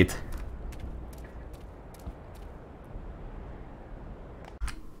 I'll take it.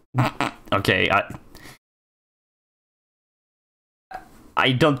 Okay,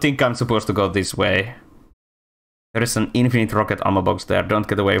 I don't think I'm supposed to go this way. There is an infinite rocket ammo box there. Don't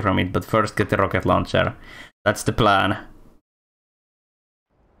get away from it, but first get the rocket launcher. That's the plan.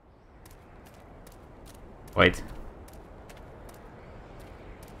 Wait.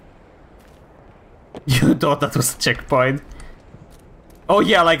 You thought that was a checkpoint? Oh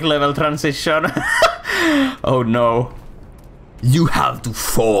yeah, like level transition. Oh no. You have to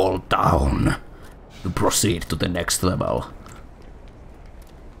fall down to proceed to the next level.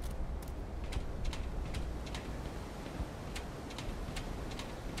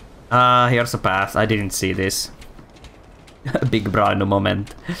 Here's a path. I didn't see this. Big bra in a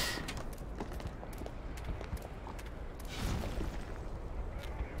moment.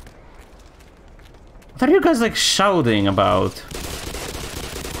 What are you guys like shouting about?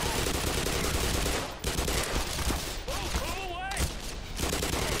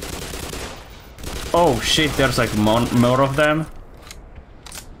 Oh shit, there's like more of them.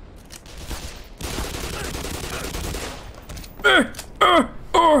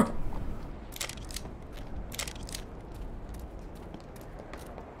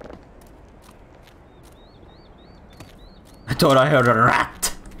 I thought I heard a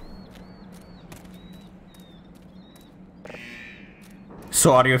rat.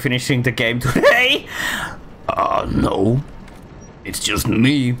 So are you finishing the game today? No. It's just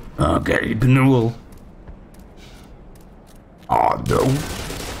me, Gabe Newell. No.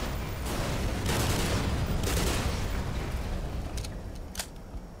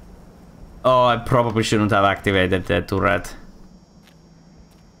 Oh, I probably shouldn't have activated the turret.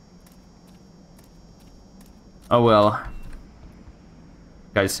 Oh well.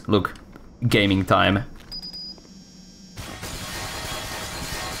 Guys, look. Gaming time.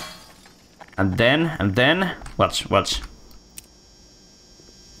 And then... Watch.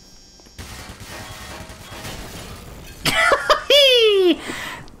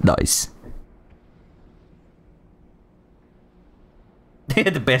 Nice.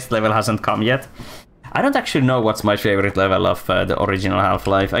 The best level hasn't come yet. I don't actually know what's my favorite level of the original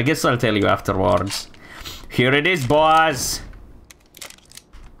Half-Life. I guess I'll tell you afterwards. Here it is, boys!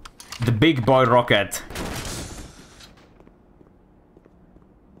 The big boy rocket.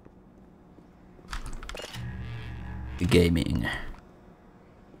 Gaming.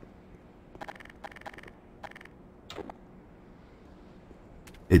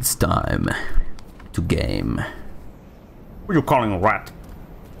 It's time to game. What are you calling a rat?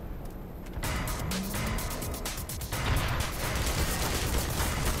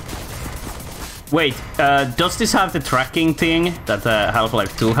 Wait, does this have the tracking thing that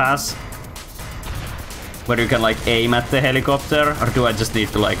Half-Life 2 has? Where you can like aim at the helicopter? Or do I just need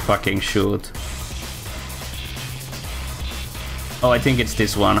to like fucking shoot? Oh, I think it's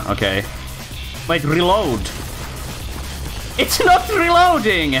this one. Okay. Wait, reload! It's not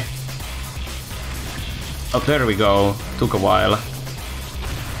reloading! Oh, there we go. Took a while.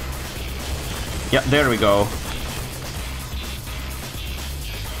 Yeah, there we go.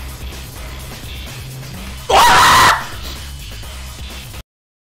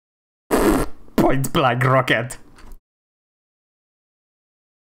 Point blank rocket.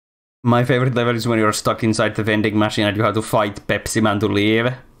 My favorite level is when you're stuck inside the vending machine and you have to fight Pepsi Man to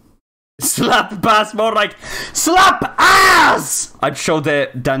leave. Slap ass, more like slap ass! I'd show the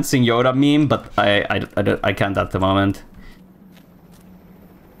dancing Yoda meme, but I can't at the moment.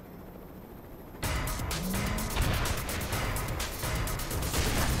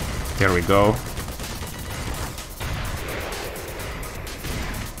 Here we go.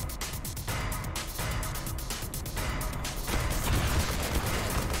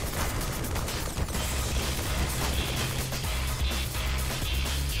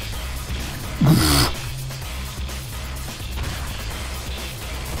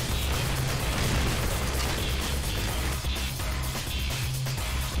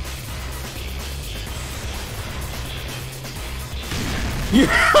 Yeah,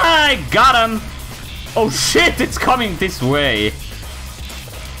 I got him! Oh shit, it's coming this way!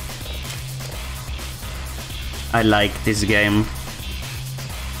 I like this game.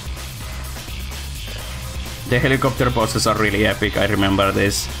 The helicopter bosses are really epic, I remember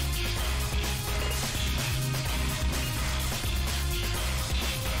this.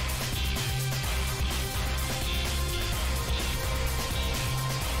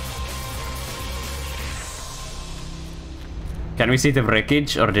 Can we see the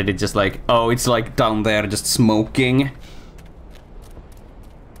wreckage, or did it just like... Oh, it's like down there just smoking.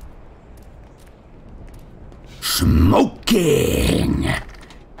 Smoking!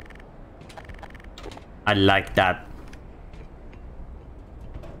 I like that.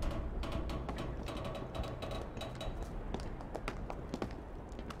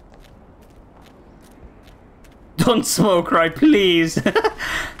 Don't smoke, right, please.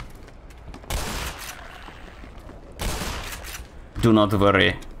 Do not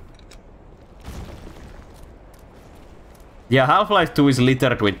worry. Yeah, Half-Life 2 is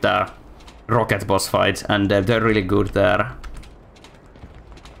littered with rocket boss fights, and they're really good there.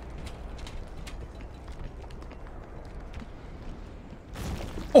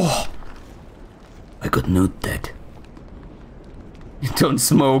 Oh! I got nuked. Don't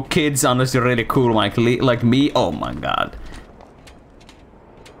smoke, kids, unless you're really cool like me. Oh my god.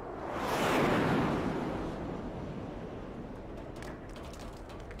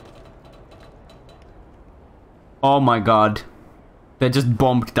 Oh my god. They just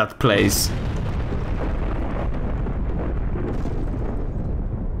bombed that place.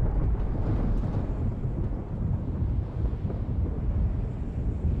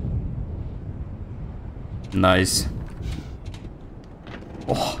 Nice.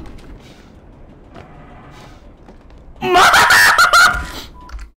 Oh.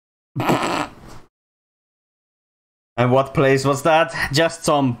 And what place was that? Just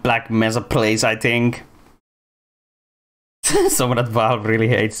some Black Mesa place, I think. Someone at Valve really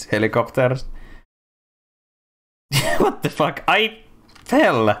hates helicopters. What the fuck? I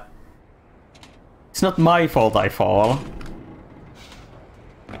fell. It's not my fault I fall.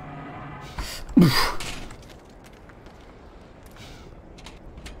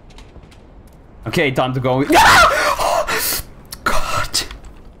 Okay, time to go. God.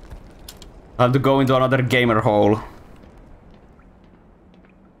 Time to go into another gamer hole.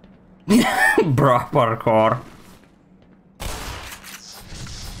 Bruh, parkour.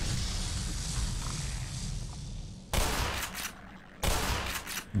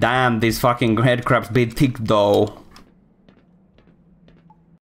 Damn, these fucking headcrabs be thick though.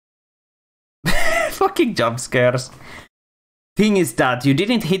 Fucking jump scares. Thing is that you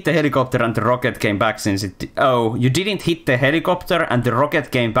didn't hit the helicopter and the rocket came back since it... Oh, you didn't hit the helicopter and the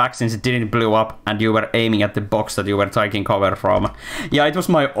rocket came back since it didn't blow up and you were aiming at the box that you were taking cover from. Yeah, it was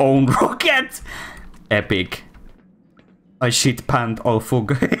my own rocket! Epic. I shit pant all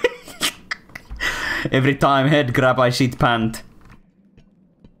fug. Every time head grab I shit pant.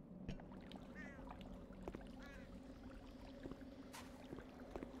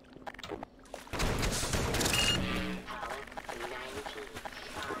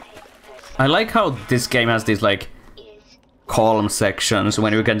 I like how this game has these like calm sections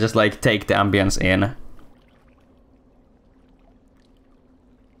when you can just like take the ambience in.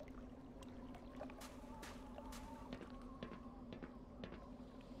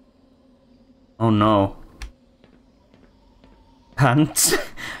 Oh no. Pants.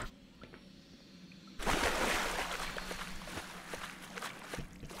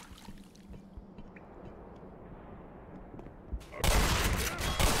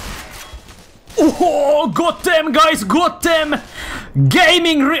 Oh, got them, guys, got them!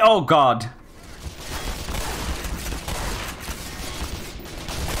 Gaming oh god.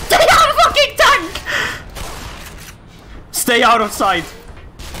 Stay out of fucking tank! Stay out of sight.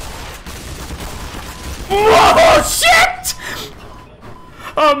 Whoa, shit!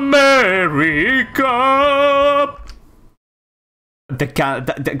 America! The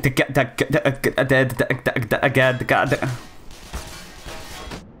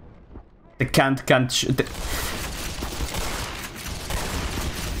can't shoot.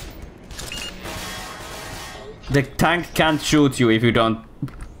 The tank can't shoot you if you don't.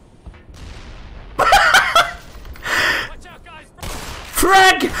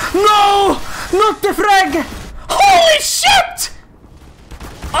 Frag! No! Not the frag! Holy shit!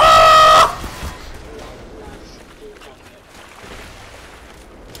 Oh!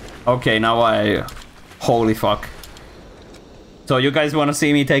 Okay, now I... Holy fuck. So you guys wanna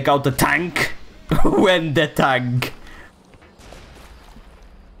see me take out the tank? When the tank?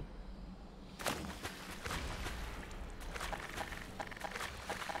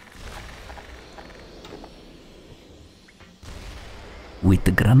 With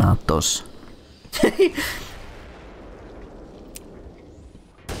the granatos. 2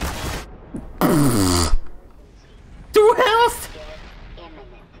 health!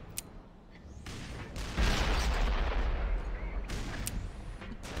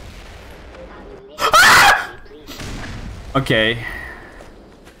 Ah! Okay.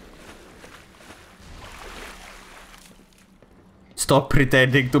 stop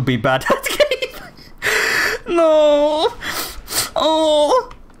pretending to be bad at game. No. Oh.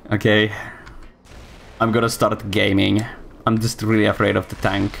 Okay. I'm gonna start gaming. I'm just really afraid of the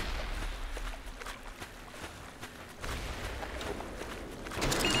tank.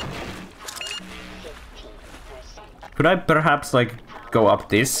 Could I perhaps like go up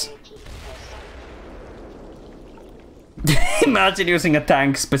this? Imagine using a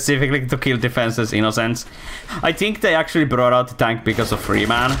tank specifically to kill defenseless innocents. I think they actually brought out the tank because of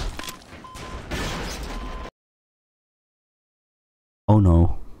Ryemanni. Oh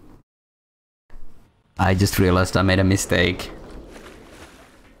no. I just realized I made a mistake.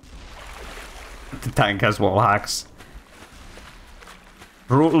 The tank has wall hacks.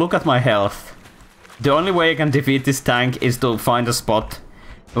 Look at my health. The only way I can defeat this tank is to find a spot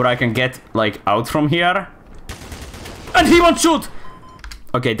where I can get, like, out from here. And he won't shoot!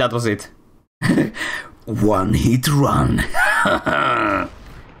 Okay, that was it. One hit run.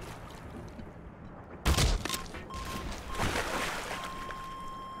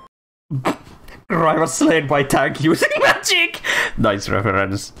 I was slain by tank using magic! Nice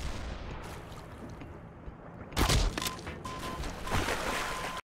reference.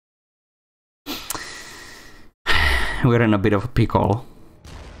 We're in a bit of a pickle.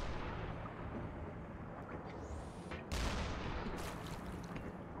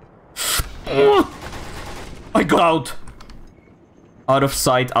 I got out! Out of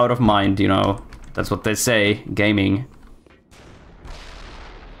sight, out of mind, you know. That's what they say, gaming.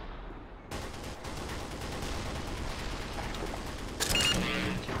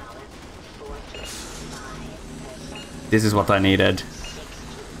 This is what I needed.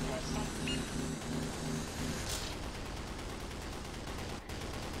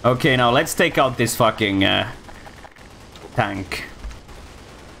 Okay, now let's take out this fucking tank.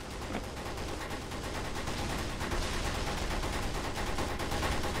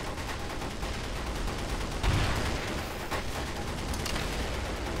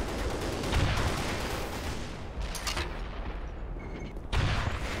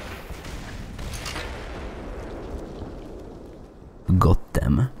 Got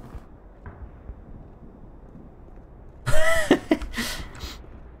them.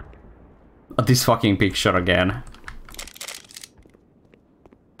 This fucking picture again.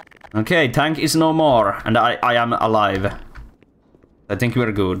 Okay, tank is no more, and I am alive. I think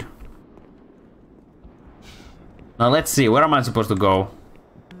we're good. Now let's see, where am I supposed to go?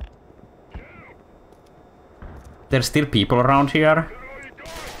 There's still people around here?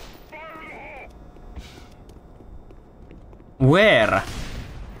 Where?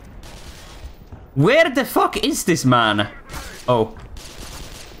 Where the fuck is this man? Oh.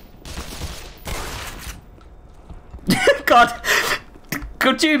 God,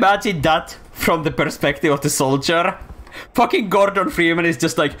 could you imagine that from the perspective of the soldier? Fucking Gordon Freeman is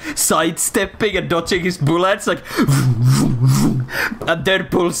just like sidestepping and dodging his bullets, like, and then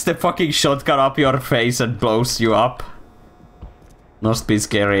pulls the fucking shotgun up your face and blows you up. Must be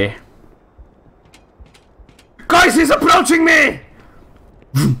scary. Guys, he's approaching me!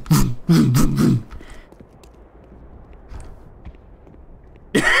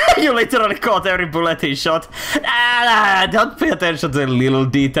 You literally caught every bullet he shot. Don't pay attention to the little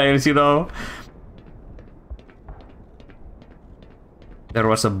details, you know. There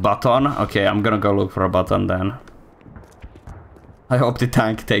was a button. Okay, I'm gonna go look for a button then. I hope the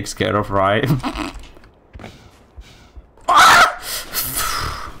tank takes care of Rye.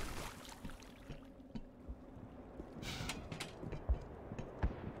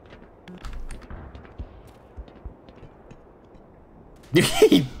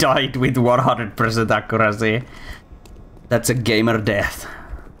 He died with 100% accuracy. That's a gamer death.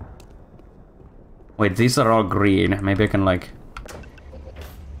 Wait, these are all green. Maybe I can like...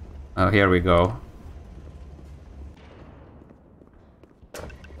 Oh, here we go.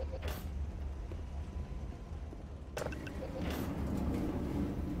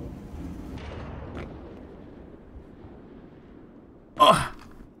 Oh!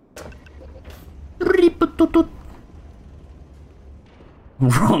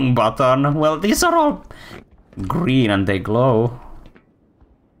 Wrong button. Well, these are all green and they glow.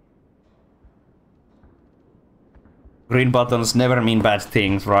 Green buttons never mean bad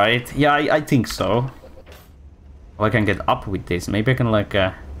things, right? Yeah, I think so. Oh, I can get up with this. Maybe I can like...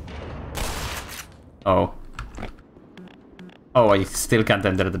 Oh. Oh, I still can't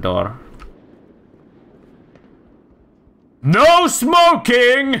enter the door. No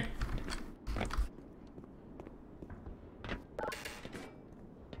smoking!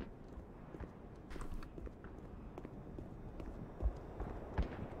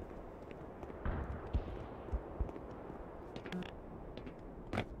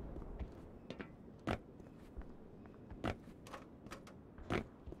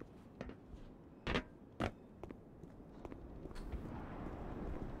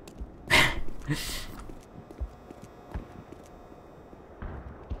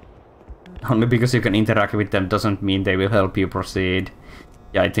 Only because you can interact with them doesn't mean they will help you proceed.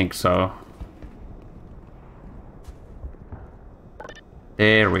 Yeah, I think so.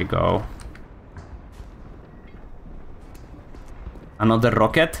 There we go. Another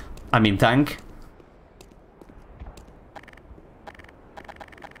rocket? I mean tank.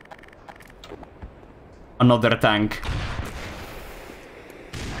 Another tank.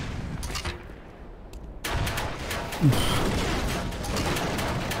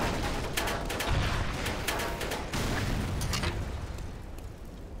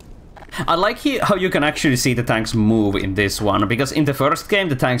 I like how you can actually see the tanks move in this one, because in the first game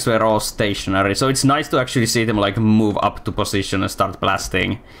the tanks were all stationary, so it's nice to actually see them like move up to position and start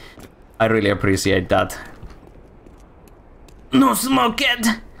blasting. I really appreciate that. No smoke it!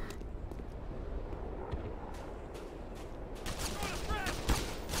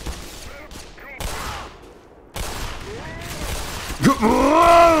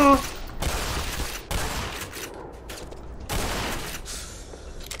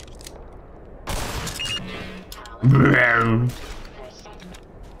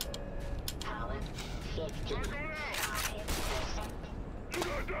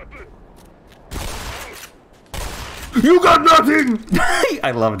 You got nothing!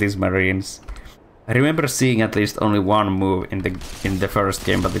 I love these Marines. I remember seeing at least only one move in the first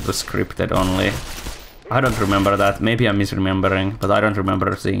game, but it was scripted only. I don't remember that. Maybe I'm misremembering, but I don't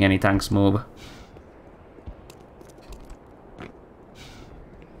remember seeing any tanks move.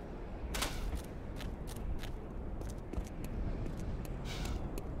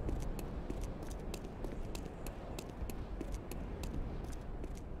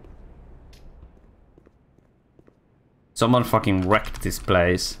 Someone fucking wrecked this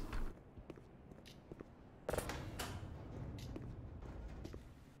place.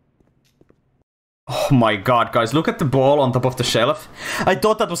 Oh my god, guys, look at the ball on top of the shelf. I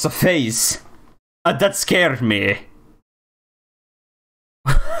thought that was a face. That scared me.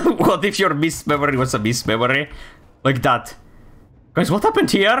 What if your mismemory was a mismemory? Like that. Guys, what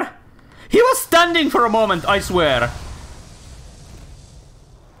happened here? He was standing for a moment, I swear.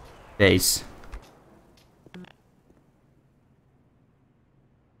 Face.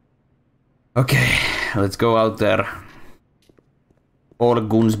 Okay, let's go out there. All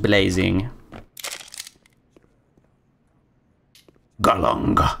guns blazing.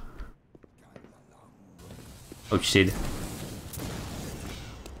 Galanga. Oh shit.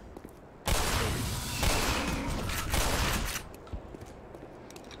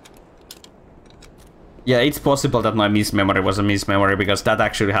 Yeah, it's possible that my mismemory was a mismemory, because that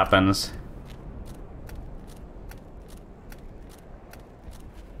actually happens.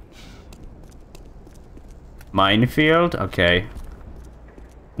 Minefield? Okay.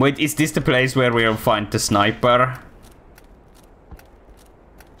 Wait, is this the place where we'll find the sniper?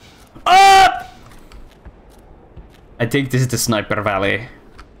 Ah! I think this is the sniper valley.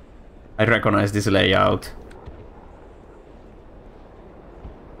 I recognize this layout.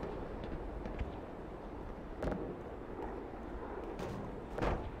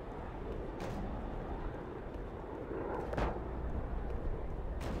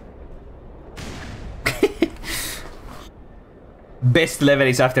 Best level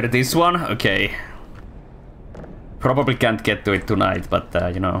is after this one? Okay. Probably can't get to it tonight,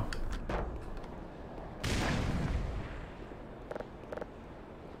 but you know.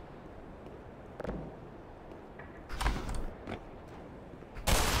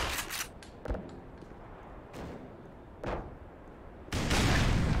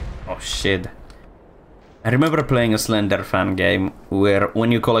 Oh shit. I remember playing a Slender fan game where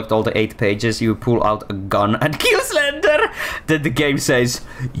when you collect all the 8 pages, you pull out a gun and kill Slender! Then the game says,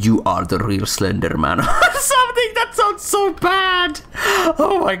 "You are the real Slender Man." Something that sounds so bad!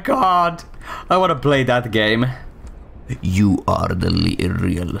 Oh my god. I wanna play that game. You are the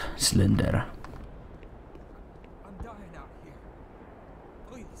real Slender. I'm dying out here.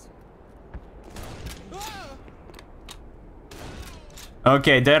 Please.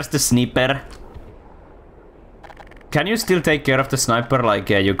 Okay, there's the sniper. Can you still take care of the sniper like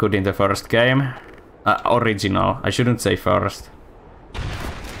you could in the first game? Original. I shouldn't say first.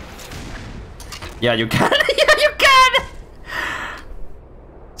 Yeah, you can. Yeah, you can!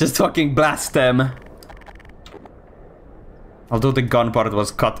 Just fucking blast them. Although the gun part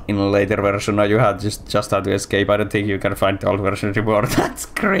was cut in a later version, now you had just how to escape. I don't think you can find the old version anymore. That's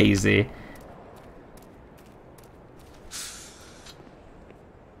crazy.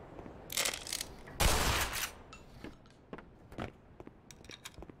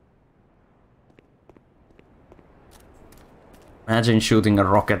 Imagine shooting a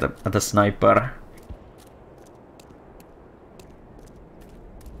rocket at a sniper.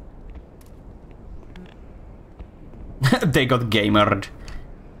 They got gamered.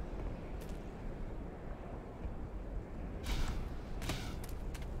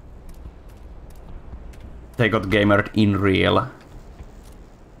 They got gamered in real.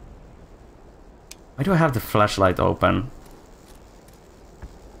 Why do I have the flashlight open?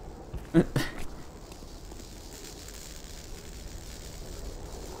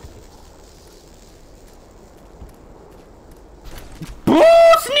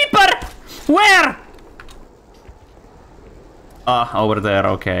 Oh, sniper! Where? Ah, over there,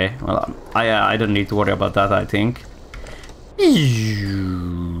 okay. Well, I don't need to worry about that, I think.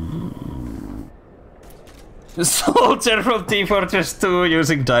 Soldier from Team Fortress 2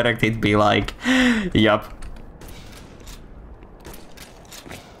 using direct hit be like... Yup.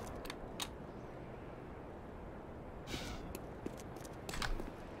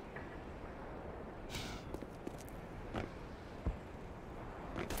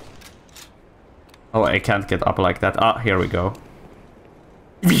 Oh, I can't get up like that. Ah, here we go.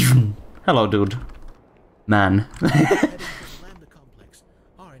 Hello, dude. Man. Heading to the Lambda complex,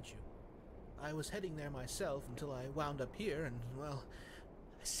 aren't you? I was heading there myself until I wound up here and, well,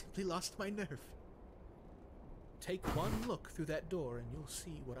 I simply lost my nerve. Take one look through that door and you'll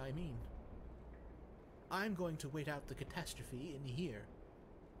see what I mean. I'm going to wait out the catastrophe in here.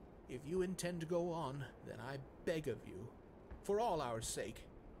 If you intend to go on, then I beg of you, for all our sake,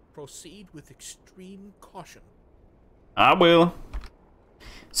 proceed with extreme caution. I will.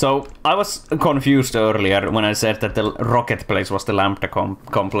 So, I was confused earlier when I said that the rocket place was the Lambda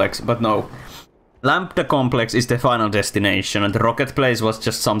complex, but no. Lambda complex is the final destination, and the rocket place was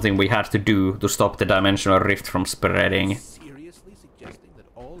just something we had to do to stop the dimensional rift from spreading. Seriously suggesting that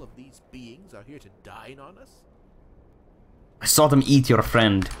all of these beings are here to dine on us? I saw them eat your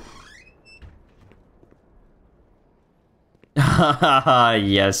friend. Hahaha,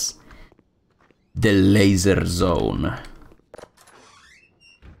 yes. The laser zone.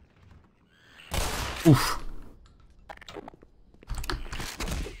 Oof.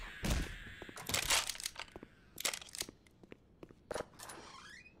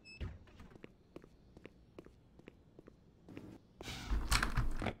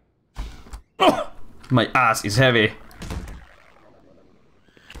 Oh, my ass is heavy.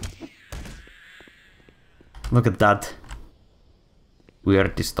 Look at that.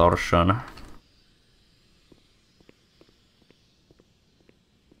 Weird distortion.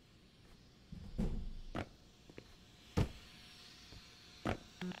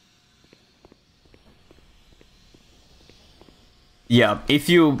 Yeah, if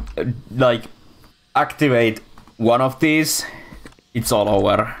you, like, activate one of these, it's all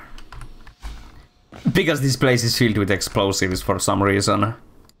over. Because this place is filled with explosives for some reason.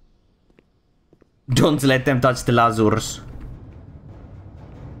 Don't let them touch the lasers.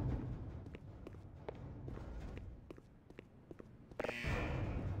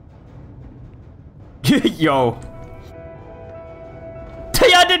 Yo.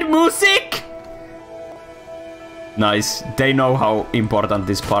 They added music? Nice. They know how important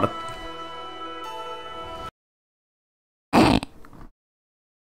this part.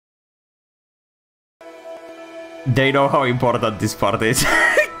 They know how important this part is.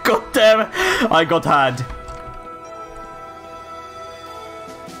 God damn, I got had.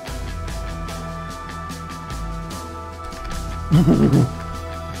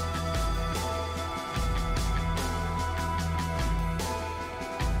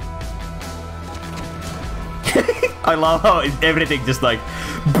 I love how everything just like...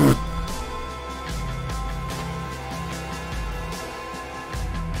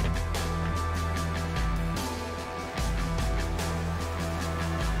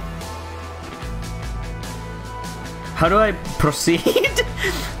 How do I proceed?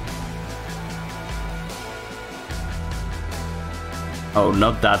 Oh,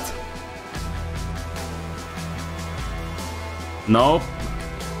 not that. Nope.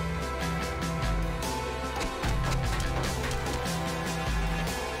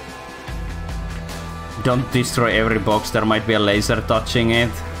 Don't destroy every box, there might be a laser touching it.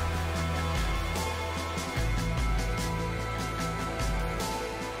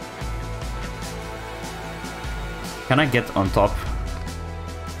 Can I get on top?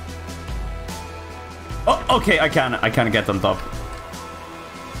 Oh, okay, I can get on top.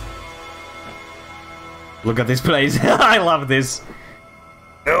 Look at this place. I love this.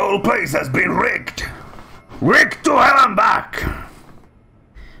 The whole place has been rigged. Rigged to hell and back.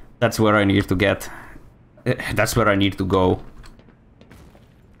 That's where I need to get. That's where I need to go.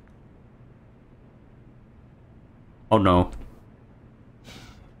 Oh no.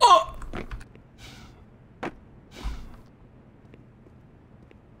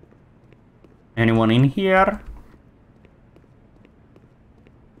 Anyone in here?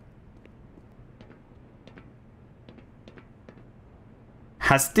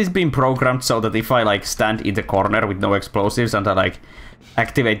 Has this been programmed so that if I like stand in the corner with no explosives and I like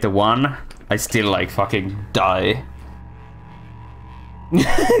activate the one, I still like fucking die?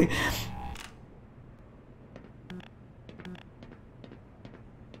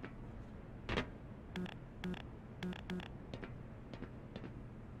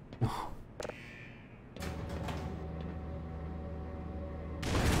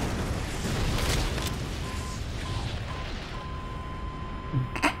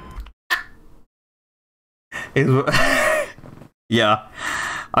 Yeah,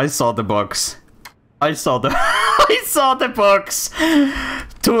 I saw the box. I saw the I saw the box.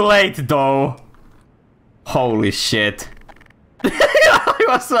 Too late though. Holy shit. I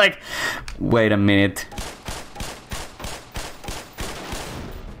was like, wait a minute.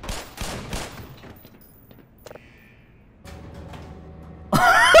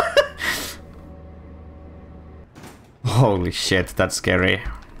 Holy shit, that's scary.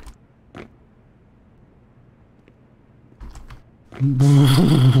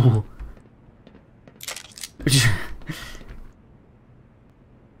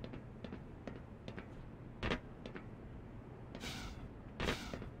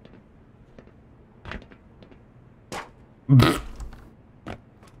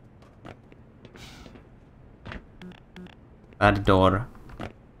 Bad door.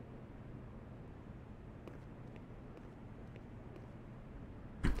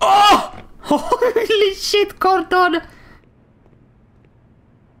 Oh! Holy shit, Gordon!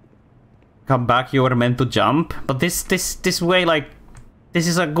 Come back, you were meant to jump. But this way, like, this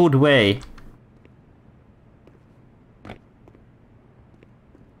is a good way.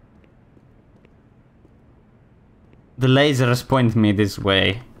 The lasers point me this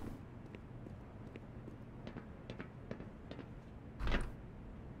way.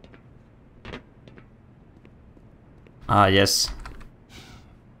 Ah, yes.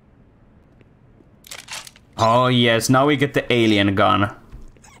 Oh, yes, now we get the alien gun.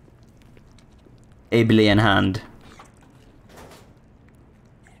 Alien hand.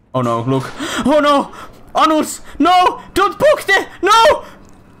 Oh no, look. Oh no! Anus! No! Don't poke the... No!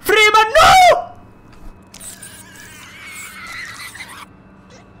 Freeman, no!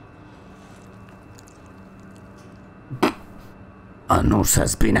 Anus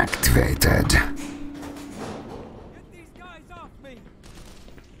has been activated. Get these guys off me!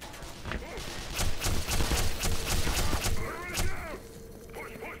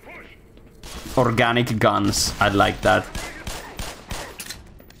 Organic guns. I like that.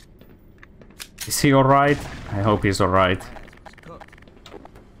 Is he alright? I hope he's alright.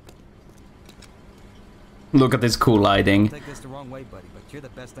 Look at this cool lighting. Take this the wrong way, buddy, but you're the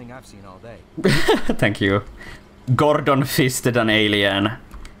best thing I've seen all day. Thank you. Gordon fisted an alien.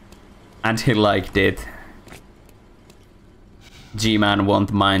 And he liked it. G-Man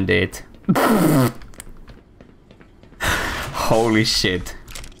won't mind it. Holy shit.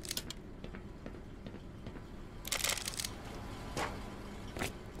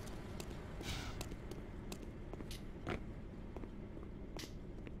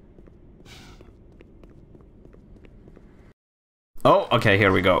 Oh, okay,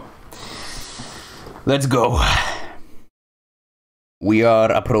 here we go. Let's go. We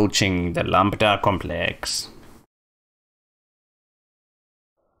are approaching the Lambda complex.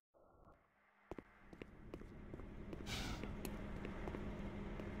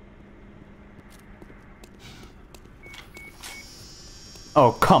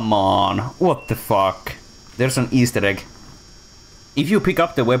 Oh, come on. What the fuck? There's an Easter egg. If you pick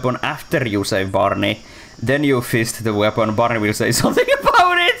up the weapon after you save Barney, then you fist the weapon, Barney will say something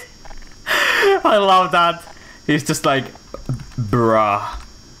about it! I love that. He's just like, bruh.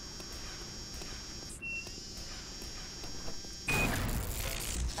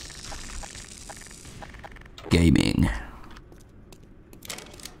 Gaming.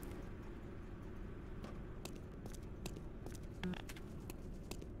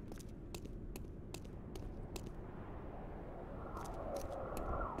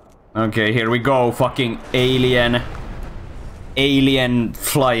 Okay, here we go. Fucking alien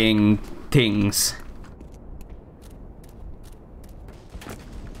flying things.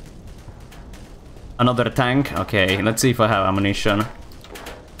 Another tank? Okay, let's see if I have ammunition.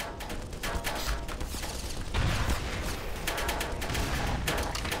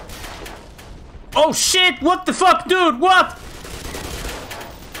 Oh shit! What the fuck, dude? What?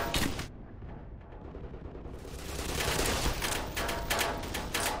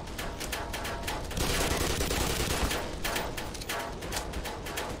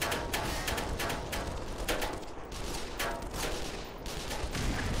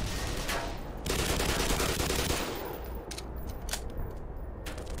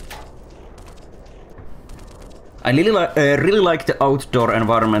 I really like the outdoor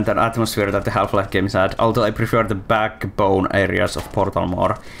environment and atmosphere that the Half-Life games had, although I prefer the backbone areas of Portal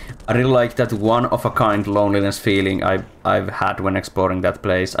more. I really like that one-of-a-kind loneliness feeling I've had when exploring that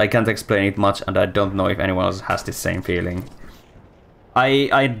place. I can't explain it much, and I don't know if anyone else has the same feeling.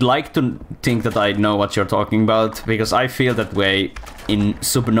 I'd like to think that I know what you're talking about, because I feel that way in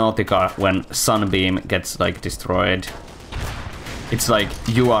Subnautica when Sunbeam gets, like, destroyed. It's like,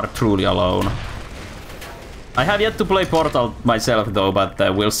 you are truly alone. I have yet to play Portal myself though, but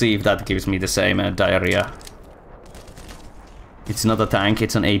we'll see if that gives me the same diarrhea. It's not a tank,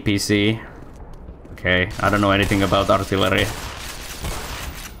 it's an APC. Okay, I don't know anything about artillery.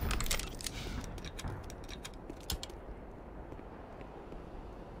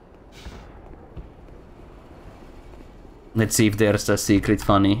 Let's see if there's a secret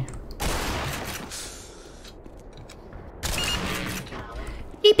funny.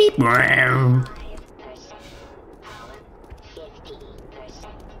 Beep beep.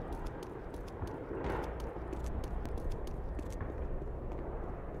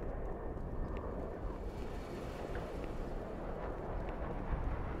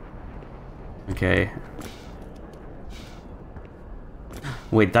 Okay.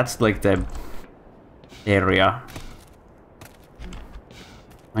 Wait, that's like the area.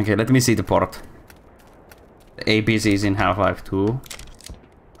 Okay, let me see the port. The APC is in Half-Life 2.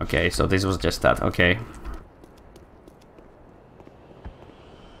 Okay, so this was just that. Okay.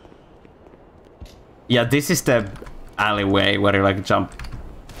 Yeah, this is the alleyway where you like jump.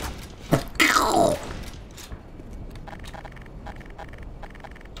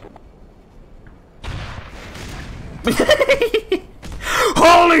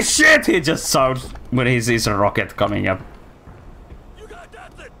 Holy shit! He just shouts when he sees a rocket coming up. You got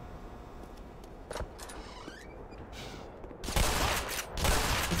nothing.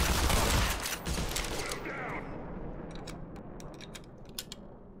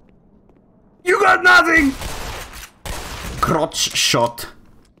 You got nothing! Crotch shot.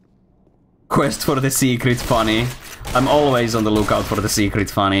 Quest for the secret funny. I'm always on the lookout for the secret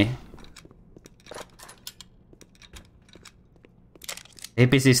funny.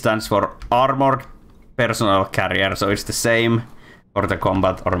 APC stands for Armored Personnel Carrier, so it's the same for the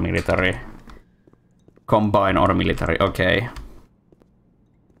combat or military. Combine or military, okay.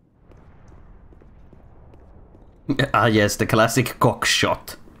 Ah yes, the classic cock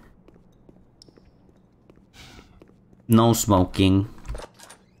shot. No smoking.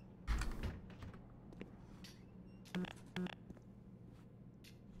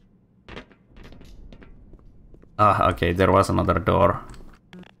 Ah, okay, there was another door.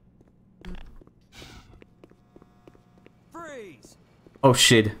 Freeze! Oh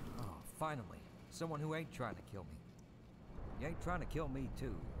shit. Oh, finally. Someone who ain't trying to kill me. You ain't trying to kill me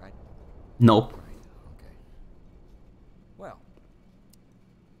too, right? Nope. Right, okay. Well,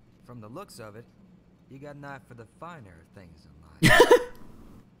 from the looks of it, you got an eye for the finer things in life.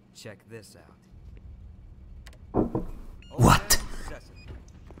 Check this out. What? Open sesame.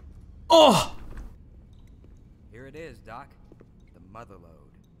 Oh! Here it is, Doc. The mother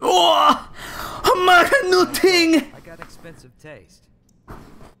load. Oh! Nothing! I got expensive taste.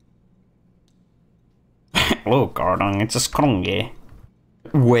 Oh, Gordon, it's a scrungy.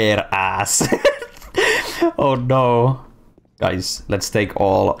 Whereas. Oh no. Guys, let's take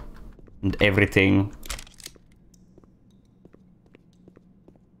all and everything.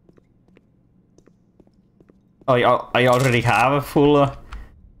 Oh, I already have a full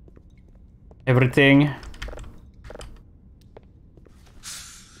everything.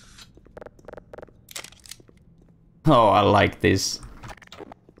 Oh, I like this.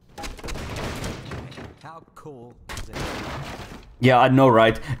 How cool is it? Yeah, I know,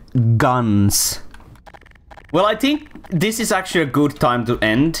 right? Guns. Well, I think this is actually a good time to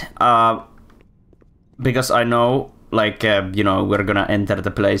end. Because I know, like, you know, we're gonna enter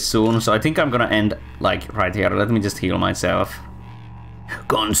the place soon. So I think I'm gonna end, like, right here. Let me just heal myself.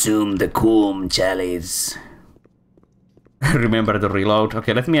 Consume the coom chalice. Remember to reload.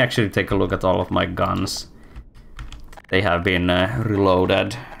 Okay, let me actually take a look at all of my guns. They have been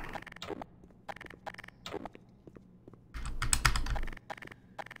reloaded.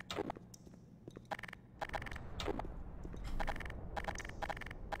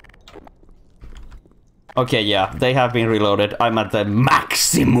 Okay, yeah, they have been reloaded. I'm at the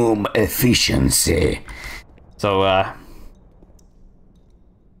maximum efficiency. So,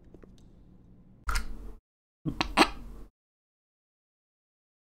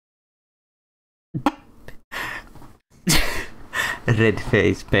 red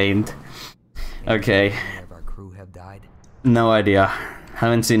face paint. Okay. Any of our crew have died? No idea.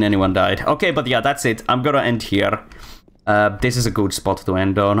 Haven't seen anyone died. Okay, but yeah, that's it. I'm gonna end here. This is a good spot to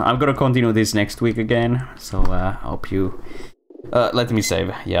end on. I'm gonna continue this next week again. So hope you... let me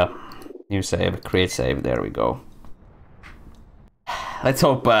save. Yeah. New save. Create save. There we go. Let's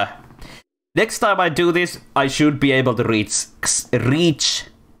hope... next time I do this, I should be able to reach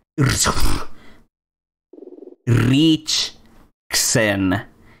Xen.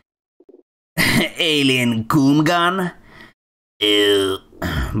 Alien Kumgan.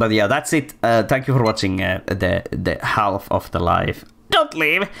 But yeah, that's it. Thank you for watching the half of the live. Don't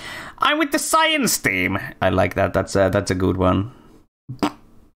leave. I'm with the science team. I like that. That's a good one.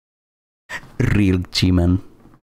 Real G-man.